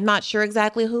 I'm not sure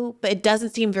exactly who, but it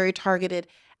doesn't seem very targeted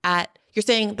at, you're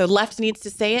saying the left needs to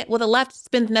say it? Well, the left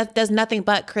does nothing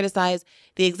but criticize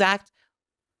the exact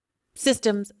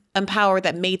systems and power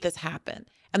that made this happen.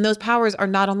 And those powers are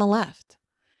not on the left.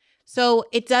 So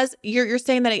it does, you're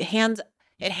saying that it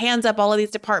it hands up all of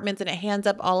these departments and it hands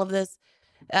up all of this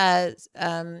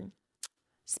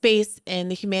space in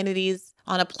the humanities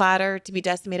on a platter to be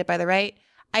decimated by the right.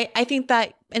 I think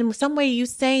that in some way you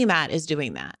saying that is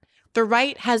doing that. The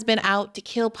right has been out to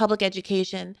kill public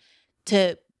education,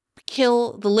 to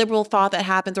kill the liberal thought that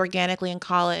happens organically in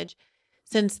college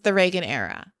since the Reagan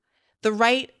era. The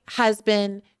right has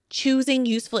been choosing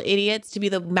useful idiots to be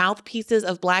the mouthpieces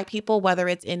of Black people, whether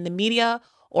it's in the media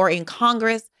or in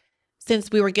Congress,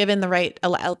 since we were given the right,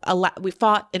 we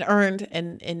fought and earned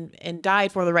and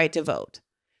died for the right to vote.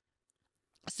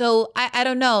 So I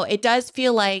don't know. It does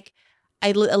feel like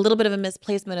a little bit of a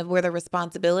misplacement of where the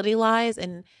responsibility lies.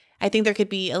 And I think there could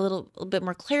be a little bit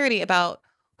more clarity about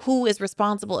who is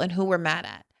responsible and who we're mad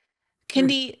at.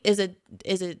 Kendi is a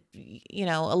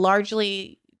a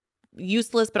largely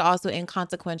useless but also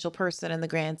inconsequential person in the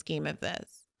grand scheme of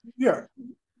this. Yeah.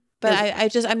 But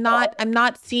I'm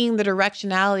not seeing the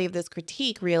directionality of this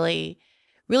critique really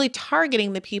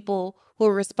targeting the people who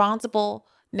are responsible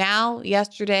now,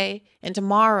 yesterday, and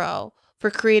tomorrow for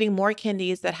creating more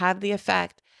Kendis that have the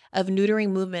effect of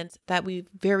neutering movements that we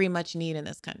very much need in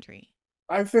this country.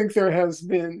 I think there has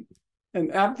been an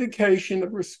abdication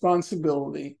of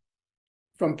responsibility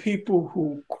from people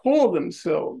who call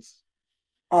themselves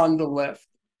on the left,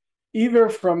 either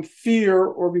from fear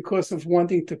or because of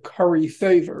wanting to curry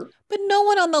favor. But no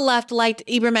one on the left liked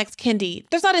Ibram X Kendi.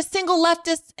 There's not a single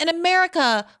leftist in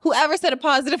America who ever said a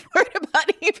positive word about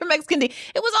Ibram X Kendi.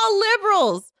 It was all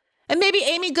liberals. And maybe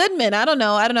Amy Goodman. I don't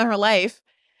know her life.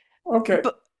 Okay.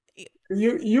 But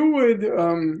you would,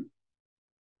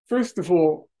 first of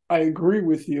all, I agree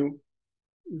with you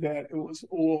that it was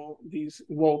all these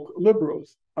woke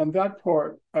liberals. On that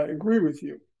part, I agree with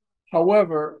you.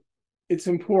 However, it's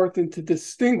important to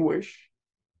distinguish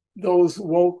those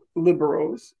woke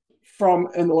liberals from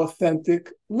an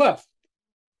authentic left.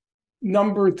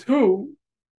 Number two,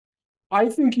 I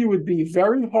think you would be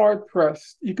very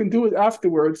hard-pressed. You can do it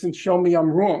afterwards and show me I'm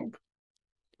wrong.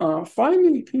 Find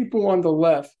me people on the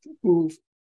left who've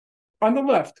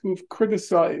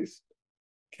criticized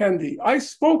Kendi. I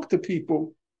spoke to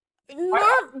people.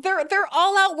 They're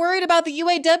all out worried about the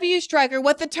UAW strike or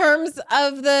what the terms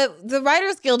of the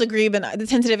Writers Guild agreement, the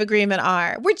tentative agreement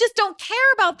are. We just don't care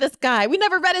about this guy. We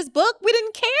never read his book. We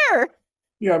didn't care.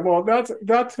 Yeah, well,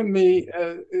 that to me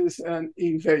is an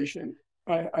evasion.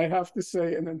 I have to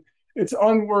say, and then it's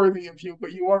unworthy of you,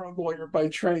 but you are a lawyer by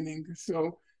training,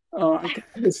 so I can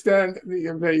understand the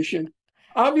evasion.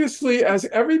 Obviously, as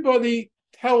everybody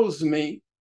tells me,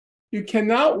 you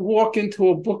cannot walk into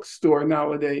a bookstore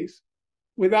nowadays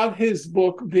without his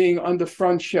book being on the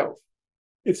front shelf.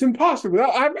 It's impossible.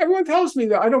 Everyone tells me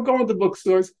that. I don't go into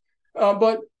bookstores,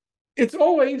 but it's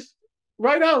always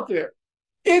right out there.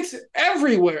 It's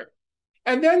everywhere.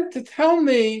 And then to tell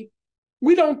me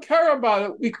we don't care about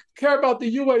it, we care about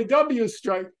the UAW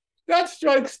strike, that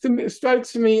strikes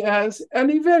me as an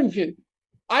evasion.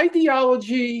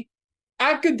 Ideology,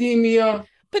 academia,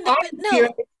 but no.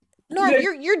 Norm,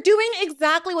 you're doing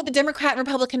exactly what the Democrat and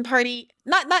Republican Party,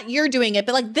 not you're doing it,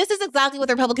 but like this is exactly what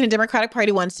the Republican and Democratic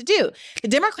Party wants to do. The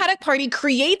Democratic Party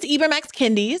creates Ibram X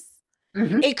Kendis.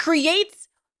 Mm-hmm. It creates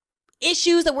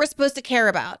issues that we're supposed to care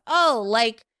about. Oh,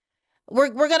 like we're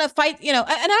going to fight, and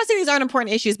I don't say these aren't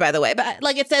important issues, by the way, but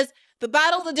like it says, the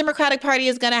battle the Democratic Party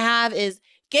is going to have is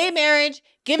gay marriage,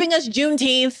 giving us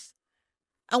Juneteenth,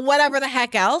 and whatever the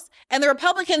heck else. And the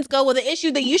Republicans go, well, the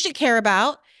issue that you should care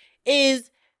about is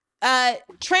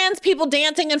trans people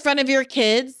dancing in front of your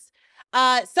kids,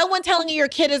 someone telling you your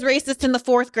kid is racist in the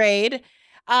 4th grade,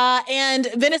 and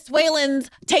Venezuelans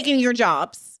taking your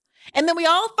jobs. And then we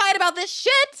all fight about this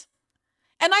shit.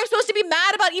 And I'm supposed to be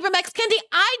mad about Ibram X Kendi?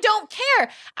 I don't care.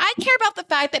 I care about the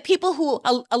fact that people who,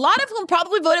 a lot of whom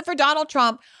probably voted for Donald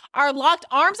Trump, are locked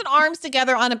arms in arms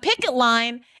together on a picket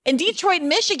line in Detroit,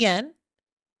 Michigan,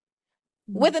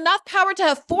 with enough power to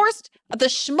have forced the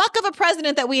schmuck of a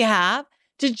president that we have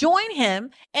to join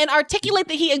him and articulate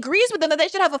that he agrees with them that they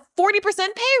should have a 40%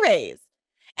 pay raise.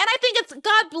 And I think it's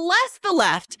God bless the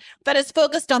left that is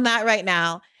focused on that right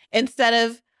now instead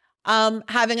of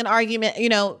having an argument,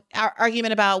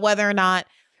 argument about whether or not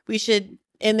we should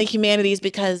end the humanities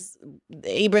because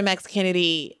Ibram X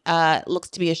Kendi looks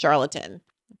to be a charlatan.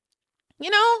 Do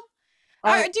you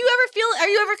ever feel? Are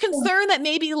you ever concerned that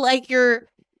maybe like you're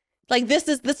like this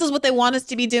is what they want us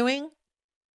to be doing?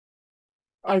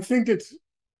 I think it's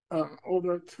there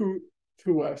are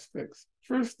two aspects.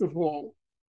 First of all,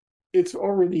 it's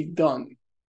already done.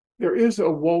 There is a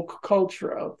woke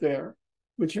culture out there,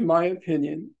 which, in my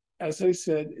opinion, as I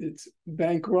said, it's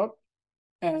bankrupt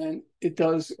and it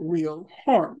does real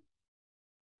harm.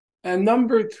 And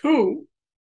number two,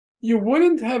 you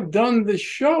wouldn't have done the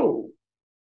show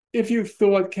if you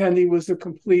thought Kendi was a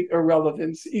complete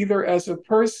irrelevance, either as a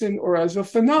person or as a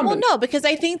phenomenon. Well, no, because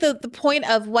I think the point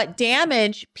of what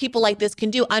damage people like this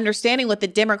can do, understanding what the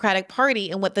Democratic Party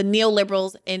and what the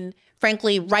neoliberals and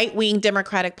frankly right-wing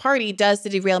Democratic Party does to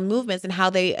derail movements and how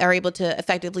they are able to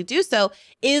effectively do so,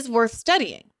 is worth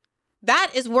studying.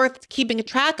 That is worth keeping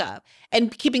track of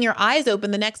and keeping your eyes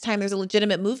open the next time there's a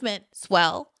legitimate movement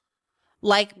swell,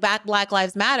 like Black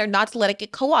Lives Matter, not to let it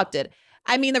get co-opted.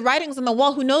 I mean, the writing's on the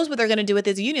wall. Who knows what they're going to do with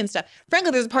this union stuff?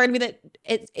 Frankly, there's a part of me that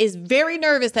is very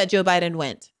nervous that Joe Biden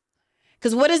went.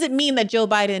 Because what does it mean that Joe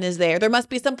Biden is there? There must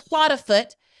be some plot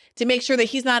afoot to make sure that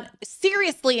he's not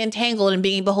seriously entangled in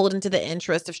being beholden to the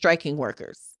interest of striking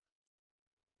workers.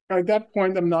 At that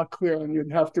point, I'm not clear, and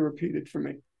you'd have to repeat it for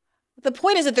me. The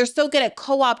point is that they're so good at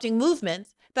co-opting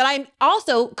movements that I'm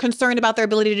also concerned about their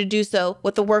ability to do so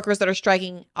with the workers that are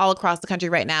striking all across the country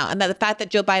right now. And that the fact that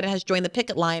Joe Biden has joined the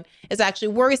picket line is actually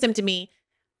worrisome to me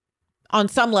on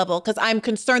some level, because I'm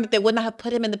concerned that they would not have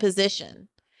put him in the position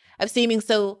of seeming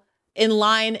so in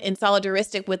line and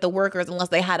solidaristic with the workers unless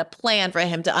they had a plan for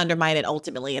him to undermine it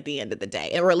ultimately at the end of the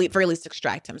day, or at least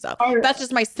extract himself. That's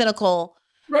just my cynical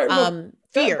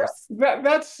fears.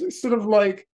 That's sort of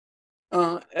like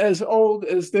as old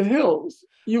as the hills.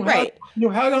 You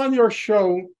had on your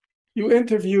show, you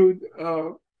interviewed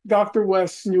Dr.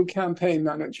 West's new campaign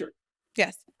manager.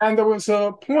 Yes. And there was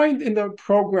a point in the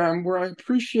program where I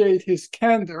appreciate his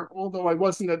candor, although I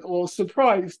wasn't at all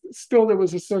surprised. Still, there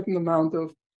was a certain amount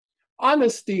of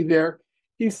honesty there.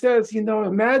 He says,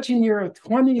 imagine you're a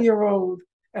 20-year-old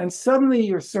and suddenly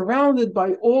you're surrounded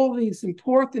by all these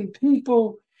important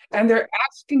people and they're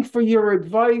asking for your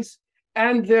advice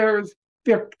and they're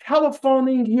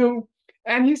telephoning you.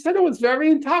 And he said it was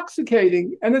very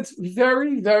intoxicating and it's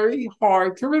very, very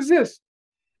hard to resist.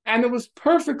 And it was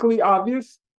perfectly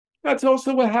obvious. That's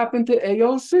also what happened to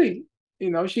AOC.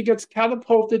 She gets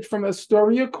catapulted from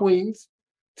Astoria, Queens,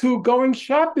 to going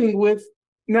shopping with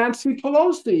Nancy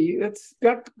Pelosi.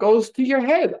 That goes to your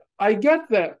head. I get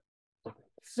that.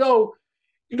 So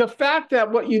the fact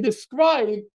that what you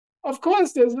described, of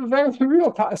course, there's a very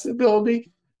real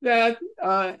possibility that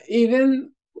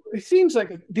even he seems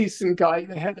like a decent guy,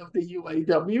 the head of the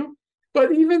UAW,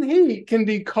 but even he can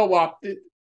be co-opted.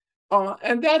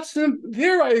 And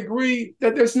there I agree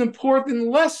that there's an important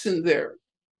lesson there.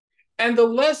 And the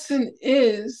lesson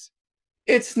is,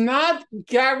 it's not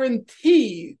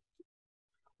guaranteed,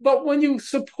 but when you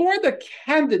support a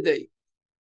candidate,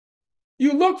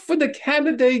 you look for the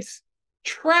candidate's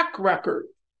track record.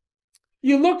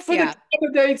 You look for the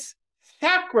candidate's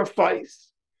sacrifice.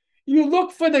 You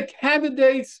look for the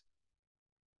candidate's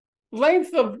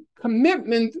length of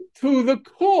commitment to the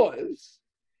cause.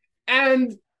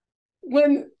 And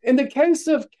when, in the case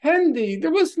of Kendi,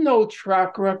 there was no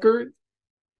track record.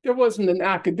 There wasn't an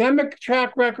academic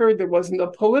track record. There wasn't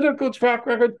a political track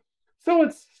record. So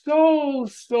it's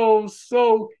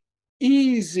so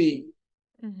easy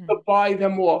to buy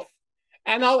them off.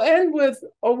 And I'll end with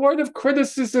a word of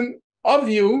criticism of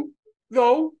you,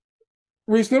 though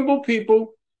reasonable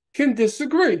people can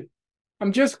disagree.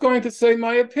 I'm just going to say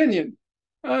my opinion.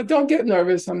 Don't get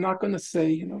nervous. I'm not going to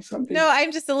say, something. No,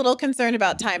 I'm just a little concerned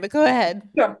about time, but go ahead.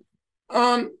 Yeah.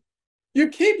 You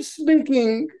keep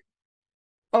speaking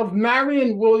of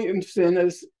Marianne Williamson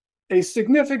as a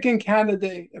significant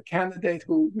candidate, a candidate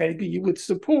who maybe you would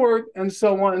support, and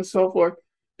so on and so forth,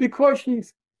 because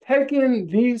she's taken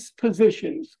these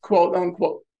positions, quote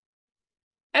unquote.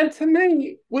 And to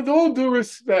me, with all due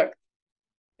respect,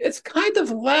 it's kind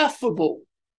of laughable.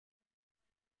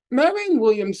 Marianne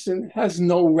Williamson has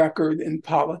no record in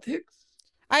politics.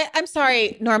 I'm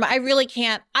sorry, Norma. I really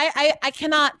can't. I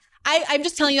cannot. I'm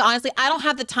just telling you honestly, I don't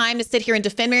have the time to sit here and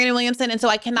defend Marianne Williamson. And so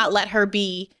I cannot let her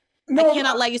be. I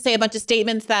cannot let you say a bunch of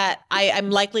statements that I'm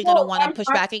likely going to want to push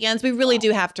back against. We really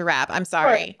do have to wrap. I'm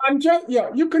sorry. Right.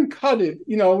 You can cut it,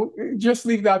 just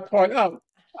leave that part out.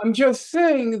 I'm just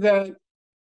saying that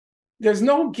there's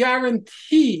no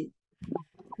guarantee.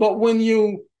 But when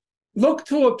you look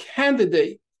to a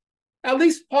candidate, at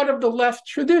least part of the left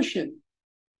tradition,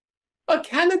 a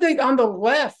candidate on the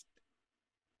left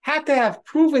had to have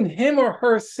proven him or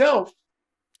herself.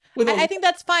 I think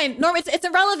that's fine. Norm, it's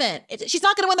irrelevant. She's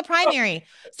not going to win the primary.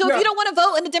 So if you don't want to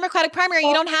vote in the Democratic primary,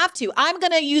 you don't have to. I'm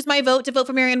going to use my vote to vote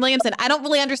for Marianne Williamson. I don't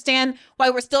really understand why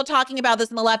we're still talking about this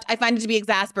on the left. I find it to be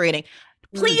exasperating.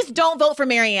 Please don't vote for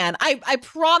Marianne. I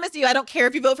promise you, I don't care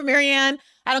if you vote for Marianne.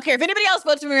 I don't care if anybody else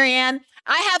votes for Marianne.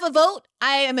 I have a vote.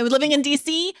 I am living in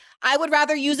D.C. I would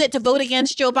rather use it to vote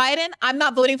against Joe Biden. I'm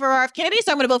not voting for RF Kennedy,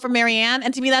 so I'm going to vote for Marianne.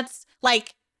 And to me, that's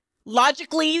like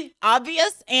logically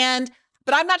obvious. And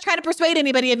but I'm not trying to persuade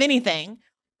anybody of anything.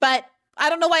 But I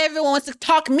don't know why everyone wants to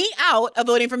talk me out of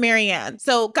voting for Marianne.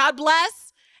 So God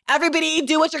bless. Everybody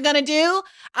do what you're going to do.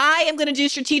 I am going to do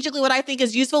strategically what I think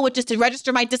is useful, which is to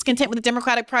register my discontent with the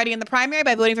Democratic Party in the primary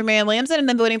by voting for Marianne Williamson and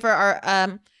then voting for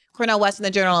our Cornel West in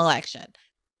the general election.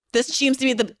 This seems to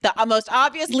be the most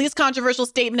obvious, least controversial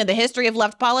statement in the history of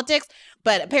left politics,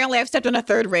 but apparently I've stepped on a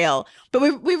third rail. But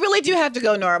we really do have to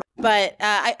go, Norm. But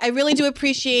I really do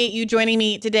appreciate you joining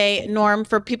me today, Norm.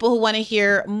 For people who want to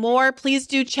hear more, please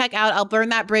do check out, I'll burn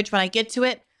that bridge when I get to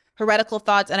it, Heretical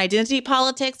Thoughts on Identity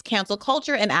Politics, Cancel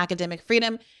Culture, and Academic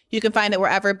Freedom. You can find it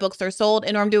wherever books are sold.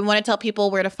 And Norm, do you want to tell people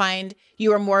where to find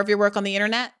you or more of your work on the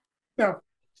internet? No,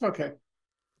 okay.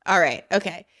 All right,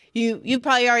 okay. You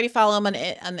probably already follow him on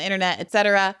the internet,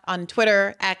 etc., on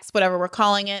Twitter, X, whatever we're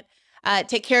calling it.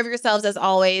 Take care of yourselves as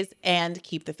always, and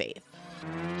keep the faith.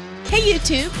 Hey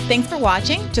YouTube, thanks for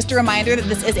watching. Just a reminder that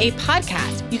this is a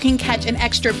podcast. You can catch an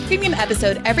extra premium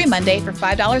episode every Monday for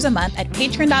 $5 a month at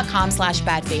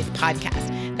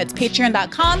patreon.com/badfaithpodcast. That's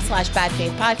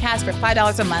patreon.com/badfaithpodcast for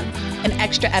 $5 a month, an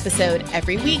extra episode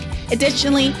every week.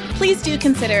 Additionally, please do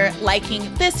consider liking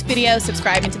this video,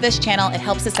 subscribing to this channel. It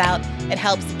helps us out. It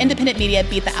helps independent media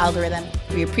beat the algorithm.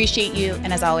 We appreciate you.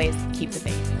 And as always, keep the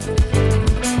faith.